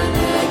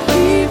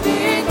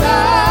covenant-keeping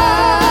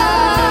God,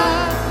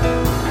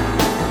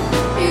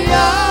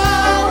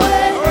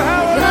 Yahweh, the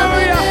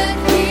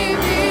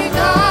covenant-keeping God.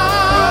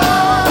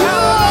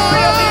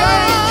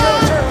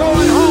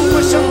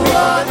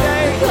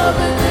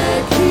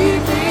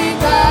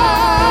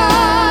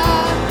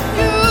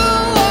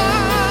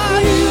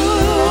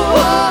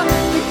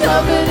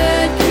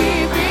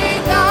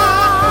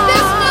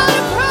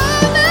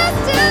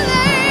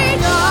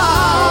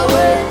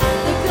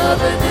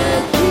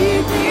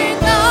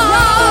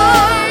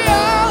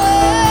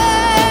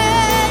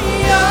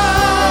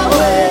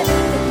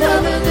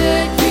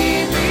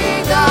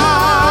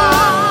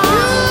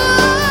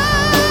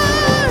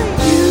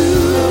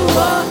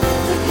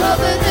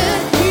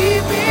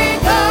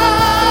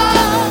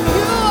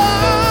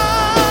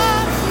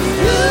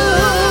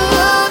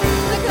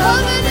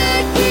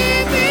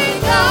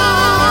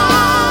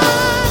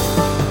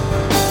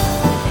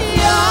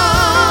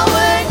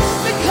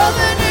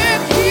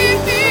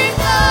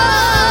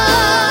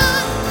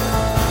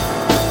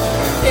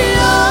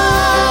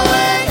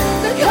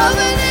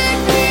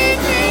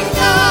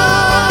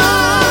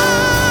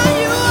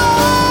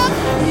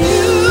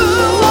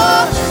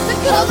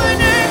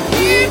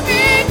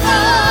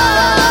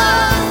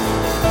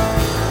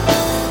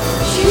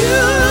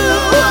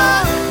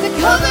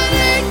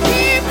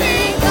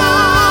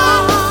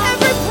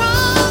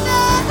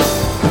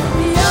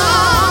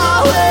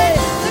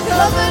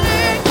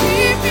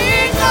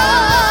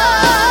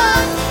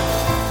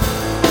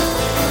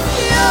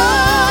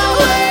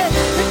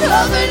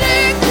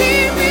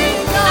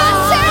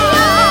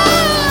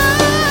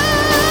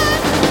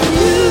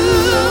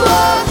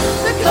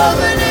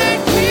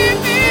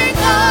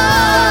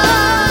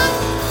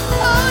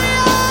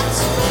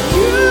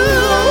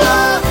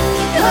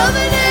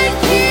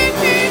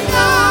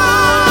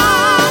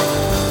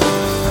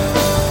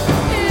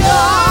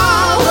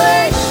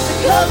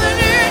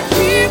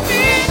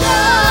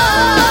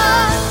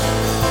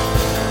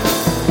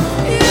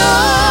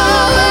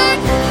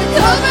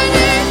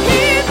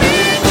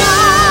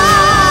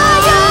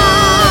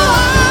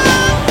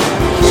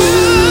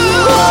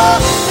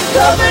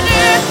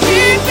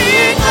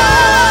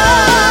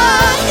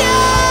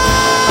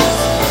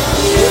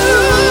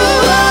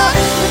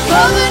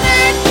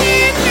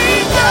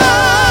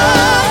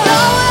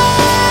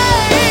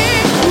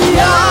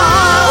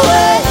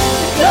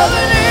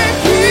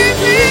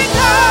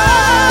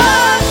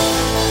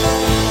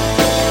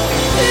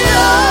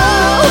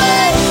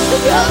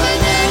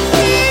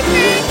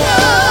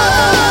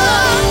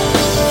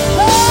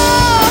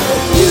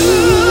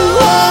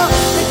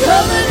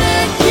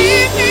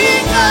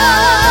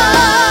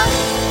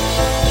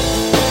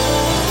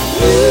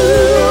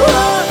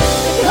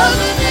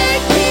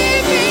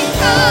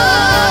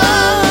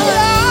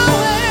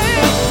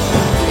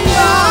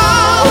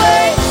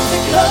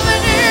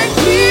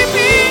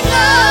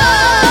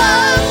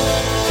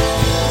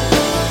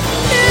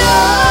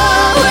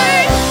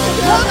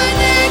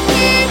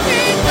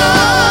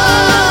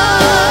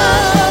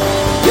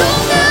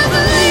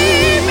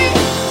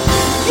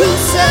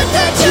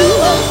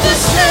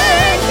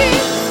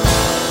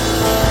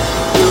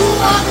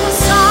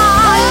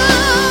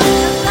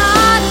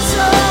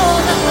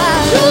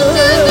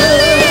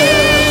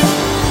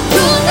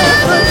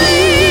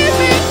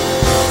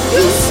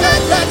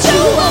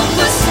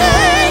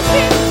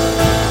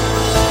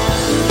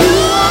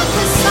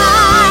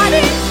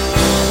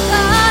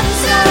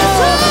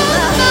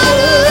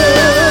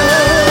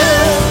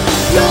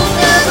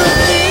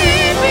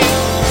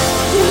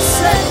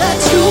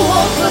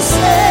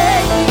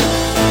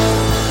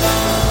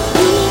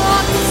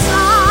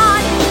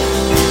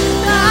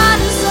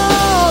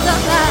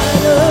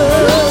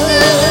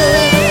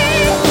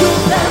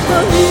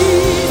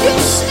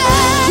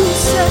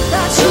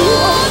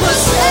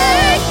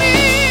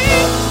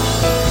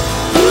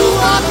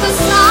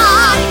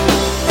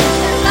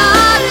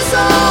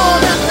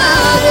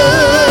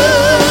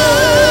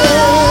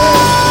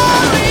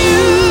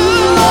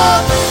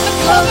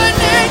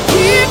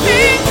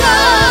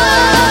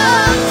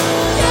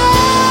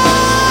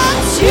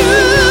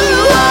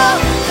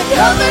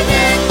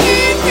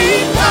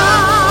 covenant-keeping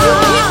God. You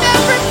keep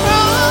every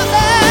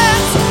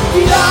promise.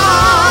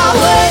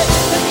 Yahweh,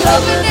 the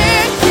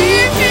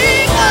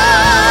covenant-keeping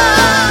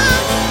God.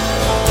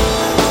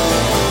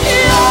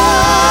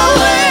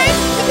 Yahweh,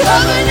 the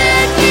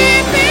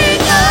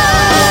covenant-keeping God.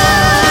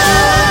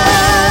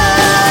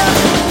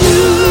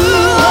 You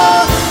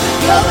are the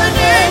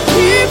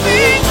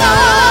covenant-keeping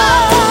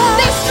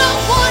God. There's no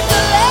one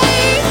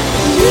delay.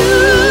 You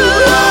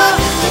are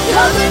the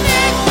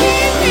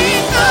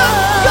covenant-keeping God.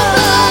 Your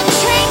blood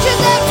changes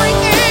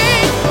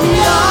everything.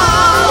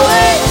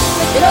 Yahweh,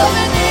 the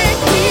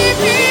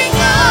covenant-keeping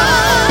God.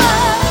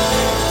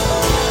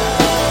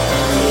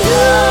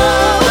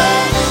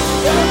 Yahweh,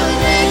 the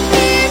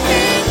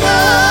covenant-keeping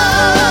God.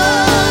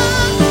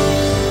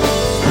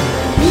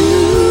 You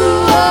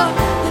are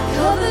the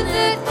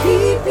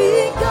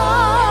covenant-keeping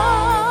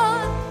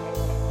God.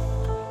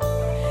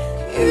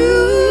 You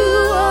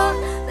are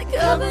the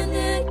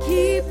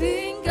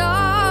covenant-keeping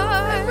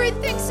God.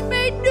 Everything's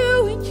made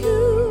new in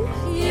you.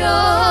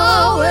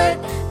 Yahweh,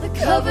 the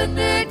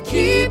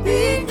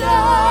covenant-keeping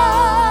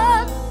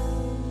God.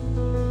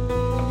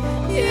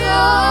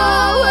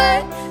 Yahweh,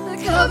 the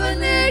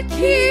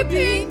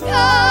covenant-keeping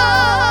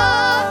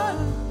God.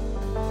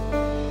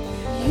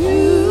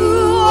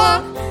 You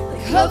are the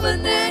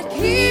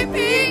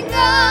covenant-keeping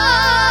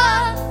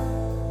God.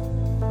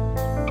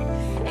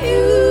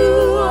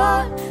 You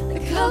are the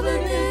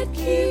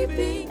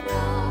covenant-keeping God.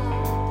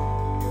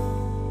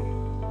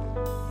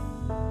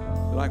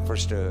 I'd like for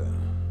us to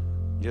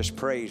just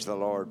praise the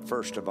Lord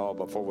first of all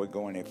before we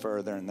go any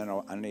further, and then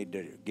I need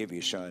to give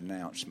you some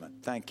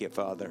announcement. Thank you,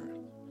 Father,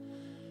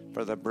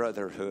 for the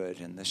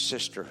brotherhood and the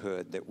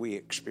sisterhood that we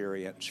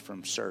experience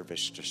from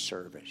service to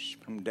service,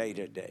 from day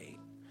to day.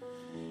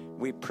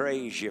 We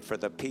praise you for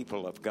the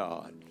people of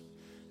God,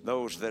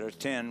 those that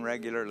attend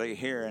regularly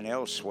here and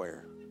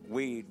elsewhere.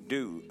 We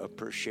do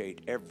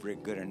appreciate every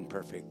good and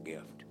perfect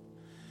gift.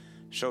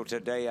 So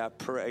today I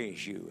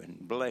praise you and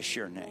bless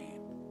your name.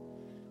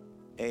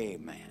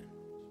 Amen.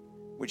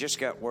 We just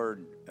got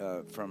word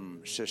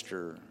from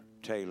Sister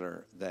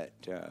Taylor that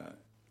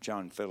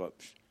John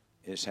Phillips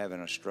is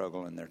having a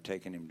struggle, and they're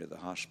taking him to the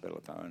hospital,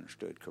 if I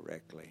understood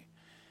correctly.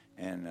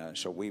 And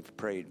so we've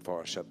prayed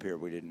for us up here.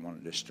 We didn't want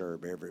to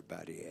disturb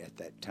everybody at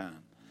that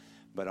time.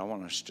 But I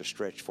want us to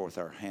stretch forth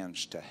our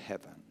hands to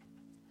heaven.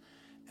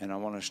 And I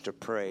want us to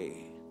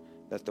pray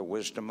that the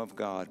wisdom of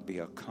God be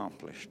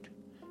accomplished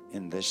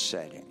in this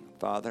setting.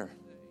 Father,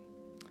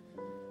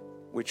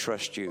 we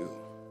trust you.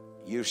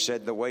 You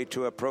said the way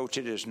to approach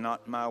it is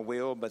not my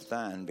will, but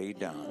thine be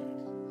done.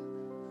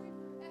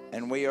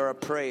 And we are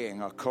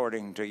praying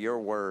according to your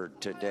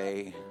word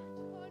today.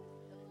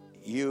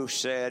 You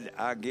said,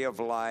 I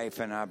give life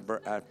and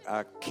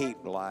I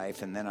keep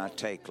life and then I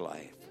take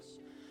life.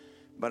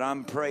 But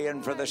I'm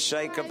praying for the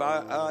sake of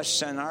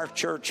us and our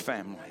church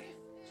family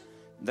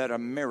that a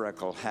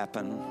miracle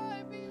happen,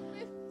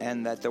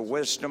 and that the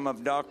wisdom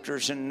of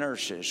doctors and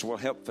nurses will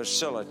help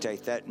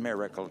facilitate that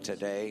miracle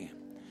today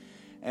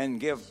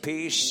and give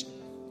peace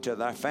to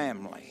thy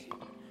family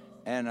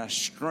and a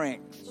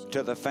strength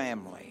to the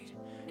family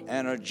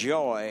and a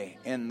joy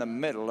in the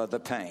middle of the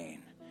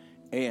pain.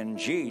 In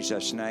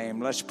Jesus'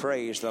 name, let's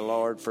praise the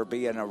Lord for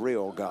being a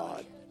real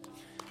God.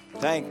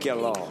 Thank you,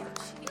 Lord.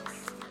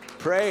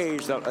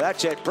 Praise the Lord.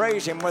 That's it.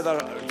 Praise him with a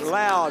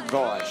loud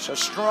voice, a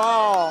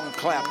strong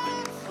clap.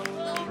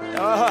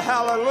 Oh,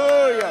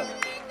 hallelujah.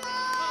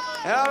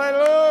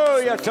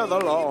 Hallelujah to the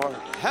Lord.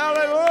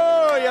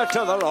 Hallelujah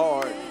to the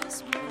Lord.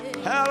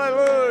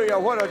 Hallelujah.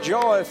 What a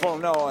joyful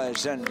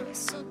noise. And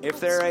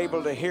if they're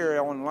able to hear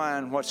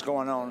online what's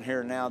going on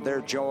here now, they're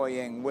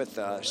joying with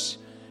us.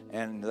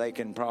 And they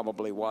can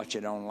probably watch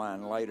it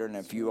online later. And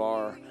if you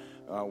are,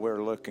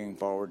 we're looking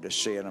forward to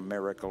seeing a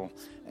miracle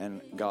and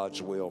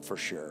God's will for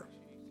sure.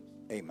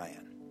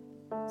 Amen.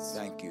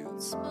 Thank you.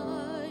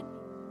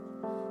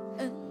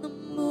 And the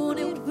moon,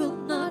 it will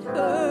not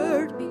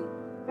hurt me.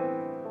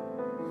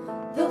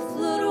 The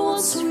flood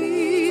won't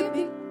sweep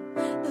me.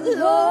 The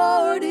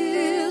Lord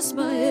is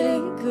my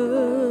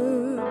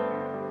anchor.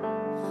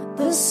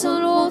 The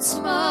sun won't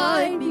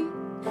smite me,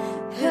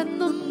 and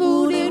the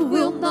moon, it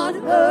will not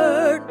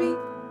hurt me.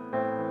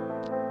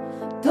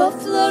 The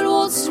flood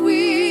won't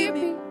sweep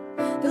me.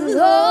 The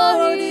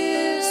Lord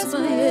is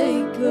my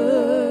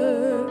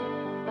anchor.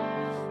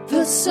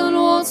 The sun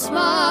won't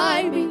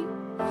smite me,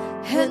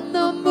 and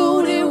the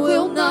moon, it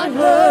will not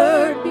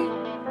hurt me.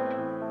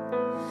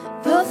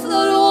 The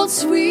flood won't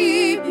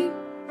sweep me.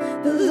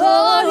 The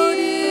Lord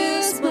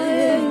is my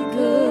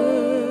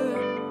anchor.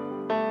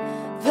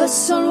 The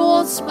sun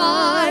won't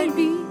smite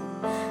me,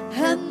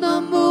 and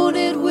the moon,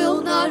 it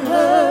will not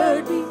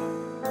hurt me.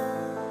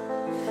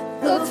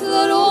 The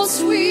flood won't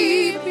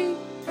sweep me.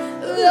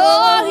 The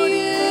Lord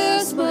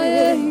is my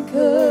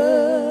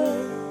anchor.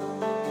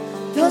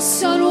 The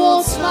sun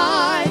won't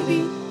smite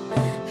me,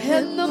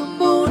 and the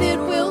moon, it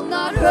will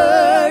not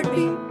hurt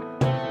me.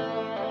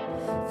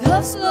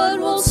 The flood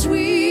won't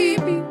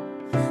sweep me.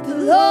 The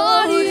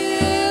Lord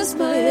is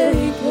my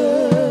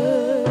anchor.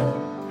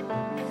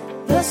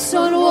 The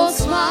sun won't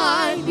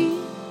smite me,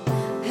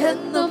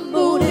 and the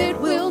moon, it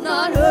will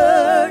not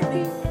hurt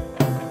me.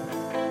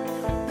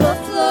 The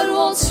flood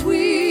won't sweep